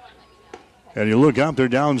 And you look up, they're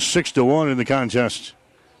down 6-1 in the contest.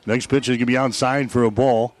 Next pitch is going to be outside for a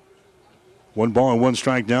ball. 1 ball and 1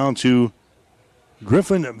 strike down to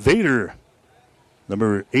Griffin Vader.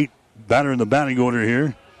 Number 8 batter in the batting order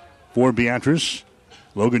here for Beatrice.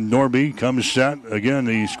 Logan Norby comes set. Again,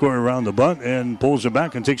 the score around the bunt and pulls it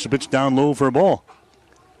back and takes the pitch down low for a ball.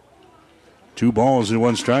 2 balls and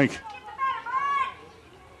 1 strike.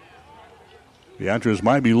 Beatrice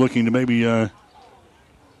might be looking to maybe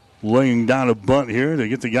laying down a bunt here to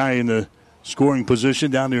get the guy in the scoring position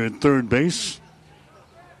down there at third base.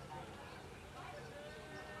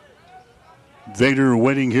 Vader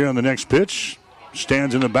waiting here on the next pitch.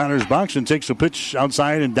 Stands in the batter's box and takes a pitch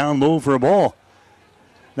outside and down low for a ball.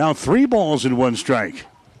 Now 3 balls and 1 strike.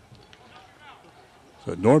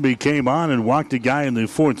 So Norby came on and walked the guy in the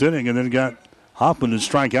 4th inning and then got Hoffman to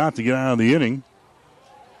strike out to get out of the inning.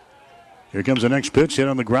 Here comes the next pitch. Hit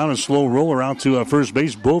on the ground. A slow roller out to first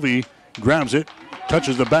base. Bovey grabs it,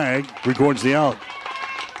 touches the bag, records the out.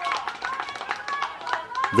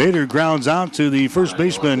 Vader grounds out to the first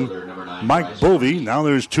baseman, Mike Bovey. Now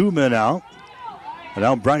there's 2 men out. And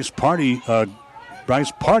now Bryce Party comes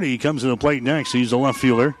to the plate next. He's the left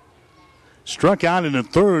fielder. Struck out in the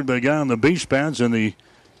third, but got on the base pads, and the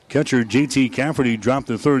catcher, J.T. Cafferty, dropped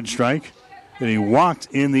the 3rd strike. And he walked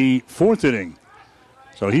in the 4th inning.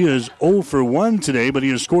 So he is 0 for 1 today, but he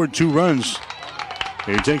has scored 2 runs.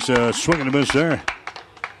 He takes a swing and a miss there.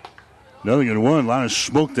 0-1. A lot of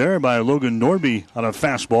smoke there by Logan Norby on a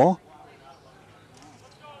fastball.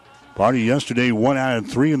 Party yesterday 1 out of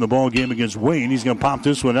 3 in the ball game against Wayne. He's going to pop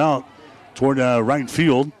this one out toward right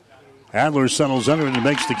field. Adler settles under it and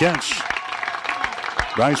makes the catch.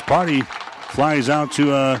 Bryce Party flies out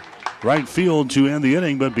to right field to end the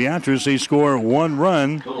inning, but Beatrice, they score 1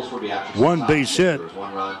 run, 1 base hit,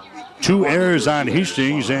 2 errors on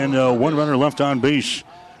Hastings, and 1 runner left on base.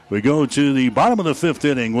 We go to the bottom of the 5th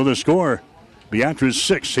inning with a score. Beatrice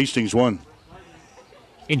 6, Hastings 1.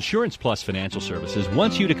 Insurance Plus Financial Services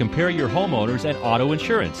wants you to compare your homeowners and auto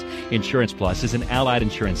insurance. Insurance Plus is an Allied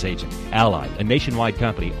insurance agent. Allied, a nationwide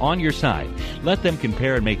company, on your side. Let them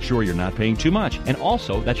compare and make sure you're not paying too much, and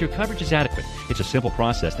also that your coverage is adequate. It's a simple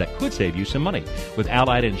process that could save you some money. With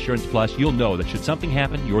Allied Insurance Plus, you'll know that should something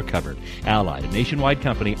happen, you're covered. Allied, a nationwide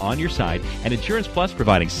company on your side, and Insurance Plus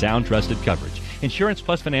providing sound, trusted coverage. Insurance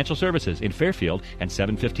Plus Financial Services in Fairfield and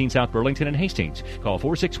 715 South Burlington and Hastings. Call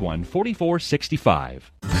 461-4465.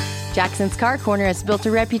 Jackson's Car Corner has built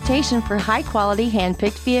a reputation for high-quality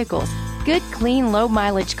hand-picked vehicles. Good, clean,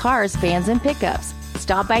 low-mileage cars, vans, and pickups.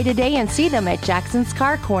 Stop by today and see them at Jackson's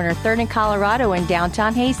Car Corner, 3rd and Colorado in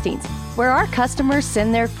downtown Hastings, where our customers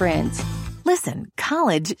send their friends. Listen,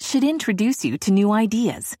 college should introduce you to new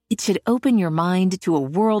ideas. It should open your mind to a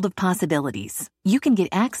world of possibilities. You can get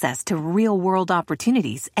access to real-world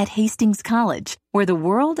opportunities at Hastings College, where the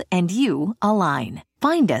world and you align.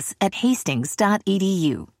 Find us at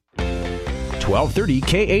hastings.edu. 1230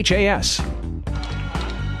 KHAS.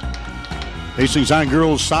 Hastings High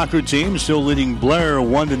girls soccer team still leading Blair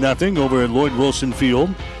 1-0 over at Lloyd Wilson Field.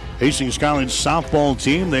 Hastings College softball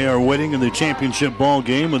team, they are waiting in the championship ball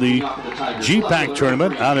game with the GPAC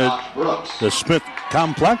tournament out at the Smith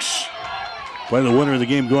Complex. Play the winner of the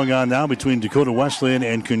game going on now between Dakota Wesleyan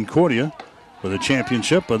and Concordia for the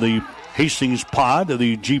championship of the Hastings pod of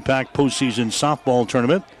the GPAC postseason softball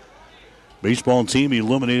tournament. Baseball team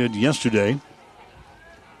eliminated yesterday,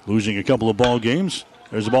 losing a couple of ball games.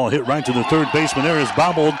 There's a ball hit right to the third baseman. There is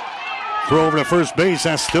bobbled. Throw over to first base.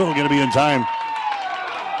 That's still going to be in time.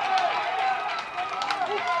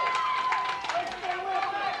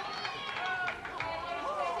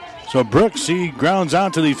 So Brooks, he grounds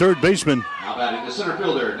out to the third baseman. Now batting the center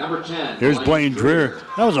fielder, number 10. Here's Blaine Dreer.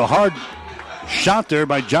 That was a hard shot there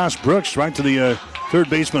by Josh Brooks right to the third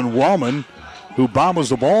baseman Wallman, who bobbles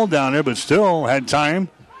the ball down there, but still had time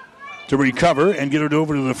to recover and get it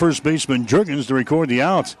over to the first baseman Jurgens to record the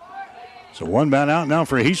out. So 1 man out now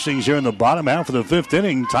for Hastings here in the bottom half of the 5th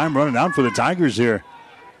inning. Time running out for the Tigers here.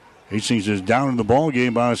 Hastings is down in the ball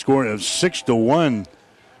game by a score of 6-1.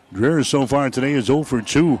 Dreer so far today is 0 for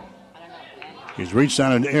 2. He's reached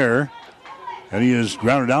on an error, and he is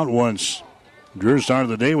grounded out once. Dreer started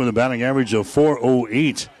the day with a batting average of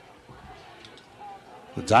 .408.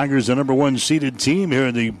 The Tigers, the number 1 seeded team here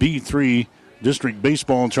in the B3 District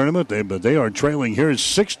Baseball Tournament, but they are trailing here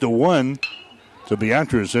 6-1 to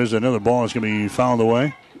Beatrice. There's another ball that's going to be fouled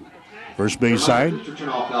away. First base side. And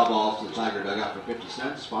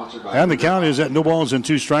the count is at no balls and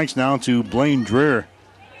 2 strikes now to Blaine Dreer.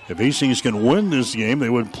 If Hastings can win this game, they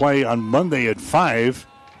would play on Monday at 5.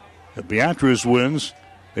 If Beatrice wins,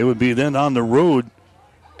 they would be then on the road.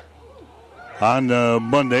 On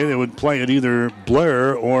Monday, they would play at either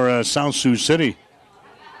Blair or South Sioux City.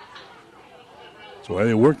 So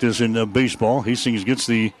they work this in baseball. Hastings gets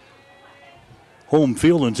the home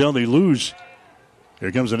field until they lose.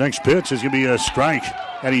 Here comes the next pitch. It's going to be a strike,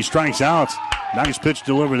 and he strikes out. Nice pitch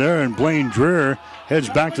delivered there, and Blaine Dreer heads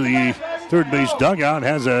back to the third base dugout,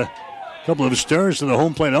 has a couple of stares to the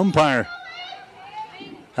home plate umpire.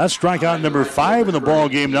 That's strikeout number 5 in the ball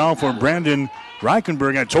game now for Brandon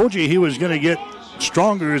Reichenberg. I told you he was going to get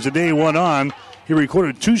stronger as the day went on. He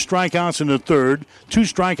recorded 2 strikeouts in the 3rd, 2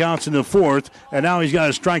 strikeouts in the 4th, and now he's got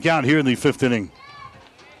a strikeout here in the 5th inning.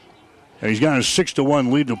 And he's got a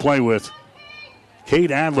 6-1 lead to play with.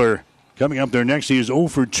 Cade Adler coming up there next. He is 0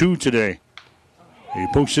 for 2 today. He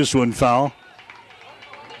pokes this one foul.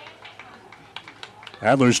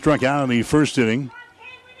 Adler struck out in the 1st inning,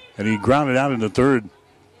 and he grounded out in the 3rd.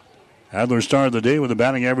 Adler started the day with a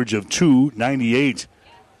batting average of .298.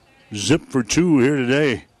 Zip for 2 here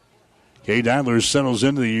today. Cade Adler settles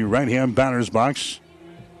into the right-hand batter's box.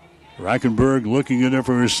 Reichenberg looking in there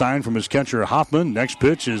for his sign from his catcher Hoffman. Next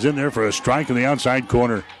pitch is in there for a strike in the outside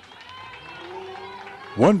corner.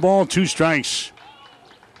 1 ball, 2 strikes.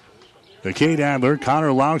 The Cade Adler.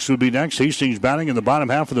 Connor Laux would be next. Hastings batting in the bottom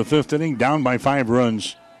half of the 5th inning, down by 5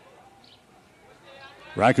 runs.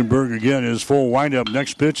 Reichenberg again is full windup.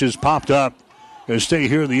 Next pitch is popped up. Going to stay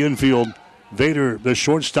here in the infield. Vader, the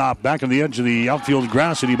shortstop, back on the edge of the outfield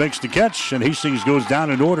grass, and he makes the catch, and Hastings goes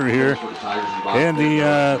down in order here in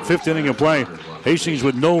the fifth inning of play. Hastings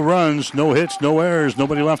with no runs, no hits, no errors,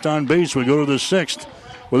 nobody left on base. We go to the sixth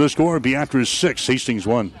with a score of Beatrice 6, Hastings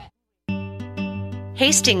 1.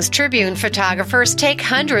 Hastings Tribune photographers take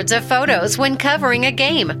hundreds of photos when covering a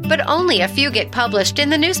game, but only a few get published in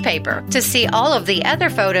the newspaper. To see all of the other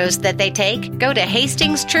photos that they take, go to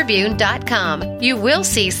hastingstribune.com. You will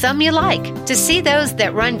see some you like. To see those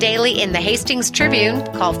that run daily in the Hastings Tribune,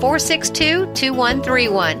 call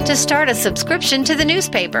 462-2131 to start a subscription to the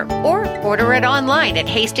newspaper, or order it online at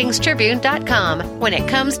hastingstribune.com. When it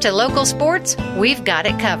comes to local sports, we've got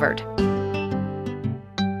it covered.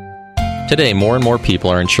 Today, more and more people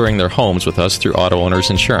are insuring their homes with us through Auto Owners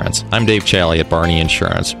Insurance. I'm Dave Challey at Barney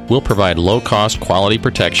Insurance. We'll provide low-cost, quality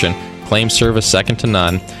protection, claim service second to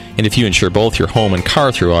none, and if you insure both your home and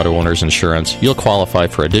car through Auto Owners Insurance, you'll qualify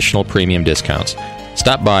for additional premium discounts.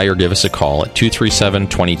 Stop by or give us a call at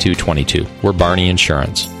 237-2222. We're Barney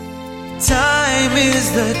Insurance. Time is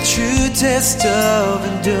the true test of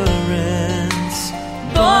endurance.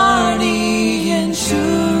 Barney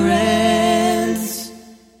Insurance.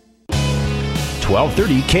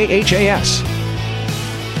 1230 KHAS.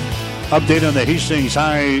 Update on the Hastings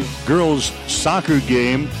High girls soccer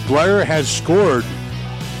game. Blair has scored.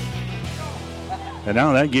 And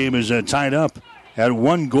now that game is tied up at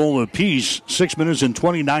 1 goal apiece. 6 minutes and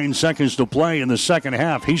 29 seconds to play in the second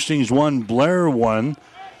half. Hastings 1, Blair 1.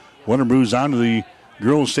 Winner moves on to the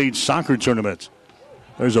girls state soccer tournament.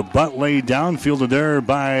 There's a butt laid down, fielded there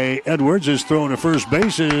by Edwards. Is thrown to first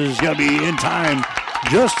base. Is going to be in time.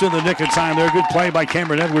 Just in the nick of time there. Good play by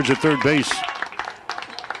Cameron Edwards at third base.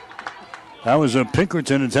 That was a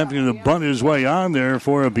Pinkerton attempting to bunt his way on there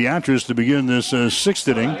for Beatrice to begin this sixth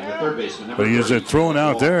inning. But he is thrown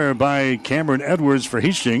out there by Cameron Edwards for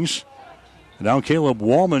Hastings. And now Caleb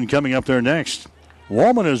Wallman coming up there next.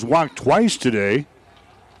 Wallman has walked twice today,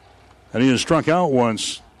 and he has struck out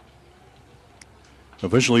once.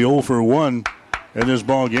 Officially 0 for 1 in this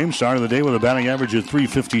ball game. Start of the day with a batting average of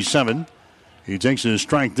 .357. He takes his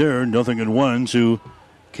strike there, 0-1 to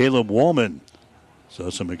Caleb Wallman.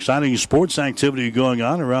 So some exciting sports activity going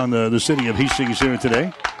on around the city of Hastings here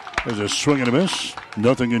today. There's a swing and a miss,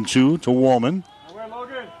 0-2 to Wallman.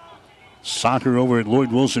 Soccer over at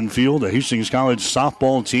Lloyd Wilson Field. The Hastings College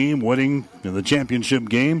softball team winning in the championship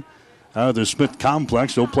game out of the Smith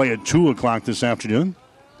Complex. They'll play at 2 o'clock this afternoon.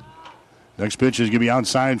 Next pitch is going to be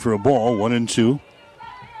outside for a ball, 1-2.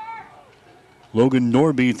 Logan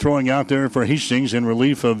Norby throwing out there for Hastings in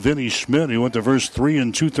relief of Vinny Schmidt, who went the first 3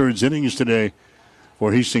 2/3 innings today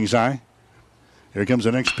for Hastings High. Here comes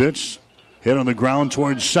the next pitch. Hit on the ground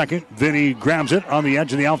towards second. Vinny grabs it on the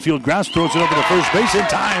edge of the outfield grass, throws it over to first base in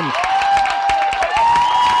time.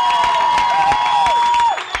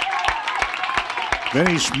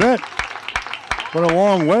 Vinny Schmidt went a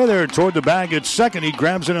long way there toward the bag at second. He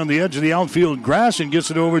grabs it on the edge of the outfield grass and gets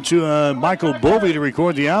it over to Michael Bovey to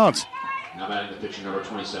record the out. Now batting the pitcher number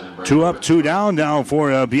 27. 2 up, 2 down now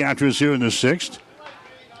for Beatrice here in the sixth.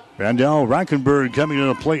 Randall Reichenberg coming to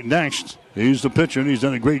the plate next. He's the pitcher, and he's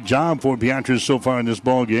done a great job for Beatrice so far in this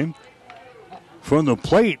ball game. From the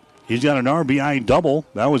plate, he's got an RBI double.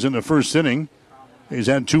 That was in the first inning. He's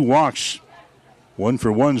had 2 walks. 1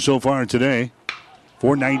 for 1 so far today.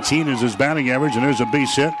 .419 is his batting average, and there's a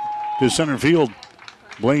base hit to center field.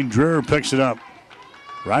 Blaine Dreher picks it up.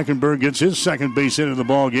 Reichenberg gets his second base hit of the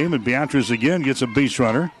ball game, and Beatrice again gets a base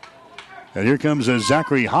runner. And here comes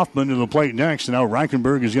Zachary Hoffman to the plate next, and now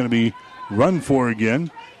Reichenberg is going to be run for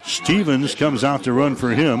again. Stevens comes out to run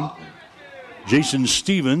for him. Jason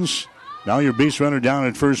Stevens, now your base runner down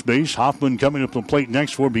at first base. Hoffman coming up the plate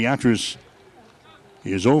next for Beatrice.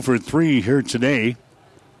 He is 0 for 3 here today.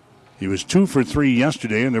 He was 2 for 3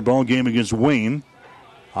 yesterday in their ball game against Wayne.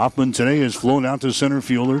 Hoffman today has flown out to center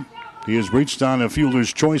fielder. He has reached on a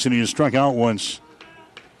fielder's choice, and he has struck out once.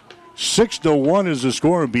 6-1 is the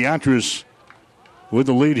score of Beatrice with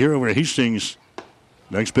the lead here over Hastings.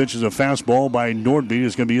 Next pitch is a fastball by Nordby.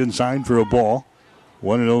 It's going to be inside for a ball.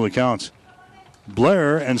 1-0 the count.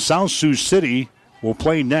 Blair and South Sioux City will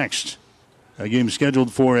play next. That game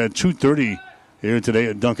scheduled for at 2:30 here today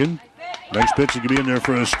at Duncan. Next pitch is going to be in there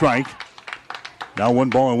for a strike. Now 1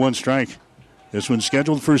 ball and 1 strike. This one's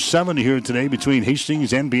scheduled for 7 here today between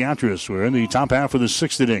Hastings and Beatrice. We're in the top half of the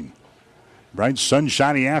 6th inning. Bright,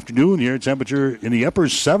 sunshiny afternoon here. Temperature in the upper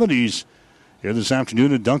 70s here this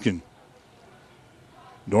afternoon at Duncan.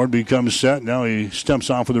 Nordby comes set. Now he steps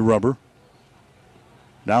off with the rubber.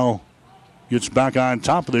 Now gets back on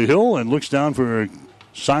top of the hill and looks down for a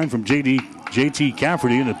sign from JT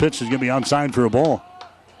Cafferty, and the pitch is going to be outside for a ball.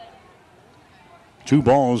 2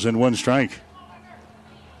 balls and 1 strike.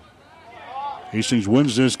 Hastings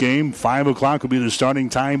wins this game. 5 o'clock will be the starting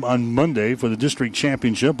time on Monday for the district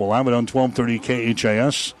championship. We'll have it on 1230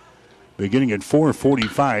 KHIS. Beginning at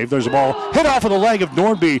 4:45. There's a ball hit off of the leg of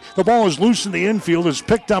Nordby. The ball is loose in the infield. It's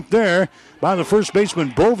picked up there by the first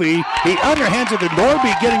baseman, Bellevue. He underhands it to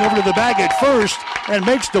Nordby, getting over to the bag at first, and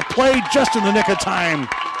makes the play just in the nick of time.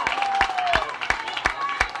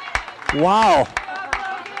 Wow.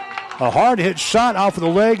 A hard-hit shot off of the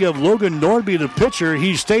leg of Logan Nordby, the pitcher.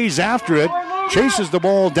 He stays after it, chases the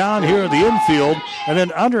ball down here in the infield, and then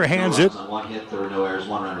underhands it. On 1 hit, there were no errors,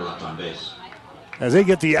 1 runner left on base. As they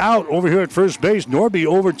get the out over here at first base, Nordby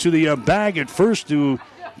over to the bag at first to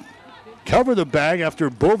cover the bag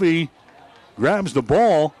after Bovey grabs the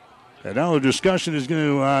ball. And now the discussion is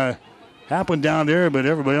going to happen down there, but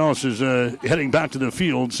everybody else is heading back to the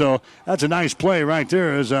field. So that's a nice play right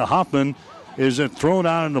there as Hoffman is thrown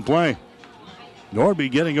out in the play.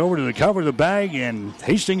 Nordby getting over to the cover of the bag, and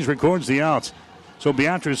Hastings records the outs. So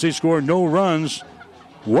Beatrice, they score no runs.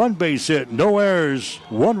 1 base hit, no errors,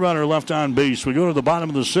 1 runner left on base. We go to the bottom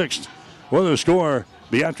of the 6th. Well, the score,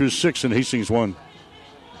 Beatrice 6 and Hastings 1.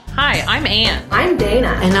 Hi, I'm Ann. I'm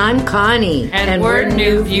Dana. And I'm Connie. And we're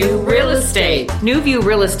New View Real Estate. New View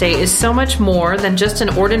Real Estate is so much more than just an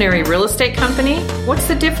ordinary real estate company. What's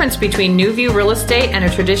the difference between New View Real Estate and a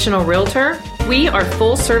traditional realtor? We are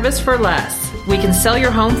full service for less. We can sell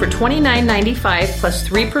your home for $29.95 plus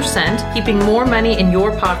 3%, keeping more money in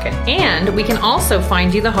your pocket. And we can also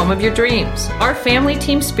find you the home of your dreams. Our family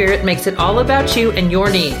team spirit makes it all about you and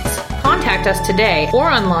your needs. Contact us today or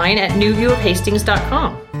online at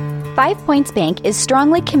newviewofhastings.com. 5 Points Bank is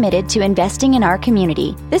strongly committed to investing in our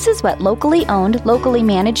community. This is what locally owned, locally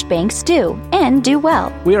managed banks do, and do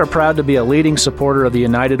well. We are proud to be a leading supporter of the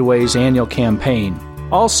United Way's annual campaign.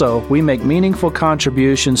 Also, we make meaningful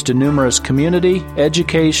contributions to numerous community,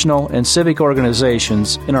 educational, and civic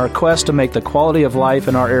organizations in our quest to make the quality of life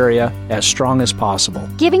in our area as strong as possible.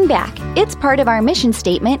 Giving back. It's part of our mission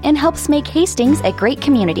statement and helps make Hastings a great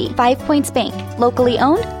community. 5 Points Bank. Locally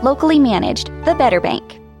owned, locally managed. The better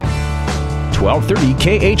bank.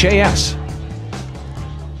 1230 KHAS.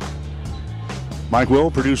 Mike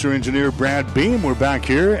Will, producer engineer Brad Beam. We're back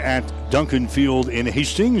here at Duncan Field in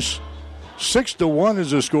Hastings. 6-1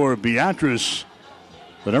 is the score. Beatrice,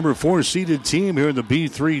 the number 4 seeded team here in the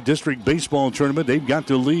B3 District Baseball Tournament. They've got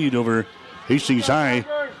the lead over Hastings High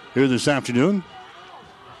here this afternoon.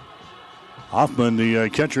 Hoffman, the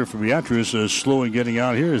catcher for Beatrice, is slow in getting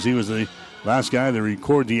out here as he was the last guy to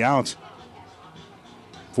record the out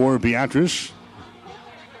for Beatrice.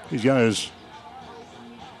 He's got his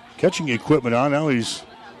catching equipment on. Now he's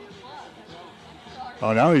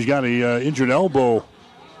got a injured elbow.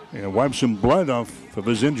 And wipe some blood off of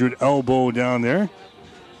his injured elbow down there.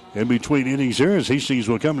 In between innings here, as Hastings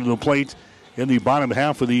will come to the plate in the bottom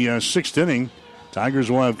half of the 6th inning.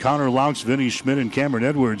 Tigers will have Connor Laux, Vinny Schmidt, and Cameron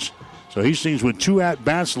Edwards. So Hastings with 2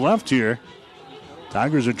 at-bats left here.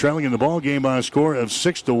 Tigers are trailing in the ball game by a score of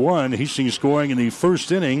 6-1. Hastings scoring in the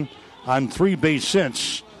 1st inning on 3 base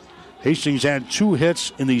hits. Hastings had 2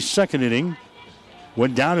 hits in the 2nd inning.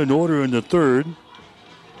 Went down in order in the 3rd.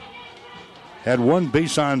 Had 1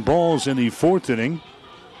 base on balls in the 4th inning.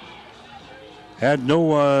 Had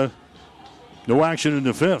no action in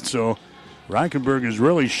the 5th. So Reichenberg has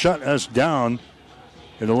really shut us down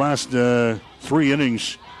in the last 3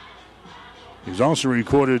 innings. He's also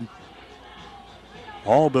recorded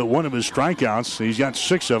all but 1 of his strikeouts. He's got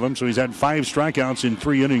 6 of them, so he's had 5 strikeouts in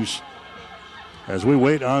 3 innings. As we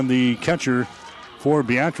wait on the catcher for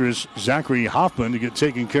Beatrice, Zachary Hoffman, to get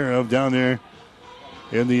taken care of down there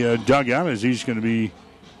in the dugout, as he's going to be.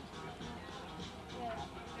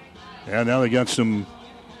 And now they got some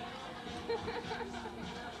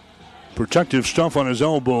protective stuff on his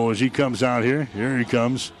elbow as he comes out here. Here he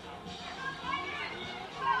comes.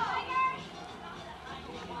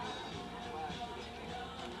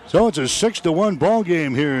 So it's a 6-1 ball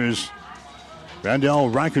game here as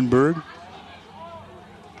Randall Reichenberg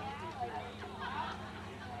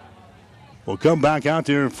will come back out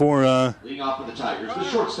there for leading off for the Tigers, the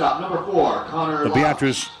shortstop, number 4, Connor the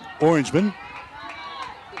Beatrice Orangeman.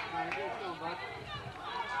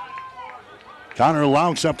 Connor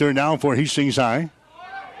Laux up there now for Hastings High.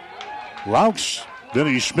 Laux,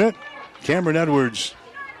 Vinny Schmidt, Cameron Edwards.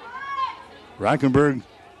 Reichenberg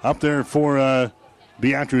up there for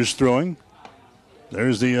Beatrice throwing.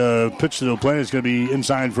 There's the pitch to the plate. It's going to be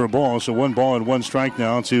inside for a ball. So 1 ball and 1 strike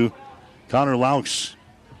now to Connor Laux.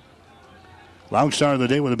 Laux started the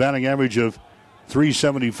day with a batting average of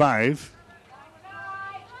 .375.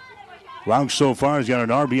 Laux so far has got an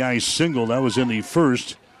RBI single. That was in the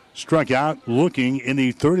 1st. struck out looking in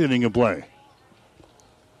the third inning of play.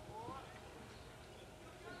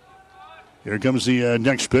 Here comes the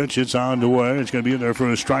next pitch. It's on the way. It's going to be in there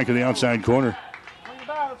for a strike in the outside corner.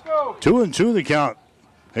 2-2 the count.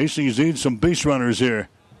 Hastings needs some base runners here.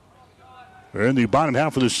 We're in the bottom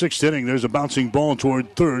half of the sixth inning. There's a bouncing ball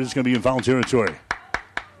toward third. It's going to be in foul territory.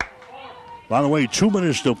 By the way, 2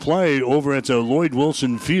 minutes to play over at Lloyd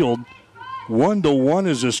Wilson Field. 1-1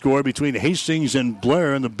 is the score between Hastings and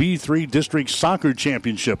Blair in the B3 District Soccer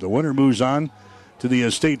Championship. The winner moves on to the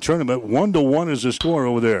state tournament. 1-1 is the score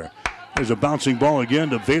over there. There's a bouncing ball again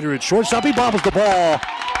to Vader at shortstop. He bobbles the ball.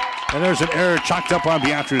 And there's an error chalked up on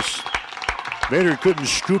Beatrice. Vader couldn't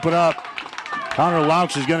scoop it up. Connor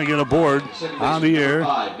Laux is going to get aboard on the air.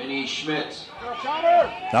 Now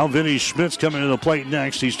Vinny Schmidt's coming to the plate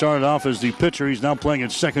next. He started off as the pitcher. He's now playing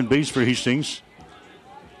at second base for Hastings.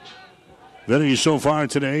 Vinny so far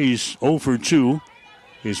today, he's 0 for 2.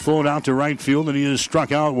 He's flown out to right field and he has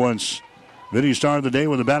struck out once. Vinny started the day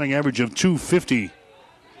with a batting average of .250.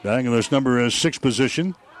 Batting in this number 6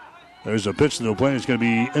 position. There's a pitch to the plate. It's going to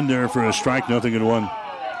be in there for a strike, 0-1.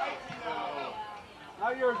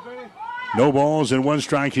 No balls and 1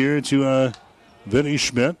 strike here to Vinny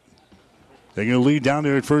Schmidt. They're going to lead down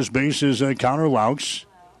there at first base is Connor Laux.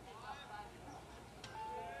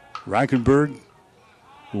 Reichenberg,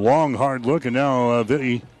 long, hard look, and now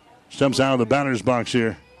Vinny steps out of the batter's box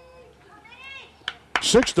here.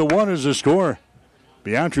 6-1 is the score.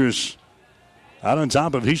 Beatrice out on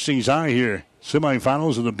top of Hastings High here.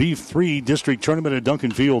 Semifinals of the B3 District Tournament at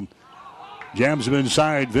Duncan Field. Jams him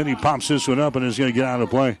inside. Vinny pops this one up and is going to get out of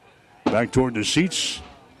play. Back toward the seats.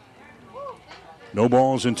 No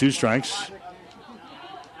balls and 2 strikes.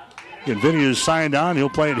 And Vinny is signed on. He'll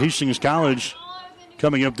play at Hastings College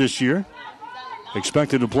coming up this year.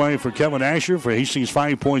 Expected to play for Kevin Asher for Hastings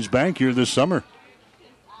 5 Points Bank here this summer.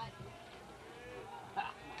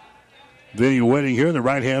 Vinny waiting here in the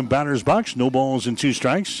right-hand batter's box. No balls and 2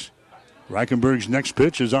 strikes. Reichenberg's next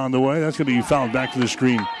pitch is on the way. That's going to be fouled back to the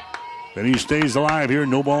screen. Vinny stays alive here.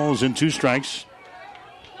 No balls and 2 strikes.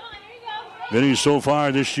 Vinny so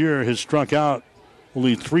far this year has struck out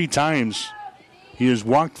only 3 times. He has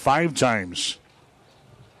walked 5 times.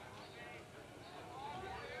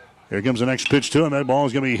 Here comes the next pitch to him. That ball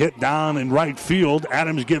is going to be hit down in right field.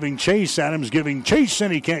 Adams giving chase. And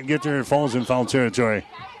he can't get there. It falls in foul territory.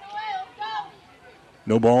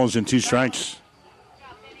 No balls and 2 strikes.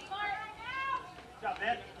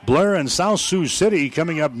 Blair and South Sioux City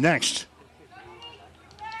coming up next.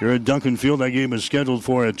 Here at Duncan Field, that game is scheduled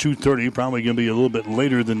for at 2:30. Probably going to be a little bit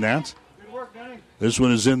later than that. This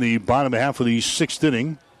one is in the bottom half of the 6th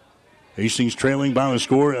inning. Hastings trailing by a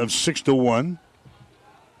score of 6-1.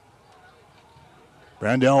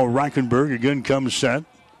 Brandel Reichenberg again comes set.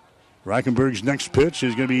 Reichenberg's next pitch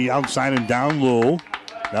is going to be outside and down low.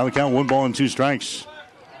 Now the count 1 ball and 2 strikes.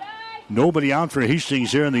 Nobody out for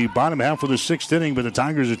Hastings here in the bottom half of the 6th inning, but the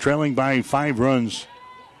Tigers are trailing by 5 runs.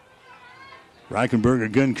 Reichenberg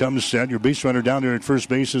again comes set. Your base runner down there at first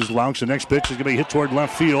base is Laux. The next pitch is going to be hit toward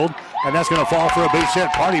left field, and that's going to fall for a base hit.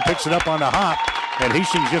 Party picks it up on the hop, and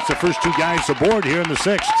Hastings gets the first 2 guys aboard here in the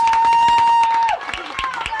 6th.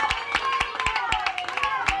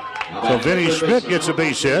 So Vinny Schmidt gets a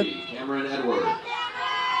base hit.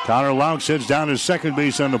 Connor Laux heads down to second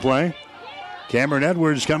base on the play. Cameron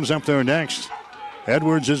Edwards comes up there next.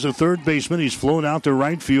 Edwards is the third baseman. He's flown out to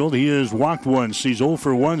right field. He has walked once. He's 0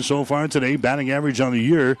 for 1 so far today. Batting average on the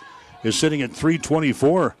year is sitting at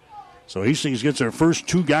 .324. So Hastings gets their first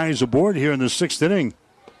 2 guys aboard here in the 6th inning.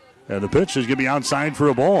 And the pitch is going to be outside for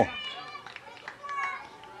a ball.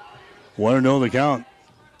 1-0 the count.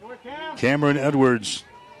 Cameron Edwards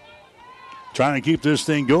trying to keep this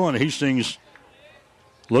thing going. Hastings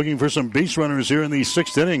looking for some base runners here in the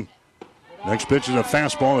 6th inning. Next pitch is a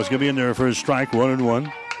fastball. It's going to be in there for a strike,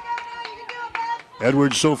 1-1.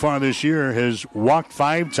 Edwards so far this year has walked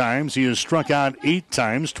 5 times. He has struck out 8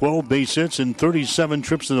 times, 12 base hits, and 37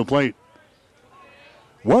 trips to the plate.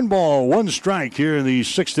 1 ball, 1 strike here in the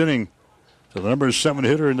 6th inning. So the number 7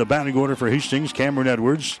 hitter in the batting order for Hastings, Cameron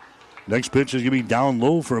Edwards. Next pitch is going to be down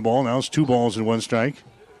low for a ball. Now it's 2 balls and 1 strike.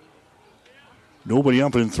 Nobody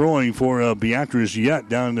up and throwing for Beatrice yet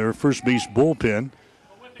down in their first base bullpen.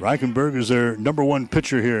 Reichenberg is their number 1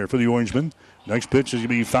 pitcher here for the Orangemen. Next pitch is going to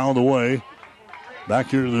be fouled away. Back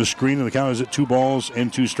here to the screen, and the count is at 2 balls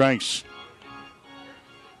and 2 strikes.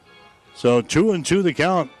 So 2-2 the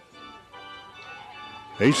count.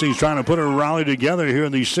 Hastings trying to put a rally together here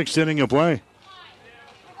in the 6th inning of play.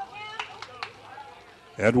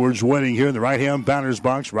 Edwards waiting here in the right-hand batter's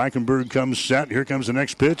box. Reichenberg comes set. Here comes the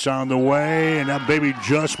next pitch on the way, and that baby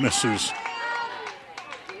just misses.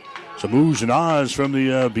 Some oohs and ahs from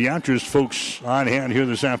the Beatrice folks on hand here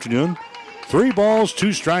this afternoon. 3 balls,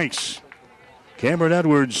 2 strikes. Cameron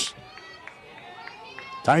Edwards.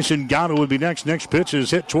 Tyson Gatto would be next. Next pitch is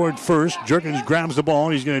hit toward first. Jerkins grabs the ball,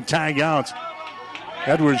 and he's going to tag out.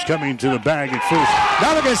 Edwards coming to the bag at first.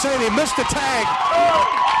 Now they're going to say they missed the tag.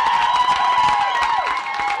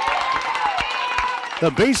 The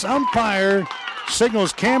base umpire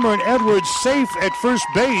signals Cameron Edwards safe at first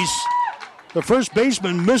base. The first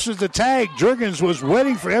baseman misses the tag. Jerkins was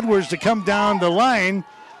waiting for Edwards to come down the line.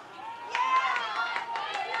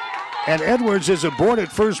 And Edwards is aboard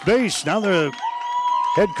at first base. Now the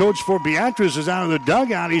head coach for Beatrice is out of the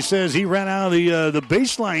dugout. He says he ran out of the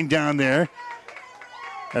baseline down there.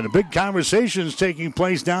 And a big conversation is taking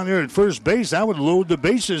place down there at first base. That would load the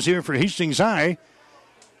bases here for Hastings High.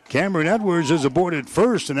 Cameron Edwards is aboard at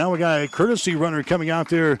first, and now we got a courtesy runner coming out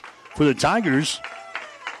there for the Tigers.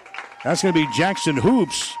 That's going to be Jackson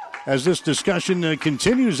Hoops as this discussion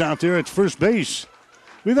continues out there at first base.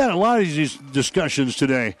 We've had a lot of these discussions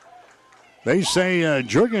today. They say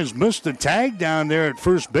Jergens missed the tag down there at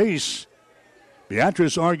first base.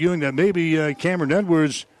 Beatrice arguing that maybe Cameron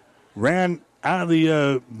Edwards ran out of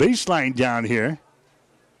the baseline down here,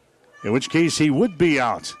 in which case he would be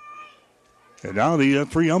out. And now the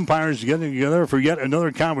 3 umpires getting together for yet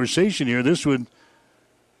another conversation here. This would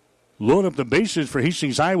load up the bases for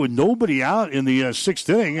Hastings High with nobody out in the 6th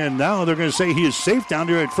inning, and now they're going to say he is safe down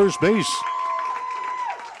there at first base.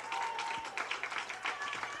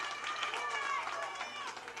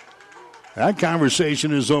 That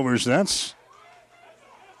conversation is over, so that's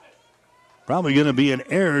probably going to be an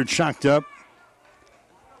error chalked up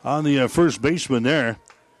on the first baseman there.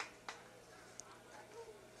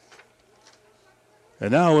 And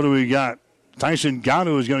now what do we got? Tyson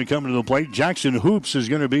Gatto is going to come to the plate. Jackson Hoops is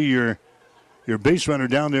going to be your base runner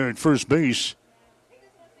down there at first base.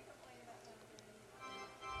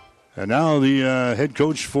 And now the head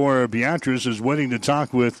coach for Beatrice is waiting to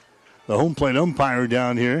talk with the home plate umpire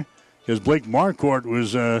down here, because Blake Marquardt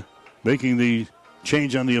was making the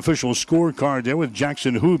change on the official scorecard there with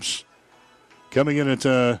Jackson Hoops coming in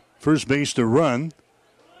at first base to run.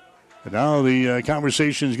 And now the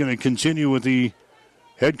conversation is going to continue with the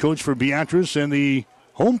head coach for Beatrice and the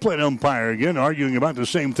home plate umpire, again arguing about the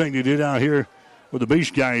same thing they did out here with the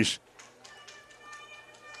base guys.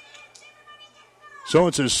 So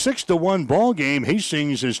it's a 6-1 ball game.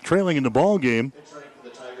 Hastings is trailing in the ball game.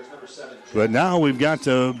 But now we've got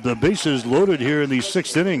the bases loaded here in the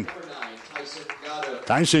 6th inning.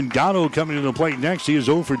 Tyson Gatto coming to the plate next. He is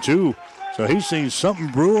 0 for 2. So Hastings something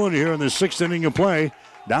brewing here in the 6th inning of play.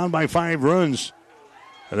 Down by 5 runs.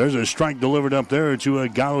 And there's a strike delivered up there to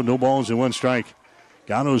Gatto. No balls and 1 strike.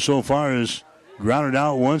 Gatto so far has grounded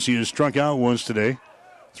out once. He has struck out once today.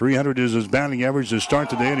 300 is his batting average to start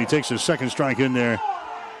today, and he takes his 2nd strike in there.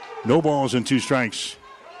 No balls and 2 strikes.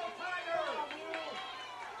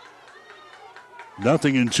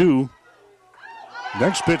 0-2.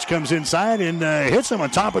 Next pitch comes inside and hits him on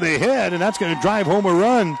top of the head, and that's going to drive home a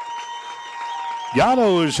run.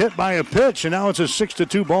 Gatto is hit by a pitch, and now it's a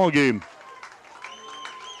 6-2 ball game.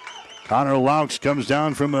 Connor Laux comes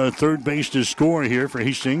down from third base to score here for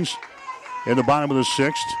Hastings in the bottom of the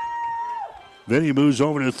 6th. Then he moves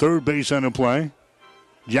over to third base on the play.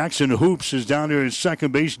 Jackson Hoops is down there at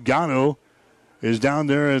second base. Gatto is down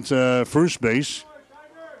there at first base.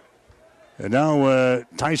 And now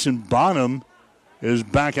Tyson Bonham is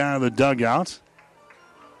back out of the dugout.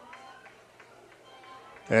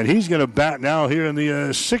 And he's going to bat now here in the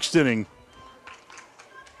 6th inning.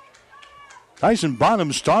 Tyson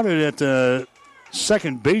Bonham started at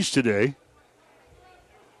second base today.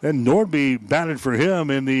 Then Nordby batted for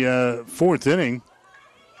him in the 4th inning.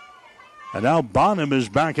 And now Bonham is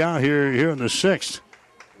back out here in the 6th.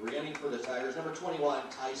 Re-inning for the Tigers, number 21,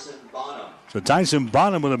 Tyson Bonham. So Tyson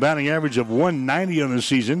Bonham with a batting average of 190 on the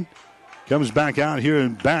season comes back out here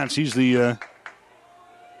and bats. He's the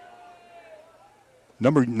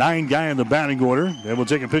number 9 guy in the batting order. And we'll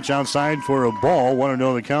take a pitch outside for a ball.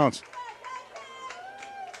 1-0 the count.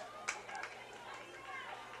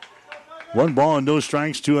 1 ball and no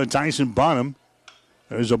strikes to Tyson Bonham.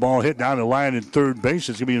 There's a ball hit down the line at third base.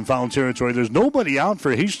 It's going to be in foul territory. There's nobody out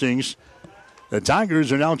for Hastings. The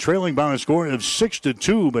Tigers are now trailing by a score of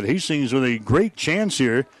 6-2, but Hastings with a great chance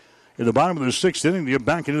here in the bottom of the 6th inning to get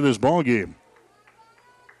back into this ball game.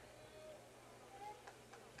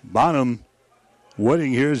 Bonham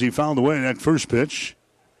waiting here as he found the way in that first pitch.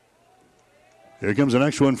 Here comes the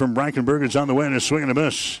next one from Brackenberg. It's on the way and a swing and a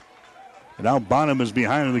miss. And now Bonham is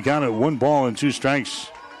behind in the count at 1 ball and 2 strikes.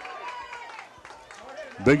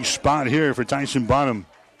 Big spot here for Tyson Bonham.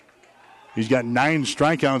 He's got 9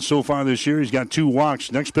 strikeouts so far this year. He's got 2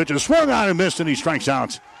 walks. Next pitch is swung on and missed, and he strikes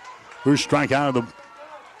out. First strikeout of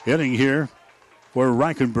the inning here for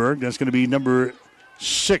Reichenberg. That's going to be number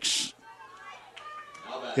 6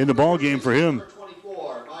 in the ball game for him.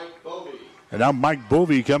 And now Mike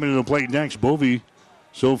Bovey coming to the plate next. Bovey,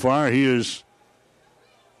 so far, he is,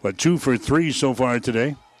 2 for 3 so far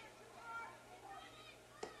today.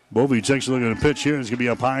 Bovey takes a look at the pitch here. It's going to be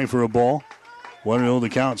up high for a ball. 1-0 the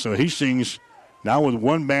count. So Hastings now with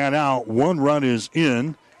 1 man out. 1 run is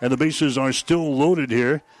in, and the bases are still loaded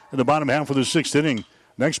here in the bottom half of the 6th inning.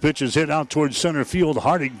 Next pitch is hit out towards center field.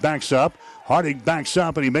 Hardig backs up.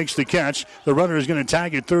 And he makes the catch. The runner is going to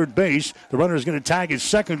tag at third base. The runner is going to tag at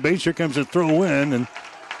second base. Here comes a throw in, and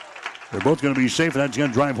they're both going to be safe, and that's going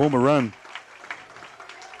to drive home a run.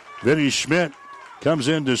 Vinny Schmidt comes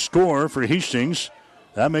in to score for Hastings.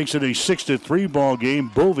 That makes it a 6-3 ball game.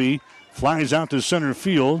 Bovey flies out to center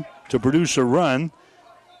field to produce a run.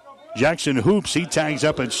 Jackson Hoops, he tags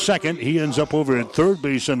up at second. He ends up over at third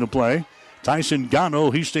base on the play. Tyson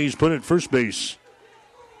Gano, he stays put at first base.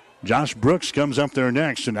 Josh Brooks comes up there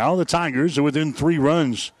next. And now the Tigers are within 3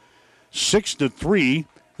 runs. 6-3.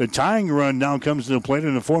 The tying run now comes to the plate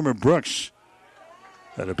in the form of Brooks.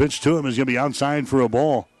 And the pitch to him is going to be outside for a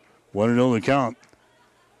ball. 1-0 the count.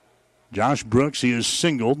 Josh Brooks, he is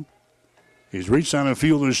singled. He's reached on a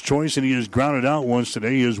fielder's choice, and he has grounded out once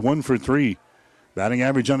today. He is 1 for 3. Batting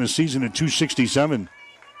average on the season at .267.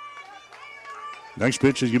 Next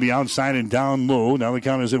pitch is going to be outside and down low. Now the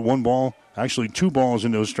count is at 1 ball. Actually, 2 balls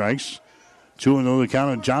in those strikes. 2-0 the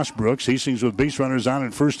count on Josh Brooks. Hastings with base runners on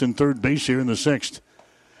at first and third base here in the 6th.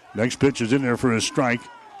 Next pitch is in there for a strike.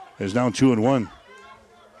 It's now 2-1.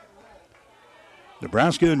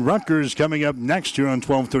 Nebraska and Rutgers coming up next here on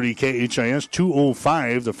 1230 KHIS.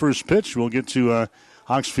 2:05 the first pitch. We'll get to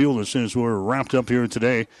Hawks Field as soon as we're wrapped up here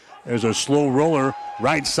today. There's a slow roller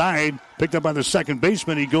right side, picked up by the second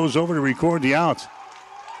baseman. He goes over to record the out.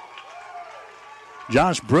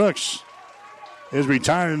 Josh Brooks is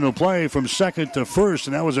retired in the play from second to first,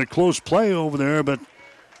 and that was a close play over there, but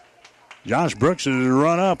Josh Brooks has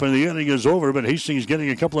run up, and the inning is over, but Hastings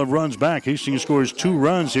getting a couple of runs back. Hastings scores 2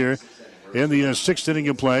 runs here in the 6th inning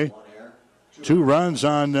of play. 2 runs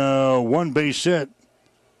on 1 base hit.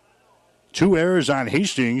 2 errors on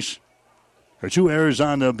Hastings, or 2 errors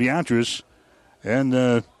on Beatrice,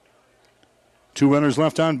 and 2 runners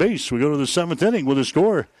left on base. We go to the 7th inning with a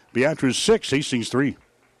score. Beatrice 6, Hastings 3.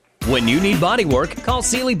 When you need body work, call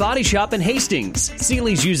Seeley Body Shop in Hastings.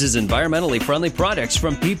 Seeley's uses environmentally friendly products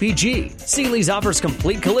from PPG. Seeley's offers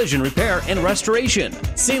complete collision repair and restoration.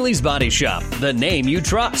 Seeley's Body Shop, the name you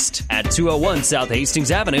trust, at 201 South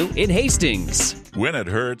Hastings Avenue in Hastings. When it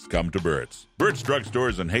hurts, come to Burt's. Burt's Drug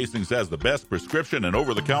Stores in Hastings has the best prescription and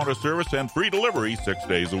over-the-counter service and free delivery 6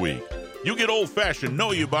 days a week. You get old-fashioned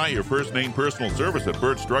Know You Buy Your First Name personal service at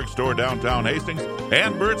Burt's Drug Store downtown Hastings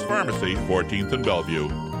and Burt's Pharmacy, 14th and Bellevue.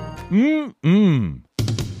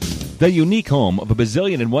 The unique home of a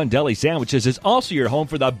bazillion-and-one deli sandwiches is also your home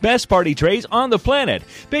for the best party trays on the planet.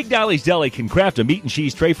 Big Dolly's Deli can craft a meat and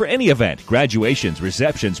cheese tray for any event, graduations,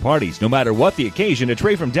 receptions, parties. No matter what the occasion, a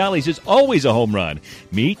tray from Dolly's is always a home run.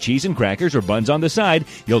 Meat, cheese, and crackers or buns on the side.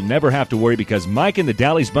 You'll never have to worry because Mike and the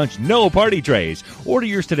Dolly's Bunch know party trays. Order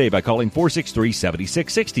yours today by calling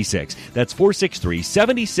 463-7666. That's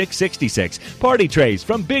 463-7666. Party trays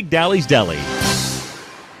from Big Dolly's Deli.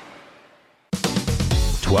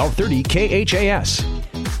 1230 KHAS.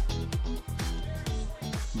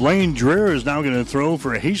 Blaine Dreher is now going to throw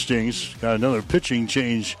for Hastings. Got another pitching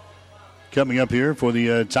change coming up here for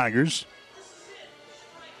the Tigers.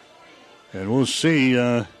 And we'll see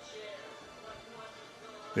the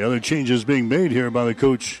other changes being made here by the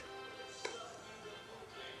coach.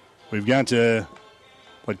 We've got,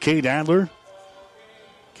 Cade Adler.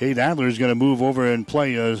 Cade Adler is going to move over and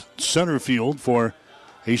play center field for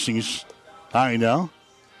Hastings High now.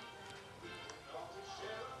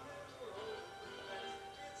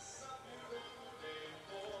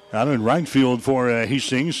 Out in right field for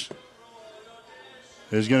Hastings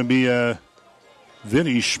is going to be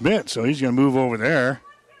Vinny Schmidt, so he's going to move over there.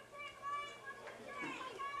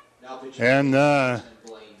 And no,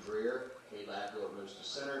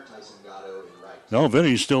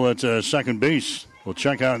 Vinny's still at second base. We'll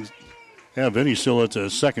check out. Yeah, Vinny's still at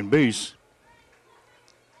second base.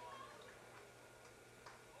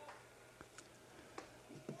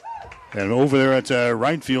 And over there at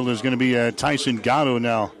right field is going to be Tyson Gatto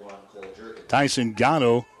now. Tyson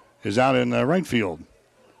Gatto is out in right field.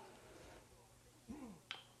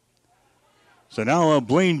 So now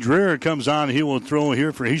Blaine Dreher comes on. He will throw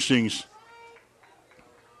here for Hastings.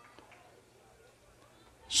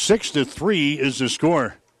 6-3 is the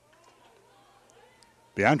score.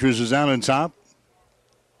 Beatrice is out on top.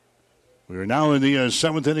 We are now in the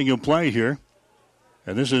seventh inning of play here.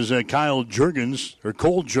 And this is Cole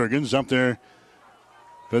Jurgens up there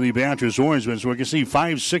for the Beatrice Orangemen. So we can see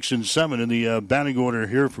 5, 6, and 7 in the batting order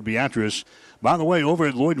here for Beatrice. By the way, over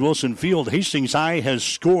at Lloyd Wilson Field, Hastings High has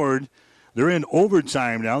scored. They're in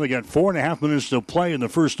overtime now. They got 4.5 minutes to play in the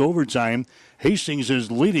first overtime. Hastings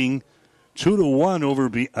is leading 2-1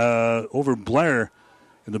 over Blair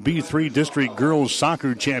in the B3 District Girls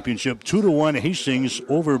Soccer Championship. 2-1 Hastings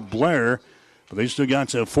over Blair. But they still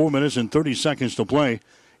got 4 minutes and 30 seconds to play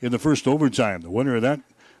in the first overtime. The winner of that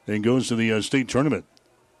then goes to the state tournament.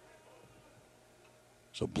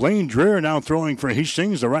 So Blaine Dreher now throwing for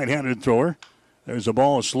Hastings, the right-handed thrower. There's a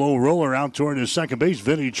ball, a slow roller out toward his second base.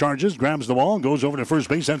 Vinny charges, grabs the ball, goes over to first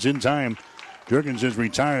base. That's in time. Jurgens is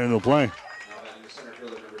retired in the play.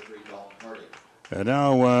 And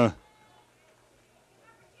now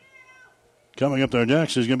coming up there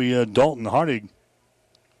next is going to be Dalton Hardig.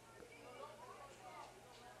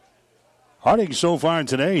 Hardig so far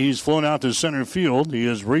today, he's flown out to center field. He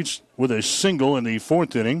has reached with a single in the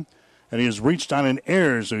fourth inning, and he has reached on an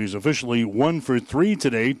error, so he's officially 1 for 3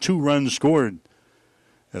 today, 2 runs scored.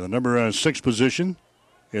 In the number 6 position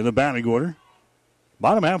in the batting order.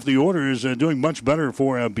 Bottom half of the order is doing much better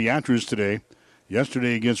for Beatrice today.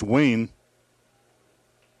 Yesterday against Wayne,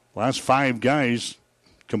 last 5 guys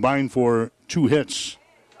combined for 2 hits.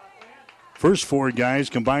 First 4 guys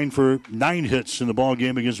combined for 9 hits in the ball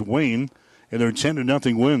game against Wayne in their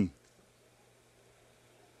 10-0 win.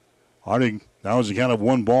 Hardig now has a count of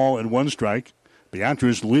 1 ball and 1 strike.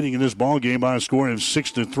 Beatrice leading in this ball game by a score of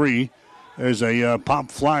 6-3. There's a pop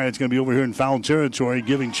fly. It's going to be over here in foul territory,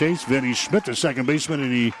 giving chase. Vinny Schmidt, the second baseman,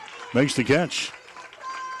 and he makes the catch.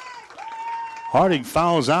 Hardig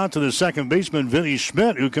fouls out to the second baseman, Vinny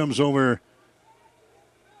Schmidt, who comes over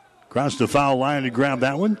across the foul line to grab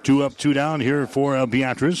that one. 2 up, 2 down here for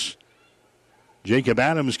Beatrice. Jacob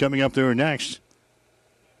Adams coming up there next.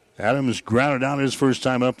 Adams grounded out his first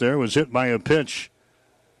time up there, was hit by a pitch,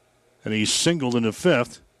 and he singled in the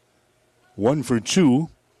 5th. 1 for 2.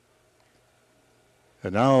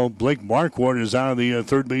 And now Blake Marquardt is out of the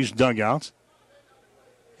third base dugout.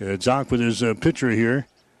 It's off with his pitcher here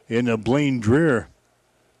in Blaine Dreher.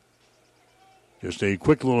 Just a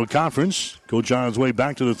quick little conference. Coach on his way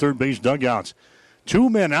back to the third base dugout. 2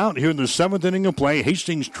 men out here in the 7th inning of play.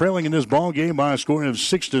 Hastings trailing in this ball game by a score of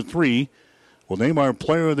 6-3. We'll name our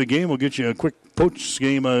player of the game. We'll get you a quick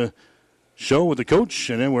post-game show with the coach.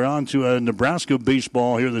 And then we're on to Nebraska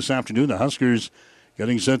baseball here this afternoon. The Huskers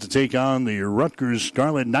getting set to take on the Rutgers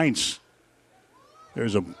Scarlet Knights.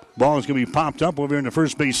 There's a ball that's going to be popped up over here in the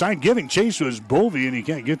first base side. Giving chase was Bellevue, and he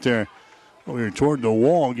can't get there. Over here toward the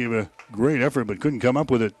wall. Gave a great effort, but couldn't come up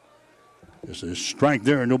with it. Just a strike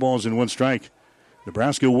there. No balls in 1 strike.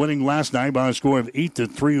 Nebraska winning last night by a score of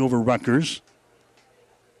 8-3 over Rutgers.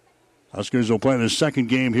 Huskers will play the second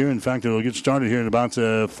game here. In fact, it'll get started here in about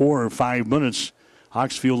 4 or 5 minutes.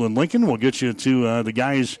 Hawksfield and Lincoln will get you to the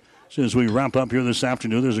guys as soon as we wrap up here this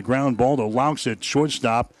afternoon. There's a ground ball to Laux at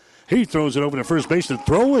shortstop. He throws it over to first base. The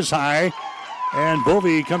throw is high, and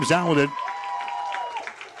Bovey comes down with it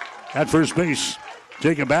at first base.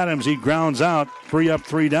 Jacob Adams, he grounds out. 3 up,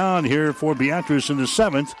 3 down here for Beatrice in the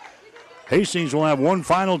 7th. Hastings will have one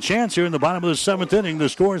final chance here in the bottom of the 7th inning. The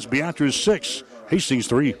score is Beatrice 6, Hastings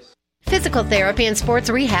 3. Physical Therapy and Sports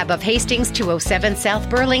Rehab of Hastings 207 South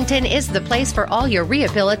Burlington is the place for all your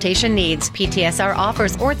rehabilitation needs. PTSR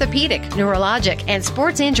offers orthopedic, neurologic, and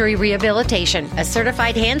sports injury rehabilitation. A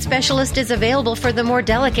certified hand specialist is available for the more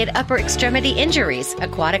delicate upper extremity injuries.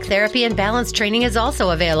 Aquatic therapy and balance training is also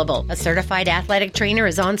available. A certified athletic trainer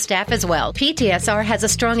is on staff as well. PTSR has a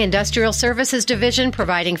strong industrial services division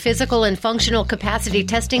providing physical and functional capacity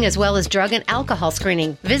testing as well as drug and alcohol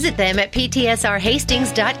screening. Visit them at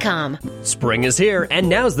ptsrhastings.com. Spring is here, and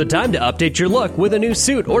now's the time to update your look with a new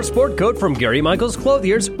suit or sport coat from Gary Michaels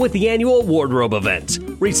Clothiers with the annual wardrobe event.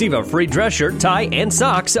 Receive a free dress shirt, tie, and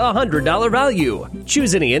socks, $100 value.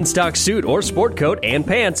 Choose any in-stock suit or sport coat and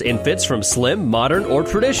pants in fits from slim, modern, or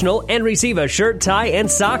traditional, and receive a shirt, tie, and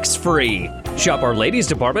socks free. Shop our ladies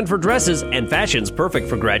department for dresses and fashions perfect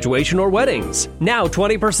for graduation or weddings. Now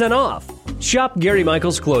 20% off. Shop Gary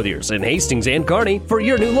Michaels Clothiers in Hastings and Kearney for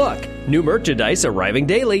your new look. New merchandise arriving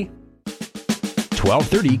daily.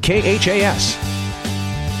 1230 KHAS.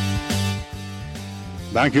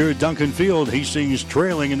 Back here at Duncan Field, Hastings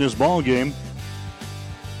trailing in this ball game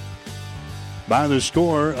by the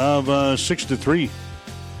score of 6-3.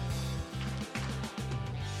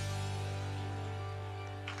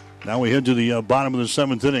 Now we head to the bottom of the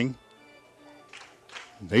 7th inning.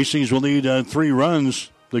 Hastings will need 3 runs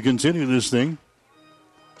to continue this thing.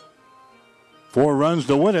 4 runs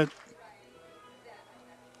to win it.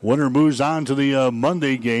 Winner moves on to the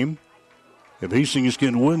Monday game. If Hastings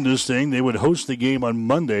can win this thing, they would host the game on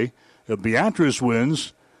Monday. If Beatrice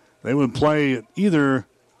wins, they would play either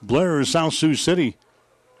Blair or South Sioux City.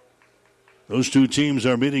 Those 2 teams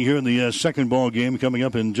are meeting here in the second ball game coming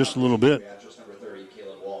up in just a little bit.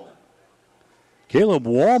 Caleb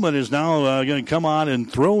Wallman is now going to come on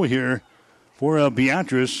and throw here for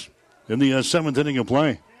Beatrice in the 7th inning of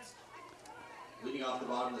play.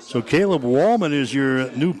 So Caleb Wallman is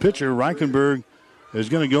your new pitcher. Reichenberg is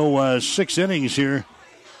going to go 6 innings here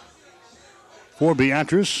for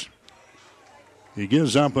Beatrice. He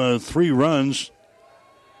gives up 3 runs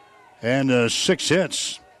and 6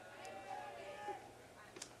 hits.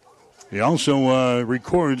 He also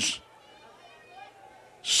records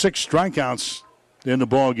 6 strikeouts in the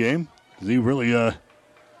ball game. He really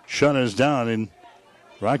shut us down, and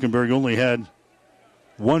Reichenberg only had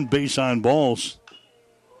 1 base on balls.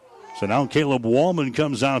 So now Caleb Wallman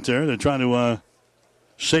comes out there to try to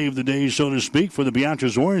save the day, so to speak, for the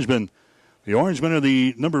Beatrice Orangemen. The Orangemen are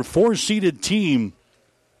the number 4 seeded team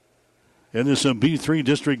in this B3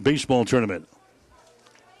 district baseball tournament.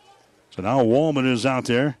 So now Wallman is out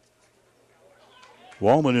there.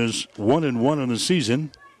 Wallman is 1-1 in the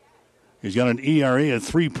season. He's got an ERA of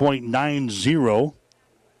 3.90.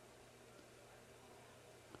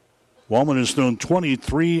 Wallman has thrown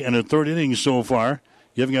 23 and a third innings so far,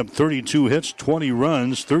 giving up 32 hits, 20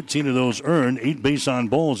 runs, 13 of those earned, 8 base on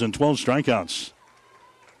balls, and 12 strikeouts.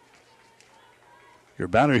 Your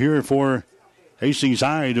batter here for Hastings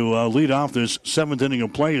High to lead off this 7th inning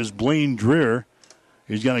of play is Blaine Dreer.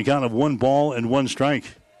 He's got a count of 1 ball and 1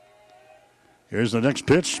 strike. Here's the next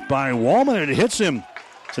pitch by Wallman, and it hits him.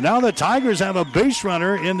 So now the Tigers have a base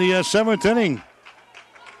runner in the 7th inning.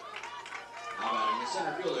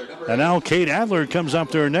 And now Kate Adler comes up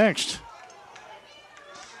there next.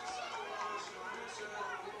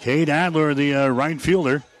 Kate Adler, the right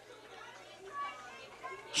fielder,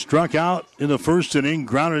 struck out in the 1st inning,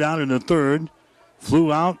 grounded out in the 3rd,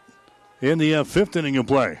 flew out in the 5th inning of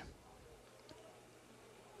play.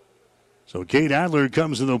 So Kate Adler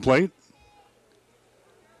comes to the plate.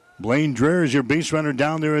 Blaine Dreher is your base runner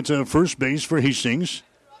down there at first base for Hastings.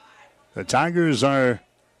 The Tigers are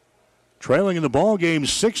trailing in the ball game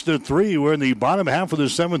 6-3. We're in the bottom half of the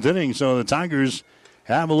 7th inning, so the Tigers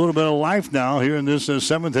have a little bit of life now here in this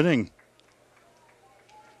 7th inning.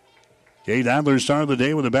 Kate Adler started the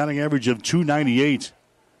day with a batting average of .298.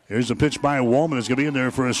 Here's a pitch by Wallman. It's going to be in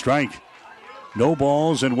there for a strike. No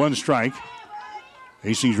balls and 1 strike.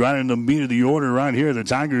 Hastings right in the meat of the order right here. The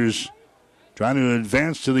Tigers trying to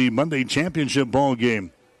advance to the Monday championship ball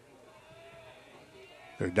game.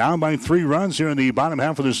 They're down by 3 runs here in the bottom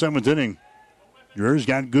half of the 7th inning. Dreher's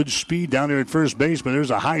got good speed down there at first base, but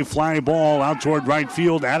there's a high fly ball out toward right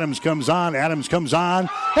field. Adams comes on, and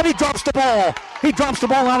he drops the ball. He drops the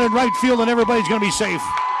ball out in right field, and everybody's going to be safe.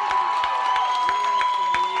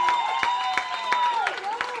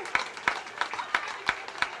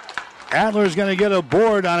 Adler's going to get a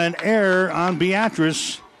board on an error on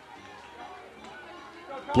Beatrice.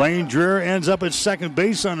 Blaine Dreher ends up at second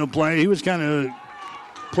base on the play. He was kind of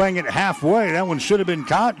playing it halfway. That one should have been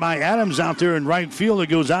caught by Adams out there in right field. It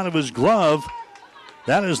goes out of his glove.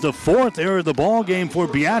 That is the 4th error of the ball game for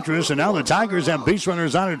Beatrice, and now the Tigers have base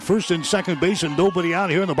runners on at first and second base and nobody out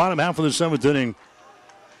here in the bottom half of the 7th inning.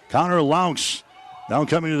 Connor Laux now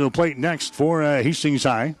coming to the plate next for Hastings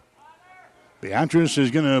High. Beatrice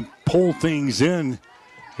is going to pull things in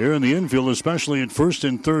here in the infield, especially at first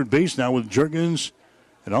and third base now with Juergens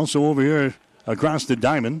and also over here across the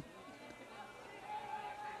diamond.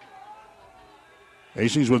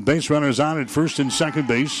 Hastings with base runners on at first and second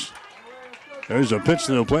base. There's a pitch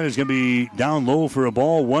to the plate. It's going to be down low for a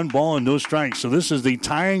ball. 1 ball and no strikes. So this is the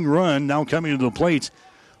tying run now coming to the plate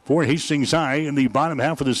for Hastings High in the bottom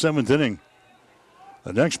half of the 7th inning.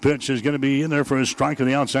 The next pitch is going to be in there for a strike in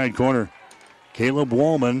the outside corner. Caleb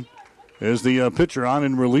Wallman is the pitcher on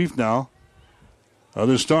in relief now of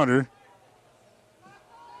the starter.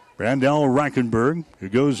 Randall Reichenberg, who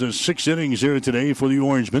goes 6 innings here today for the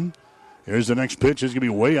Orangemen. Here's the next pitch. It's going to be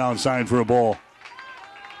way outside for a ball.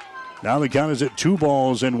 Now the count is at 2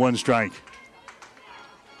 balls and 1 strike.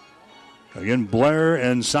 Again, Blair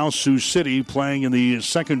and South Sioux City playing in the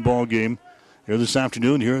second ball game here this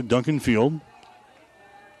afternoon here at Duncan Field.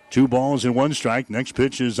 2 balls and 1 strike. Next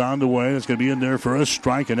pitch is on the way. It's going to be in there for a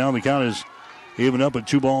strike, and now the count is even up at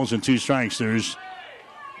 2 balls and 2 strikes. There's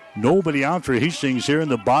nobody out for Hastings here in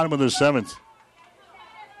the bottom of the 7th.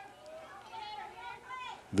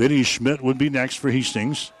 Vinny Schmidt would be next for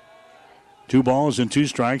Hastings. 2 balls and 2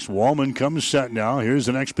 strikes. Wallman comes set now. Here's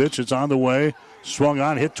the next pitch. It's on the way. Swung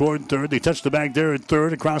on, hit toward third. They touch the bag there at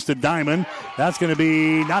third across the diamond. That's going to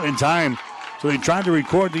be not in time. So they tried to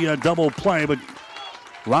record the double play, but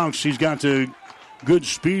Laux, he's got the good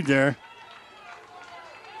speed there.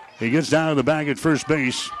 He gets down to the bag at first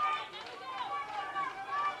base.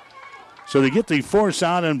 So they get the force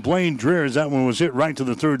out on Blaine Dreers. That one was hit right to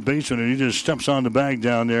the third baseman, and he just steps on the bag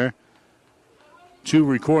down there to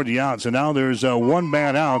record the out. So now there's 1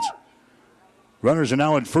 man out. Runners are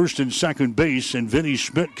now at first and second base, and Vinny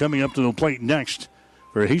Schmidt coming up to the plate next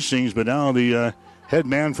for Hastings. But now the head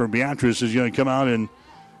man for Beatrice is going to come out and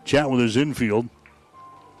chat with his infield.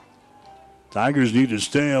 Tigers need to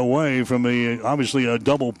stay away from obviously a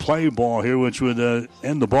double play ball here, which would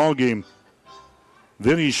end the ball game.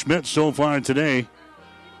 Vinny Schmidt so far today,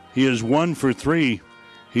 he is 1 for 3.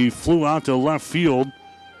 He flew out to left field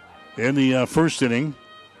in the first inning,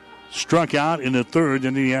 struck out in the third,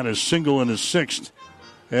 and he had a single in the sixth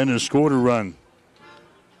and has scored a run.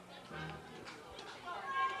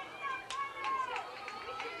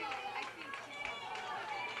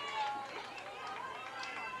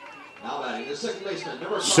 Now batting the second baseman,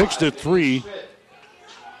 number 5. 6-3.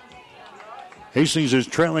 Hastings is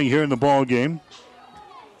trailing here in the ball game.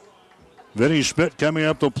 Vinny Schmidt coming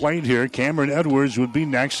up the plate here. Cameron Edwards would be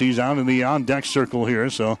next. He's out in the on-deck circle here,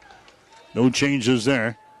 so no changes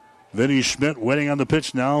there. Vinny Schmidt waiting on the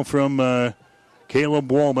pitch now from Caleb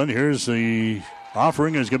Wallman. Here's the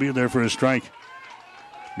offering. Is going to be there for a strike.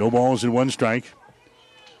 No balls and 1 strike.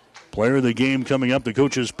 Player of the game coming up, the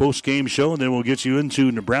coach's post-game show, and then we'll get you into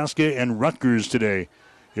Nebraska and Rutgers today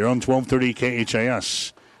here on 1230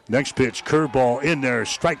 KHIS. Next pitch, curveball in there,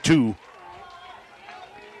 strike 2.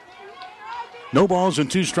 No balls and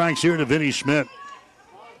 2 strikes here to Vinny Schmidt.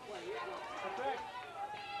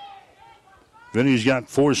 Vinny's got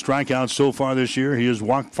 4 strikeouts so far this year. He has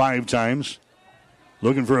walked 5 times.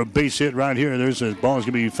 Looking for a base hit right here. There's a ball is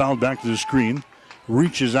going to be fouled back to the screen.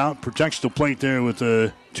 Reaches out, protects the plate there with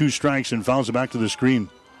 2 strikes and fouls it back to the screen.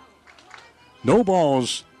 No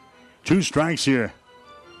balls, 2 strikes here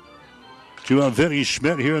to Vinny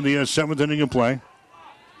Schmidt here in the 7th inning of play.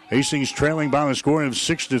 Hastings trailing by a score of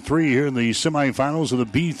 6-3 here in the semifinals of the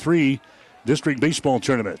B3 District Baseball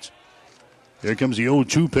Tournament. Here comes the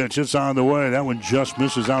 0-2 pitch. It's on the way. That one just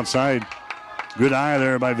misses outside. Good eye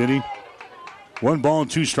there by Vinny. 1 ball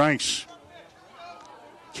and 2 strikes.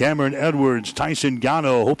 Cameron Edwards, Tyson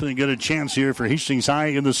Gatto hoping to get a chance here for Hastings High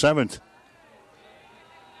in the 7th.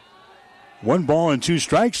 1 ball and 2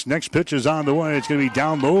 strikes. Next pitch is on the way. It's going to be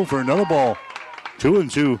down low for another ball.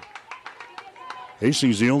 2-2.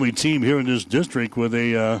 Hastings the only team here in this district with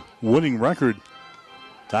a winning record.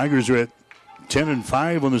 Tigers are at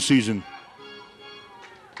 10-5 on the season.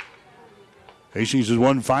 Hastings has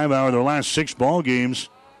won 5 out of their last 6 ball games.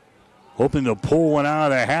 Hoping to pull one out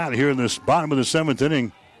of the hat here in the bottom of the 7th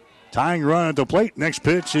inning. Tying run at the plate. Next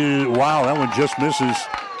pitch is, wow, that one just misses.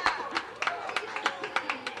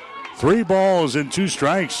 3 balls and 2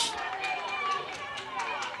 strikes.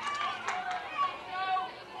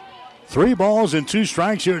 3 balls and 2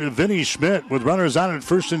 strikes here to Vinny Schmidt with runners out at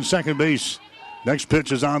first and second base. Next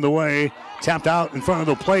pitch is on the way. Tapped out in front of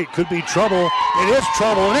the plate. Could be trouble. It is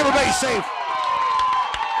trouble, and everybody's safe.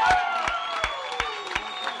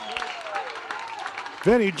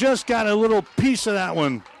 Vinny just got a little piece of that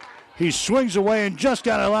one. He swings away and just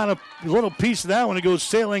got a little piece of that one. It goes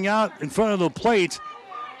sailing out in front of the plate.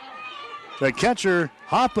 The catcher,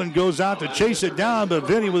 Hoppin, goes out to chase it down, but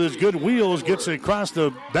Vinny with his good wheels gets it across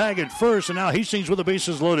the bag at first, and now Hastings with the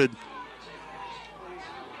bases loaded.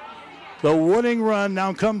 The winning run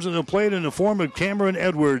now comes to the plate in the form of Cameron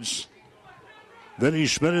Edwards. Vinny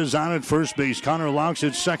Schmidt is on at first base. Connor Laux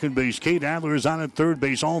at second base. Kate Adler is on at third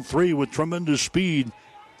base. All 3 with tremendous speed.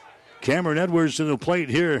 Cameron Edwards to the plate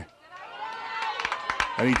here.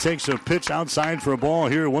 And he takes a pitch outside for a ball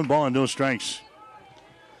here. 1 ball and no strikes.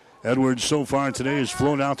 Edwards so far today has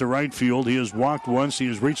flown out to right field. He has walked once. He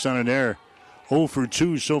has reached on an error. 0 for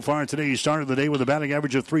 2 so far today. He started the day with a batting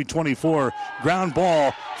average of .324. Ground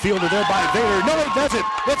ball fielded there by Vader. No, he does it.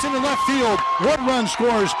 It's in the left field. 1 run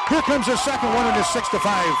scores. Here comes the second one, and it's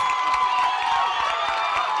 6-5.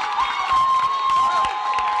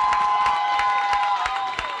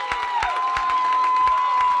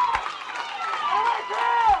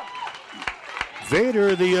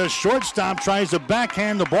 Vader, the shortstop, tries to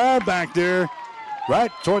backhand the ball back there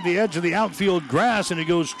right toward the edge of the outfield grass, and it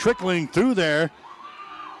goes trickling through there.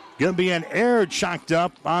 Going to be an error chalked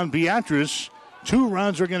up on Beatrice. 2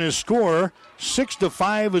 runs are going to score.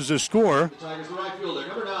 6-5 is the score.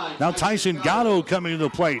 Now Tyson Gatto coming to the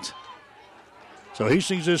plate. So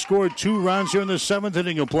Hastings has scored 2 runs here in the 7th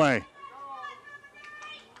inning of play.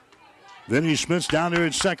 Vinny Schmidt's down there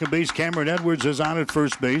at second base. Cameron Edwards is on at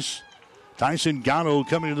first base. Tyson Gatto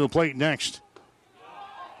coming to the plate next.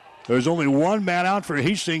 There's only 1 man out for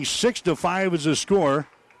Hastings. 6-5 is the score.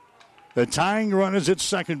 The tying run is at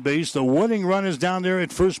second base. The winning run is down there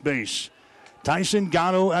at first base. Tyson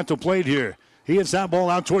Gatto at the plate here. He hits that ball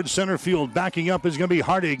out towards center field. Backing up is going to be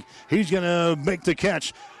Hardig. He's going to make the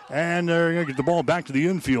catch. And they're going to get the ball back to the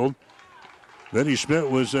infield. Vinny Schmidt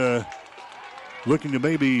was looking to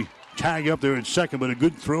maybe tag up there at second, but a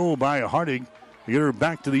good throw by Hardig to get her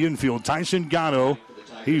back to the infield. Tyson Gatto,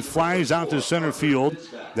 he flies out to center field.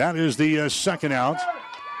 That is the second out.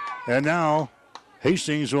 And now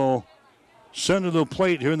Hastings will send to the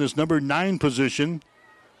plate here in this number 9 position,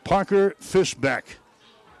 Parker Fishbeck.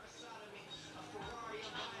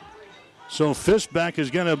 So Fishbeck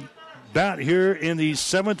is going to bat here in the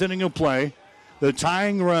 7th inning of play. The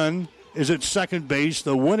tying run is at second base.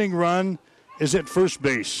 The winning run is at first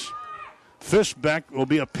base. Fishbeck will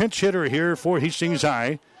be a pinch hitter here for Hastings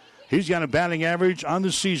High. He's got a batting average on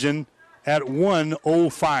the season at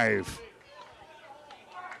 .105.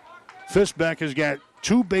 Fishbeck has got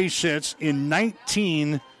 2 base hits in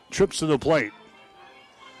 19 trips to the plate.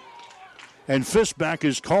 And Fishbeck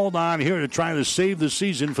is called on here to try to save the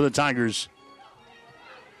season for the Tigers.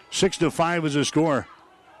 6-5 is the score.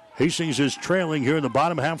 Hastings is trailing here in the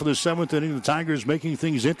bottom half of the 7th inning. The Tigers making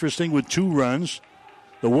things interesting with 2 runs.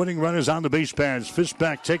 The winning run is on the base pads.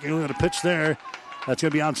 Fishbeck taking a look at a pitch there. That's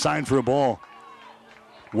going to be outside for a ball.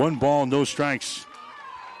 1 ball, no strikes.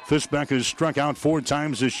 Fishbeck has struck out 4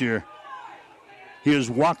 times this year. He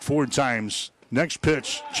has walked 4 times. Next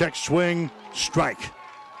pitch, check swing, strike.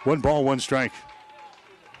 1 ball, 1 strike.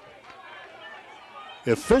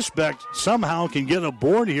 If Fishbeck somehow can get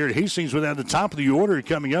aboard here, Hastings would have the top of the order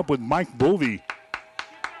coming up with Mike Bovey.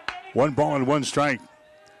 1 ball and 1 strike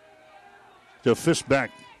to Fishbeck.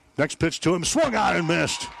 Next pitch to him, swung on and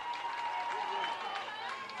missed.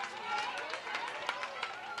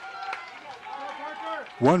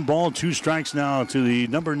 One ball, 2 strikes now to the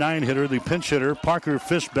number 9 hitter, the pinch hitter, Parker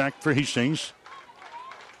Fishbeck for Hastings.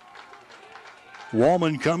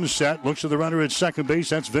 Wallman comes set, looks at the runner at second base.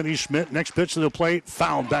 That's Vinny Schmidt. Next pitch to the plate,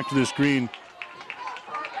 fouled back to the screen.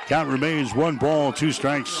 Count remains 1 ball, 2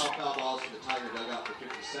 strikes.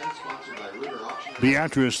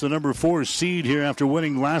 Beatrice, the number 4 seed here after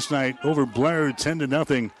winning last night over Blair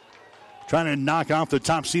 10-0. Trying to knock off the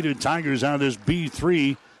top-seeded Tigers out of this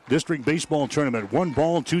B3 District Baseball Tournament. 1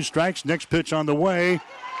 ball, 2 strikes. Next pitch on the way.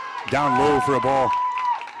 Down low for a ball.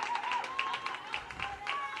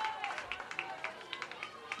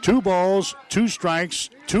 2 balls, 2 strikes,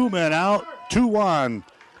 2 men out, 2-1.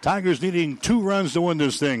 Tigers needing 2 runs to win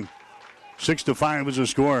this thing. 6-5 is the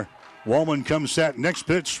score. Wallman comes set. Next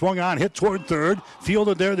pitch, swung on, hit toward third.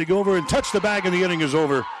 Fielded there. They go over and touch the bag, and the inning is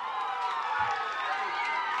over.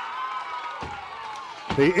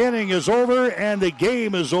 The inning is over, and the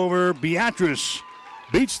game is over. Beatrice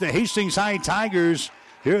beats the Hastings High Tigers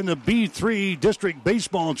here in the B3 District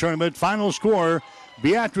Baseball Tournament. Final score,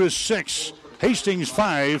 Beatrice 6, Hastings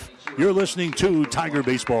 5. You're listening to Tiger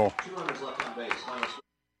Baseball.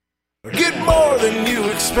 Get more than you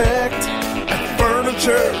expect at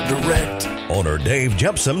Furniture Direct. Owner Dave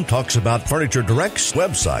Jepson talks about Furniture Direct's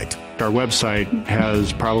website. Our website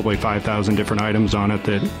has probably 5,000 different items on it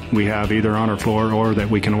that we have either on our floor or that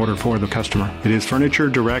we can order for the customer. It is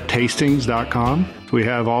FurnitureDirectHastings.com. We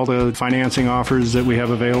have all the financing offers that we have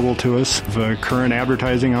available to us, the current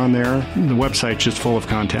advertising on there. The website's just full of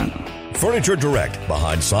content. Furniture Direct,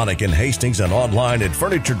 behind Sonic in Hastings and online at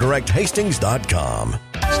FurnitureDirectHastings.com.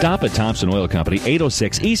 Stop at Thompson Oil Company,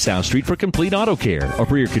 806 East South Street for complete auto care. Or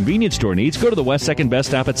for your convenience store needs, go to the West 2nd Best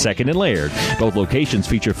Stop at 2nd and Laird. Both locations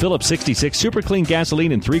feature Phillips 66 Super Clean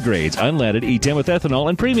gasoline in 3 grades, unleaded, E10 with ethanol,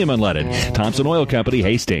 and premium unleaded. Thompson Oil Company,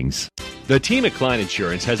 Hastings. The team at Klein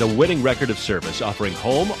Insurance has a winning record of service, offering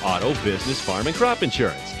home, auto, business, farm, and crop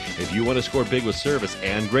insurance. If you want to score big with service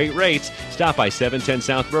and great rates, stop by 710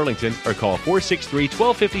 South Burlington or call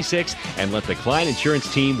 463-1256 and let the Klein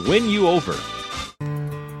Insurance team win you over.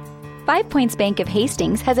 5 Points Bank of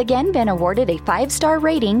Hastings has again been awarded a 5-star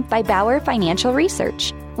rating by Bauer Financial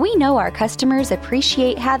Research. We know our customers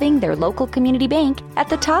appreciate having their local community bank at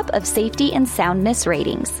the top of safety and soundness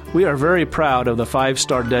ratings. We are very proud of the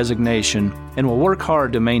 5-star designation and will work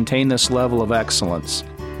hard to maintain this level of excellence.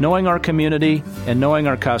 Knowing our community and knowing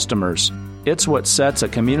our customers, it's what sets a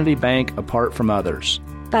community bank apart from others.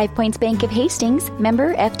 5 Points Bank of Hastings,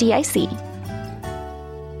 member FDIC.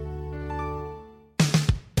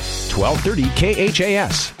 1230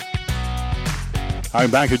 KHAS. I'm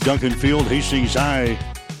back at Duncan Field. Hastings High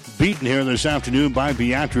beaten here this afternoon by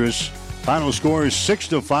Beatrice. Final score is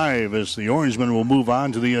 6-5 as the Orangemen will move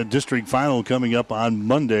on to the district final coming up on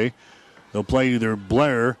Monday. They'll play either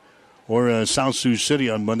Blair or South Sioux City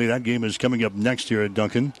on Monday. That game is coming up next here at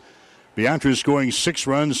Duncan. Beatrice scoring 6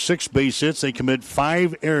 runs, 6 base hits. They commit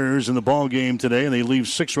 5 errors in the ball game today, and they leave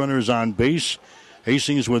 6 runners on base.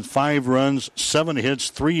 Hastings with 5 runs, 7 hits,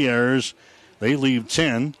 3 errors. They leave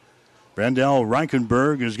 10. Brandel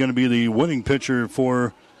Reichenberg is going to be the winning pitcher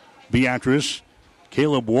for Beatrice.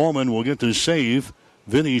 Caleb Wallman will get the save.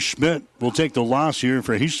 Vinny Schmidt will take the loss here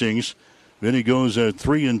for Hastings. Vinny goes 3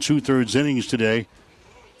 2/3 innings today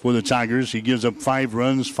for the Tigers. He gives up 5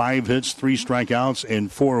 runs, 5 hits, 3 strikeouts,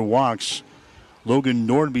 and 4 walks. Logan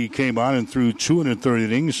Nordby came on and threw 2 1/3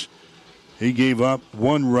 innings. He gave up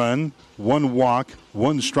 1 run, 1 walk,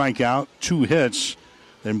 1 strikeout, 2 hits.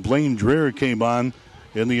 And Blaine Dreher came on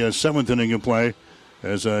in the 7th inning of play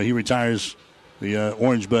as he retires the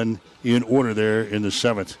Orangemen in order there in the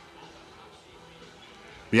 7th.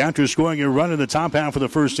 Beatrice scoring a run in the top half of the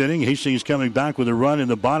first inning. Hastings coming back with a run in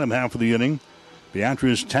the bottom half of the inning.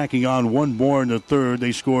 Beatrice tacking on 1 more in the 3rd.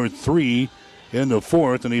 They score 3 in the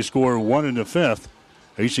 4th, and they score 1 in the 5th.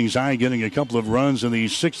 Hastings High getting a couple of runs in the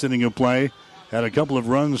 6th inning of play. Had a couple of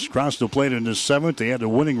runs across the plate in the 7th. They had the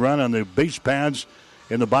winning run on the base pads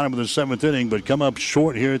in the bottom of the 7th inning, but come up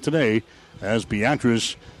short here today as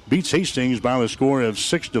Beatrice beats Hastings by the score of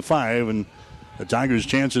 6-5, and the Tigers'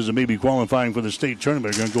 chances of maybe qualifying for the state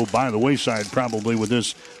tournament are going to go by the wayside probably with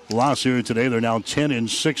this loss here today. They're now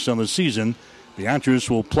 10-6 on the season. Beatrice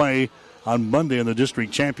will play on Monday in the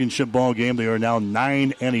district championship ball game. They are now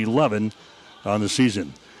 9-11 on the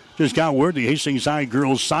season. Just got word the Hastings High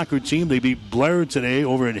girls soccer team, they beat Blair today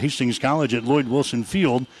over at Hastings College at Lloyd Wilson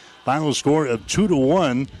Field. Final score of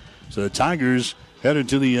 2-1. So the Tigers headed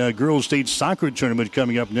to the girls state soccer tournament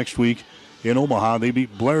coming up next week in Omaha. They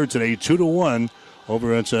beat Blair today 2-1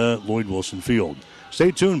 over at Lloyd Wilson Field.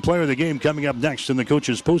 Stay tuned. Player of the game coming up next in the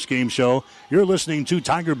coach's postgame show. You're listening to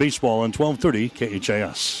Tiger Baseball on 1230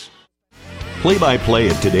 KHAS. Play-by-play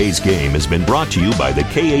of today's game has been brought to you by the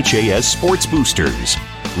KHAS Sports Boosters.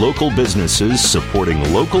 Local businesses supporting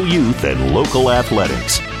local youth and local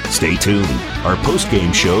athletics. Stay tuned. Our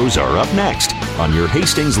postgame shows are up next on your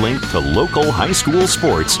Hastings link to local high school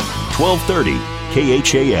sports, 1230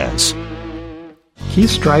 KHAS.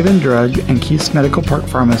 Keith's Drive-In Drug and Keith's Medical Park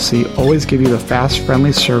Pharmacy always give you the fast,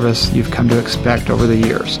 friendly service you've come to expect over the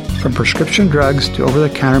years. From prescription drugs to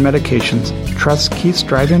over-the-counter medications, trust Keith's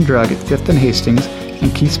Drive-In Drug at 5th and Hastings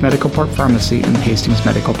and Keith's Medical Park Pharmacy in Hastings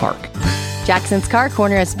Medical Park. Jackson's Car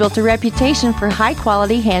Corner has built a reputation for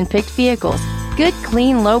high-quality hand-picked vehicles. Good,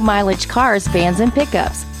 clean, low-mileage cars, vans, and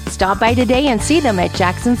pickups. Stop by today and see them at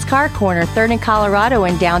Jackson's Car Corner, 3rd and Colorado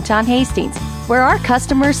in downtown Hastings, where our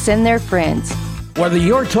customers send their friends. Whether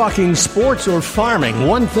you're talking sports or farming,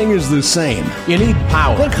 one thing is the same. You need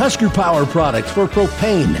power. Think Husker Power products for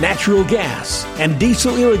propane, natural gas, and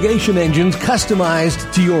diesel irrigation engines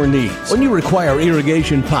customized to your needs. When you require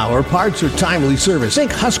irrigation power, parts, or timely service,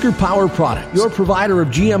 think Husker Power products, your provider of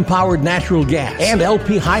GM-powered natural gas and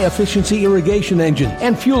LP high-efficiency irrigation engines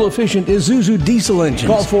and fuel-efficient Isuzu diesel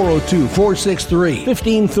engines. Call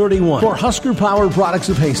 402-463-1531 for Husker Power products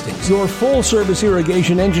of Hastings, your full-service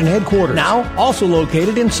irrigation engine headquarters. Now, also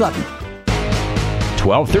located in Sutton.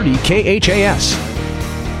 1230 KHAS.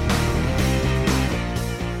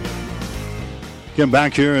 Again,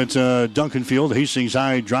 back here at Duncan Field, Hastings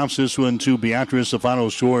High drops this one to Beatrice. The final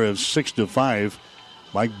score of 6-5.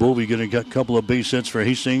 Mike Bovey getting a couple of base hits for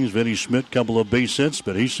Hastings. Vinny Schmidt, couple of base hits,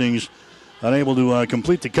 but Hastings unable to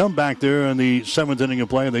complete the comeback there in the 7th inning of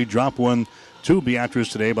play. They drop one to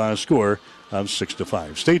Beatrice today by a score of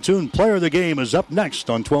 6-5. Stay tuned. Player of the game is up next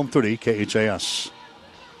on 1230 KHAS.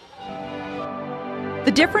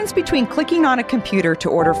 The difference between clicking on a computer to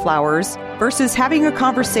order flowers versus having a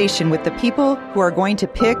conversation with the people who are going to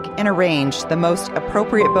pick and arrange the most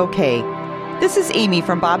appropriate bouquet. This is Amy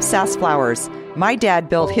from Bob Sass Flowers. My dad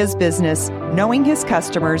built his business knowing his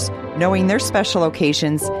customers, knowing their special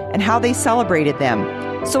occasions, and how they celebrated them.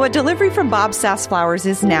 So a delivery from Bob Sass Flowers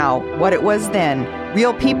is now what it was then.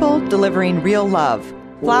 Real people delivering real love.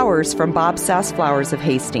 Flowers from Bob Sass Flowers of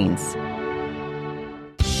Hastings.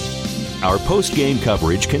 Our post-game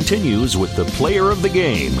coverage continues with the Player of the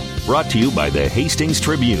Game, brought to you by the Hastings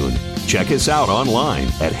Tribune. Check us out online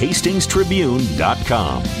at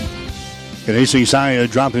hastingstribune.com. And Hastings High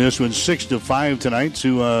dropping this one 6-5 tonight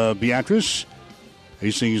to Beatrice.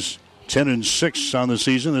 Hastings 10-6 on the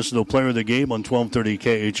season. This is the Player of the Game on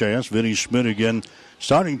 1230 KHIS. Vinny Schmidt again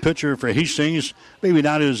starting pitcher for Hastings. Maybe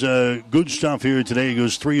not as good stuff here today. He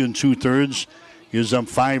goes 3 2/3. Gives up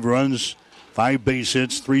 5 runs, 5 base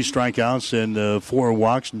hits, 3 strikeouts, and 4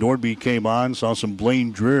 walks. Nordby came on. Saw some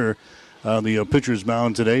Blaine Dreher on the pitcher's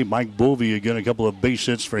mound today. Mike Bellevue, again, a couple of base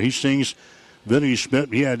hits for Hastings. Vinny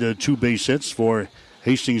Schmidt, he had 2 base hits for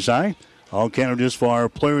Hastings High. All candidates for our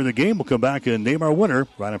player of the game. We'll come back and name our winner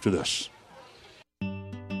right after this.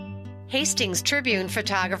 Hastings Tribune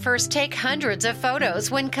photographers take hundreds of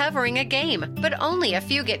photos when covering a game, but only a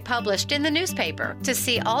few get published in the newspaper. To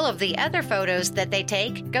see all of the other photos that they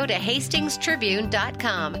take, go to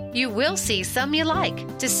hastingstribune.com. You will see some you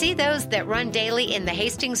like. To see those that run daily in the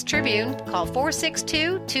Hastings Tribune, call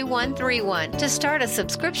 462-2131 to start a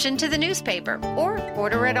subscription to the newspaper, or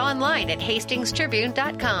order it online at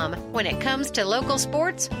hastingstribune.com. When it comes to local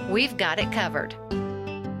sports, we've got it covered.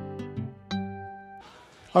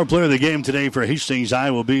 Our player of the game today for Hastings High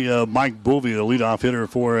will be Mike Bellevue, the leadoff hitter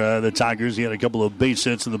for the Tigers. He had a couple of base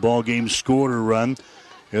hits in the ball game, scored a run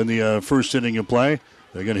in the first inning of play.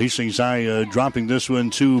 Again, Hastings High dropping this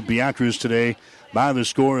one to Beatrice today by the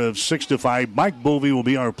score of 6-5. Mike Bellevue will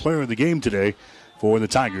be our player of the game today for the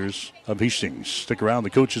Tigers of Hastings. Stick around.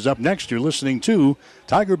 The coach is up next. You're listening to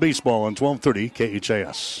Tiger Baseball on 1230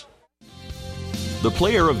 KHAS. The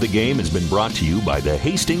player of the game has been brought to you by the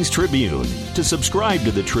Hastings Tribune. To subscribe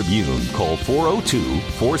to the Tribune, call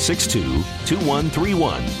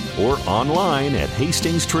 402-462-2131 or online at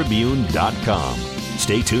hastingstribune.com.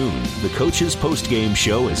 Stay tuned. The Coach's Postgame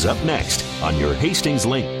Show is up next on your Hastings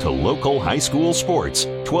link to local high school sports,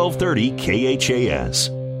 1230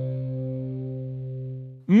 KHAS.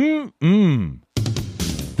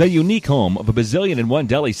 The unique home of a bazillion and one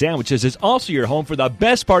deli sandwiches is also your home for the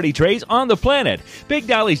best party trays on the planet. Big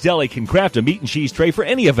Dolly's Deli can craft a meat and cheese tray for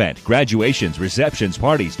any event, graduations, receptions,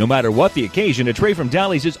 parties. No matter what the occasion, a tray from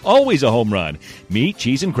Dolly's is always a home run. Meat,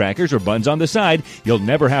 cheese, and crackers or buns on the side. You'll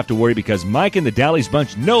never have to worry because Mike and the Dolly's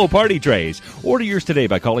Bunch know party trays. Order yours today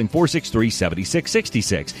by calling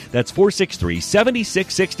 463-7666. That's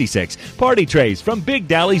 463-7666. Party trays from Big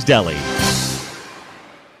Dolly's Deli.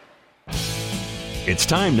 It's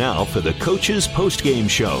time now for the Coach's Postgame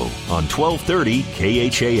Show on 1230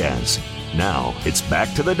 KHAS. Now, it's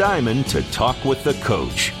back to the diamond to talk with the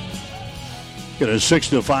coach. Got a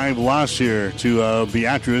 6-5 loss here to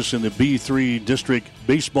Beatrice in the B3 District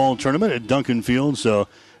Baseball Tournament at Duncan Field. So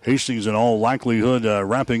Hastings, in all likelihood,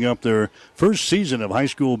 wrapping up their first season of high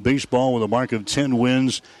school baseball with a mark of 10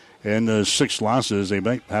 wins and 6 losses. They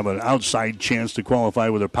might have an outside chance to qualify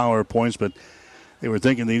with their power points, but they were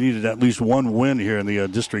thinking they needed at least one win here in the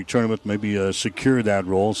district tournament, maybe secure that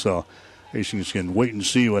role. So Hastings can wait and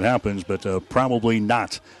see what happens, but probably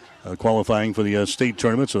not qualifying for the state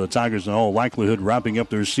tournament. So the Tigers, in all likelihood, wrapping up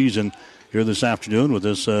their season here this afternoon with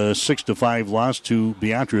this 6-5 loss to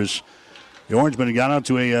Beatrice. The Orangemen got out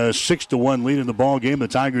to a 6-1 lead in the ball game. The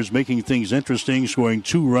Tigers making things interesting, scoring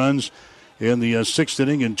 2 runs in the 6th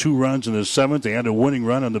inning and 2 runs in the 7th. They had a winning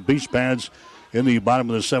run on the base pads in the bottom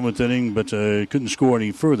of the 7th inning, but couldn't score any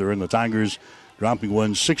further. And the Tigers dropping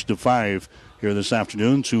one 6-5 here this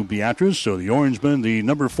afternoon to Beatrice. So the Orangemen, the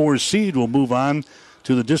number 4 seed, will move on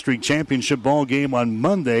to the district championship ball game on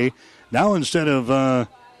Monday. Now, instead of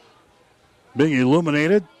being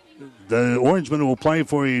eliminated, the Orangemen will play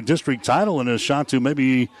for a district title and a shot to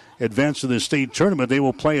maybe advance to the state tournament. They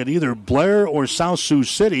will play at either Blair or South Sioux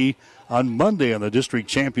City on Monday on the district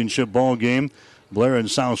championship ball game. Blair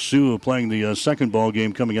and South Sioux are playing the second ball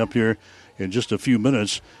game coming up here in just a few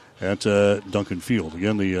minutes at Duncan Field.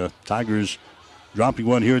 Again, the Tigers dropping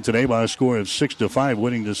one here today by a score of 6-5,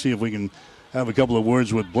 waiting to see if we can have a couple of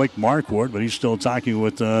words with Blake Marquardt, but he's still talking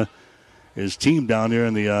with his team down there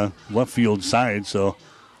in the left field side. So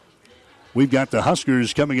we've got the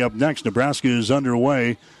Huskers coming up next. Nebraska is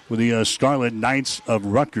underway with the Scarlet Knights of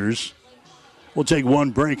Rutgers. We'll take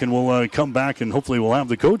one break and we'll come back, and hopefully we'll have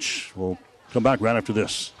the coach. We'll come back right after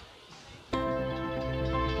this.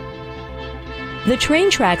 The train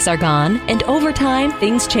tracks are gone, and over time,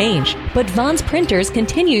 things change. But Vaughn's Printers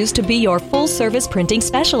continues to be your full-service printing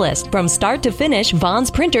specialist. From start to finish, Vaughn's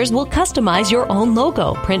Printers will customize your own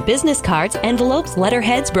logo, print business cards, envelopes,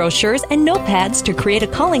 letterheads, brochures, and notepads to create a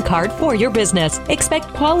calling card for your business. Expect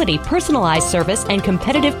quality, personalized service and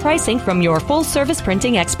competitive pricing from your full-service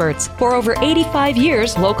printing experts. For over 85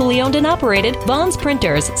 years, locally owned and operated, Vaughn's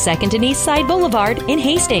Printers, 2nd and East Side Boulevard in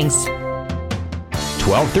Hastings.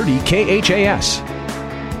 1230 KHAS.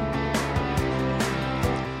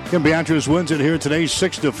 And Beatrice wins it here today,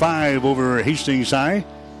 6-5 over Hastings High.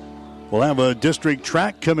 We'll have a district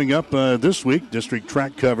track coming up this week, district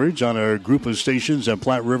track coverage on our group of stations at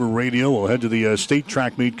Platte River Radio. We'll head to the state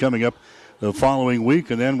track meet coming up the following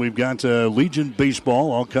week. And then we've got Legion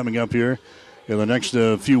Baseball all coming up here in the next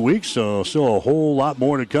few weeks. So still a whole lot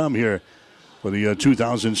more to come here for the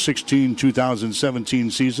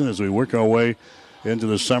 2016-2017 season as we work our way into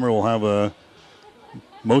the summer. We'll have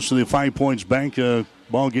most of the 5 Points Bank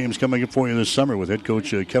ball games coming up for you this summer with head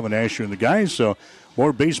coach Kevin Asher and the guys. So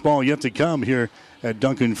more baseball yet to come here at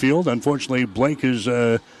Duncan Field. Unfortunately, Blake is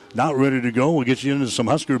not ready to go. We'll get you into some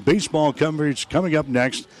Husker baseball coverage coming up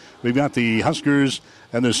next. We've got the Huskers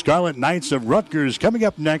and the Scarlet Knights of Rutgers coming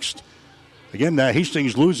up next. Again,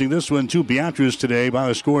 Hastings losing this one to Beatrice today by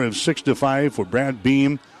a score of 6-5 for Brad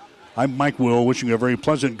Beam. I'm Mike Will, wishing you a very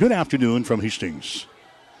pleasant good afternoon from Hastings.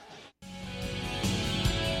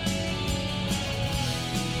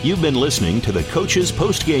 You've been listening to the Coach's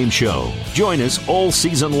Postgame Show. Join us all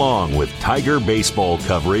season long with Tiger baseball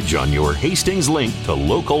coverage on your Hastings link to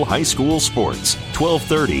local high school sports,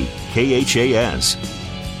 1230 KHAS.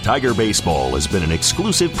 Tiger baseball has been an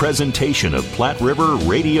exclusive presentation of Platte River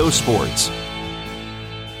Radio Sports.